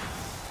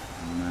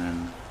 And then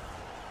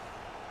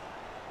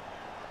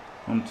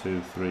 1,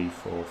 2, 3,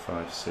 4,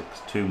 5,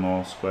 6. 2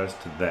 more squares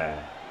to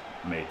there.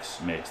 Makes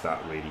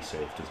that really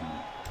safe, doesn't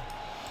it?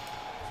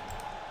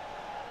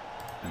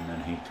 And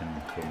then he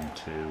can come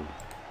to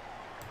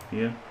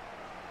here.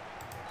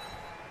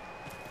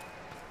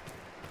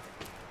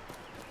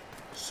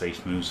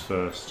 Safe moves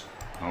first.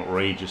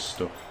 Outrageous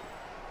stuff.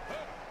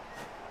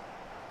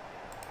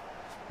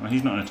 Well,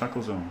 he's not in a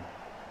tackle zone.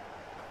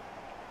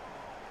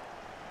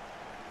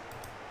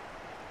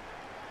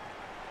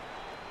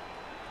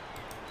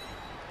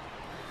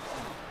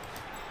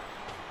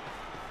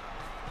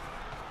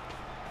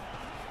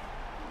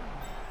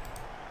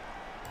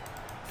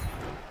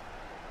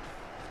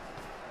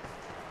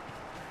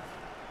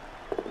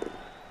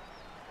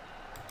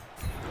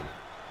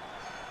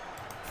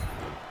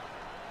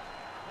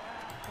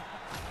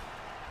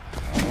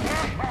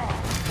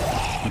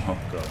 Oh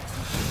god.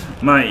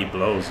 Mighty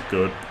Blow's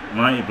good.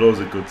 Mighty Blow's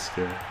a good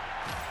skill.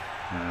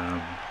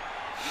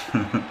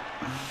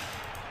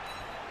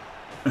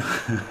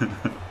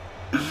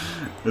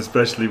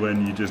 Especially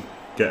when you just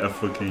get a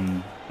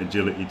fucking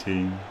agility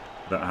team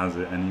that has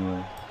it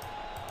anyway.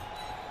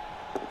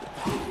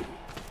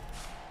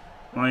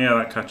 Oh yeah,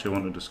 that catcher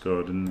wanted to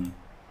score, didn't he?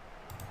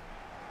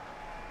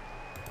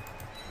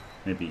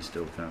 Maybe he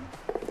still can.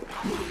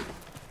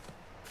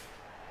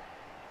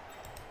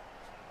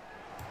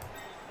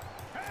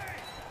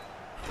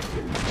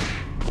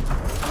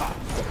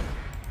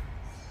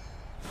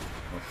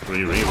 Well,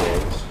 3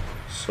 rerolls,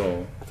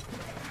 so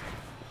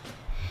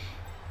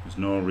there's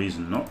no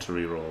reason not to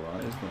reroll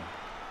that, is there?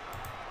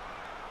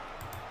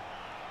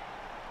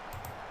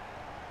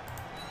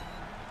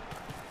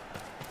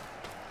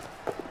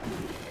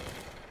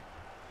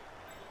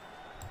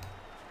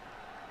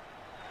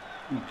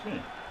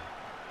 Okay.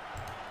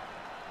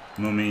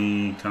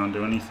 Mummy can't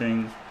do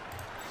anything.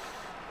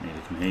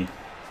 Neither can he.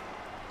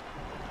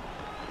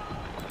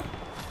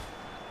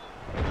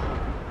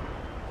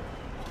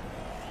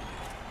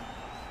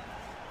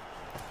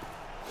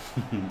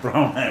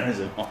 Brown hair is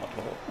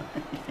immortal.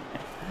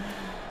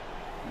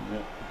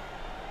 Yep.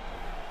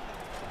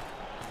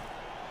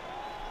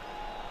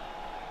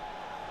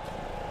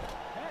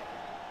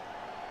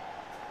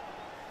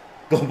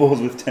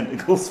 Gobbles with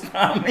tentacle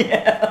spam.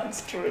 Yeah,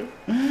 that's true.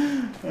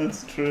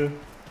 That's true.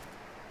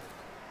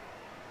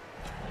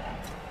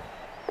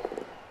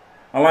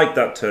 I like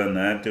that turn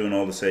there, doing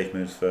all the safe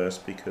moves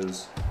first,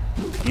 because,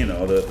 you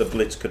know, the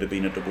blitz could have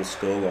been a double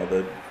skull, or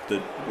the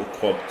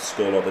quad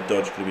skull, or the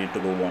dodge could have been a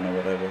double one, or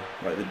whatever.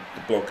 Like, the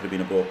block could have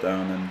been a bolt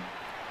down,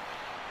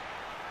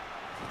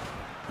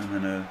 and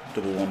then a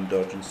double one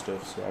dodge and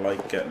stuff, so I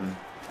like getting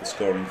the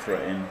scoring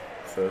threat in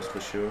first,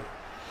 for sure.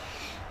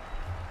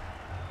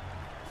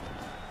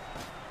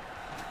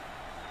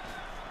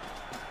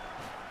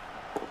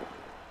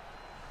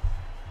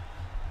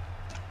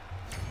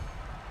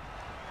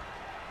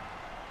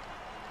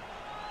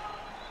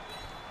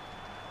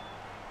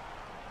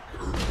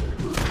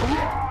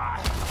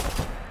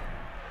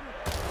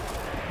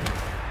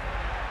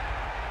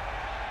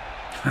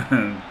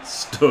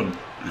 Stun.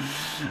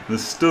 The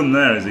stun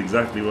there is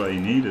exactly what he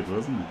needed,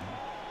 wasn't it?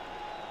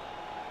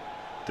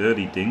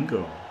 Dirty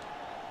dingo.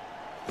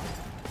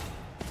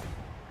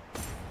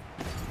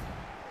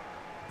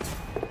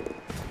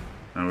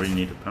 I really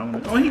need a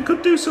power. Oh, he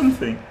could do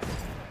something.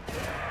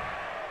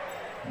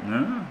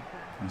 No,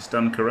 I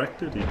stand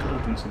corrected. He could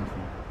have done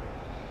something.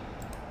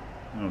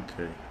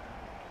 Okay.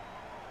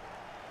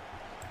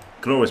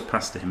 Could always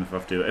pass to him if I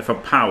have to. If I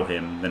pow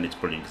him, then it's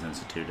brilliant because then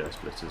it's a 2 dice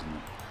split, isn't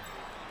it?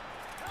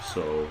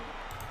 So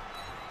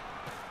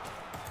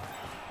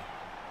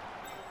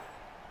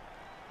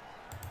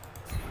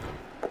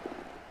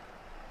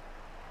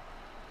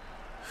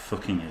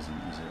fucking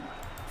isn't, is it?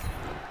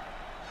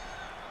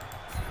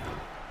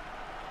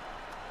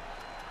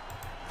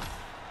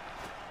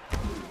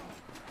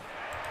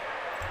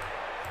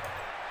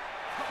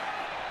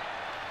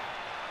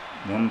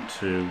 One,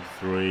 2,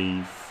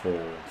 3,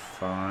 4,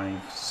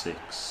 5,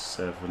 6,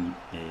 7,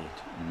 8,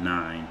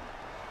 9.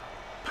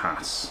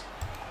 Pass.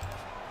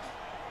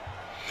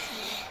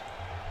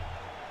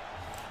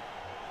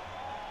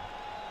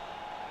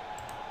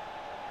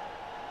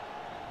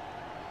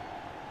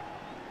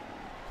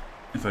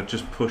 If I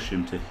just push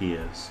him to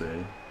here,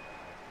 say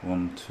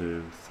 1,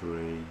 2,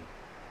 3,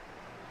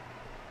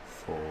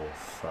 4,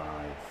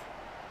 5,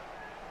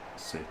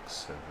 6,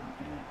 7,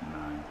 8,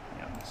 9.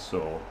 Yeah,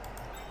 so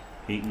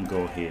he can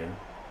go here.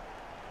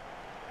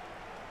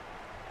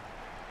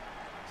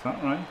 Is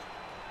that right?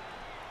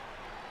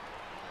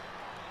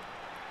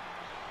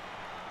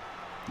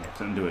 Yeah,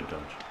 doesn't do a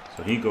dodge.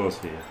 So he goes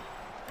here.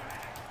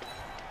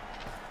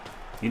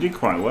 He did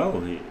quite well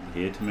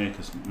here to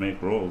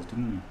make rolls,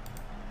 didn't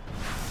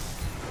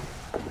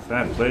he?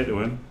 Fair play to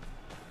him.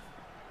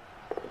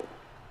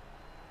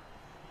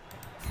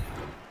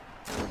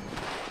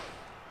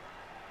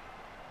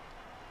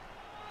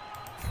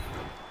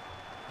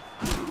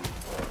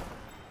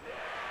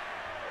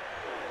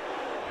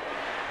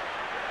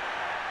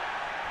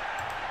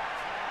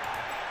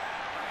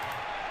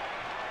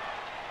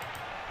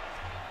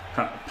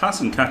 Pass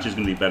and catch is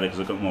going to be better because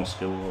I've got more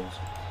skill rolls.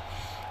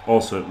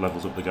 Also, it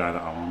levels up the guy that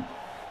I want.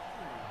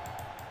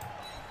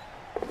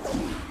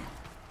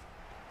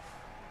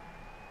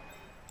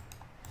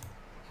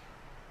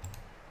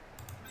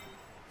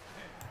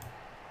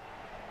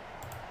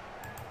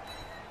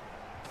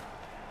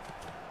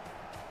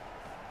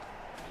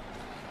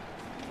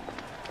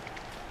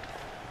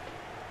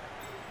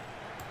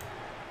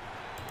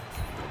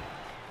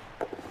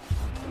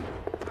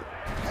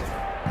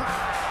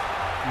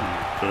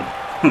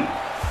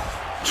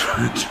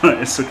 Try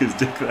to suck his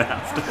dick there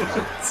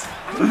afterwards.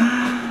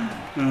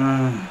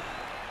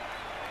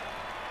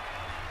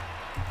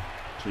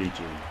 GG.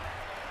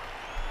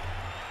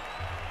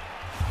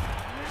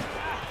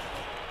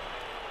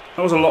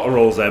 That was a lot of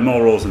rolls there,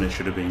 more rolls than it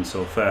should have been,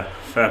 so fair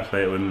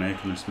play to him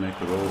making us make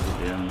the rolls at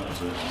the end. That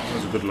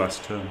was a good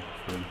last turn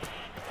for him.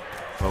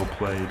 Well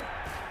played,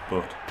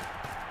 but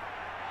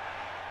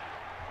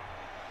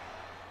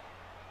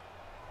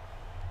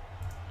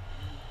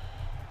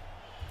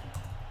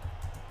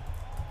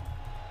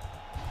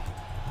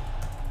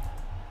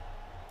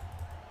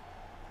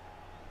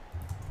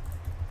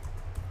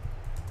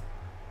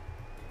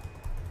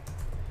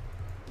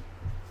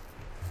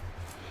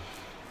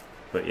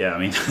yeah, I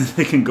mean,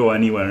 they can go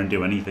anywhere and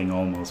do anything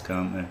almost,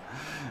 can't they?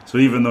 So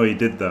even though he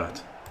did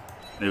that,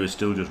 it was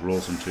still just roll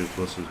some 2+,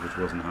 which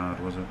wasn't hard,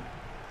 was it?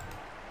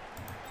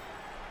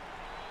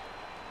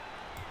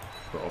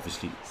 But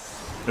obviously,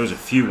 there was a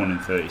few 1 in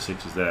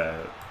 36s there.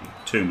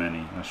 Too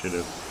many. I should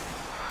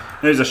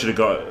have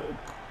got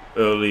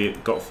early,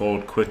 got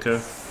forward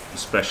quicker,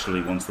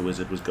 especially once the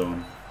wizard was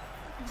gone.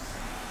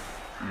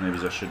 Maybe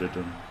I should have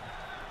done.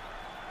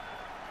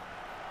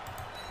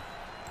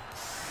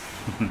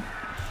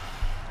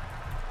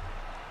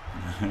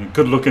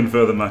 Good luck in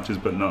further matches,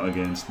 but not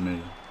against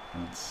me.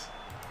 That's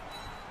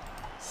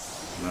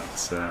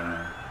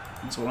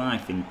what I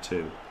think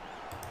too.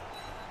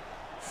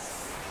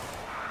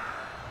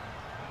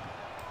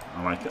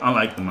 I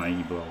like the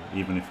mighty blow,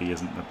 even if he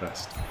isn't the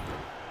best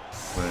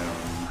player on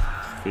the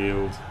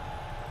field.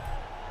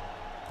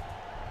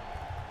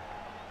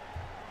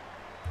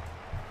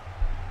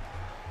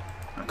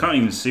 I can't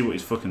even see what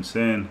he's fucking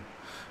saying.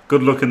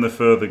 Good luck in the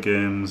further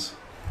games.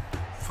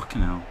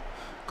 Fucking hell.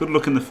 Good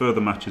luck in the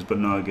further matches, but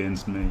not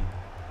against me.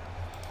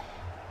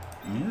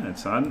 Yeah,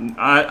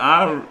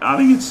 I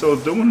think it's so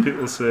dumb when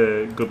people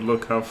say good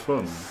luck, have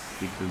fun,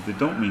 because they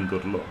don't mean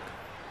good luck.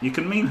 You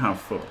can mean have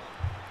fun,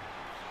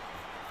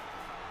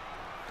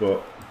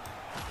 but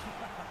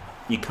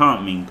you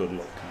can't mean good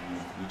luck, can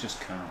you? You just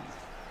can't.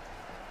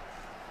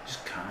 You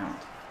just can't.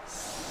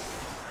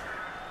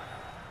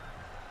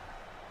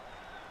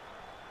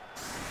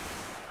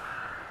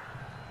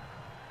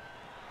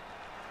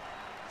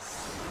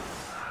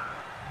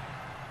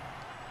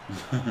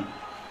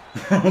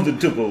 The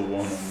double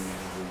one on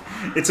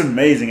the It's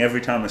amazing every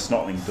time a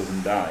snotling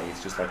doesn't die.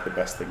 It's just like the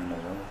best thing in the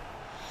world.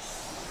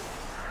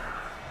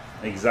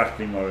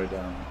 Exactly,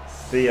 Moradam.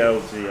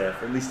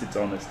 BLGF. At least it's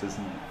honest,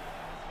 isn't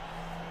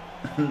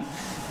it?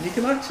 You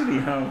can actually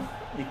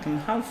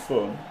have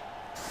fun.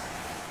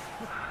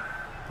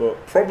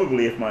 But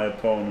probably if my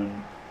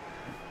opponent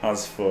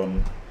has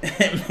fun,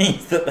 it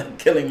means that they're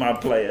killing my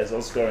players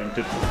or scoring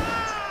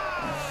touchdowns.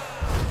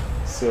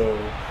 So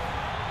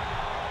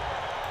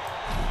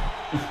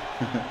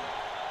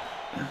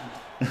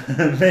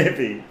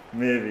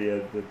maybe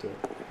at the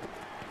top.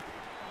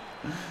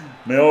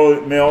 May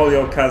all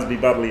your Kaz be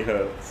badly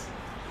hurt.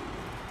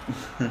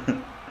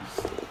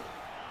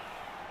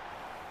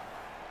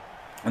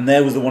 And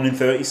there was the 1 in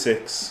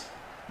 36.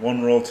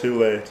 One roll too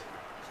late.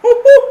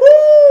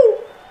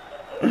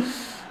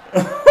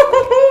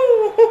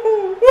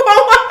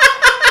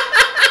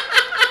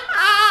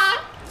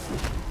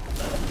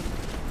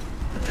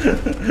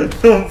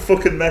 Don't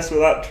fucking mess with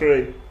that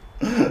tree.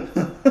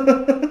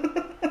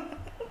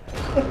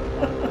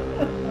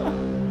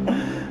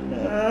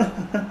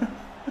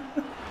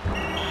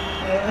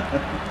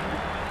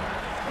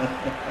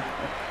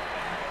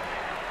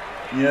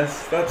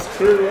 Yes, that's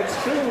true,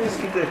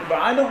 Whiskey Dick. But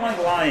I don't like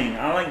lying.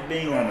 I like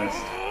being honest.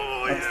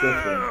 That's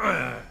different.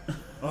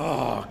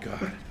 Oh,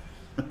 God.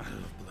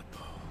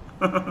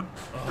 I love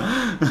Blood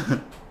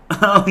Bowl.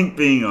 I like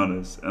being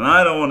honest, and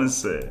I don't want to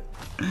say it.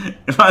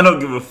 If I don't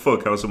give a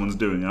fuck how someone's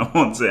doing, I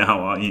won't say how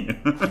are you.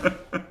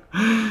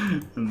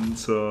 And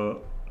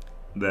so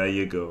there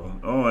you go.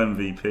 Oh,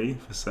 MVP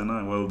for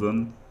Senai. Well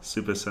done,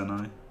 Super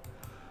Senai.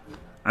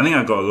 I think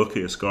I got a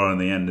luckier score in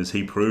the end, as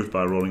he proved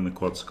by rolling the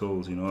quad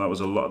skulls. You know, that was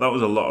a lot. That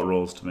was a lot of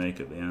rolls to make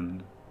at the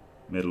end.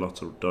 Made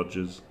lots of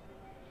dodges.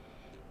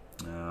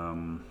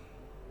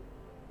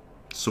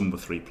 Some were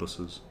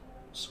 3+s,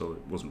 so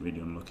it wasn't really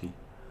unlucky.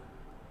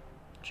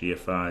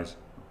 GFIs.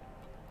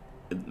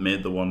 It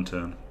made the one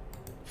turn.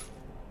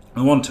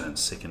 The one turn's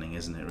sickening,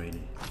 isn't it?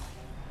 Really.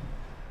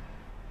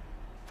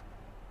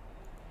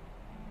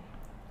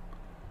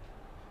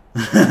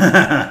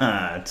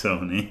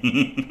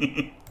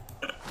 Tony.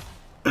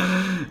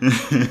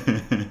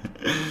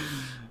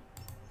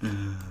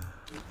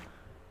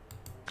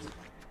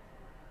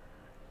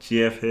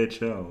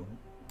 GFHL.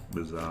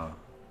 Bizarre.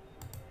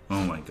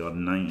 Oh my god,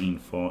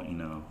 1940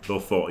 now. Though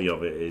 40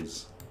 of it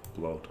is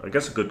blocked. I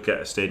guess I could get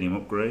a stadium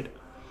upgrade.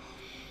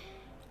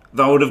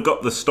 That would have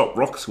got the stop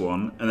rocks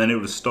one, and then it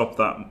would have stopped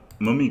that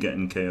mummy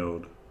getting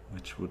KO'd,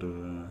 which would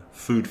have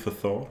food for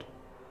thought.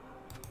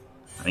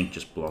 I think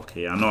just block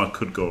here. I know I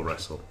could go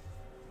wrestle.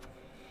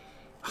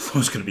 I thought it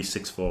was going to be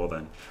 6-4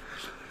 then.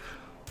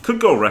 Could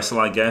go wrestle,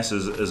 I guess,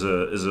 as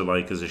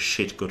a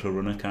shit gutter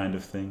runner kind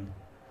of thing.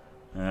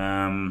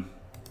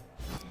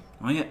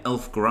 Oh yeah,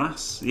 elf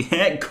grass.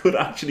 Yeah, it could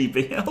actually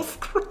be elf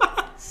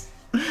grass.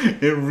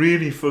 It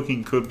really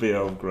fucking could be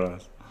elf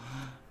grass,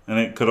 and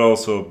it could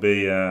also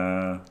be.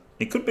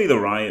 It could be the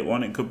riot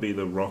one. It could be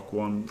the rock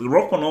one. The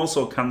rock one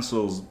also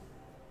cancels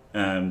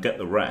get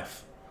the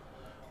ref,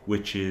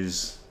 which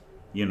is,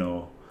 you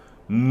know,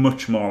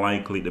 much more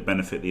likely to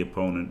benefit the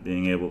opponent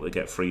being able to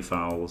get free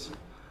fouls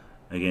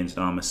against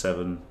Armour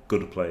 7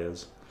 good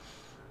players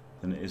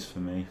than it is for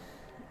me.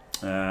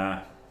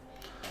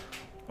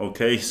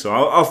 Okay, so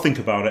I'll think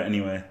about it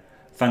anyway.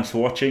 Thanks for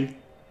watching.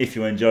 If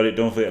you enjoyed it,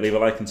 don't forget to leave a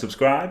like and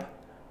subscribe.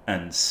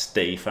 And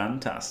stay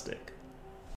fantastic.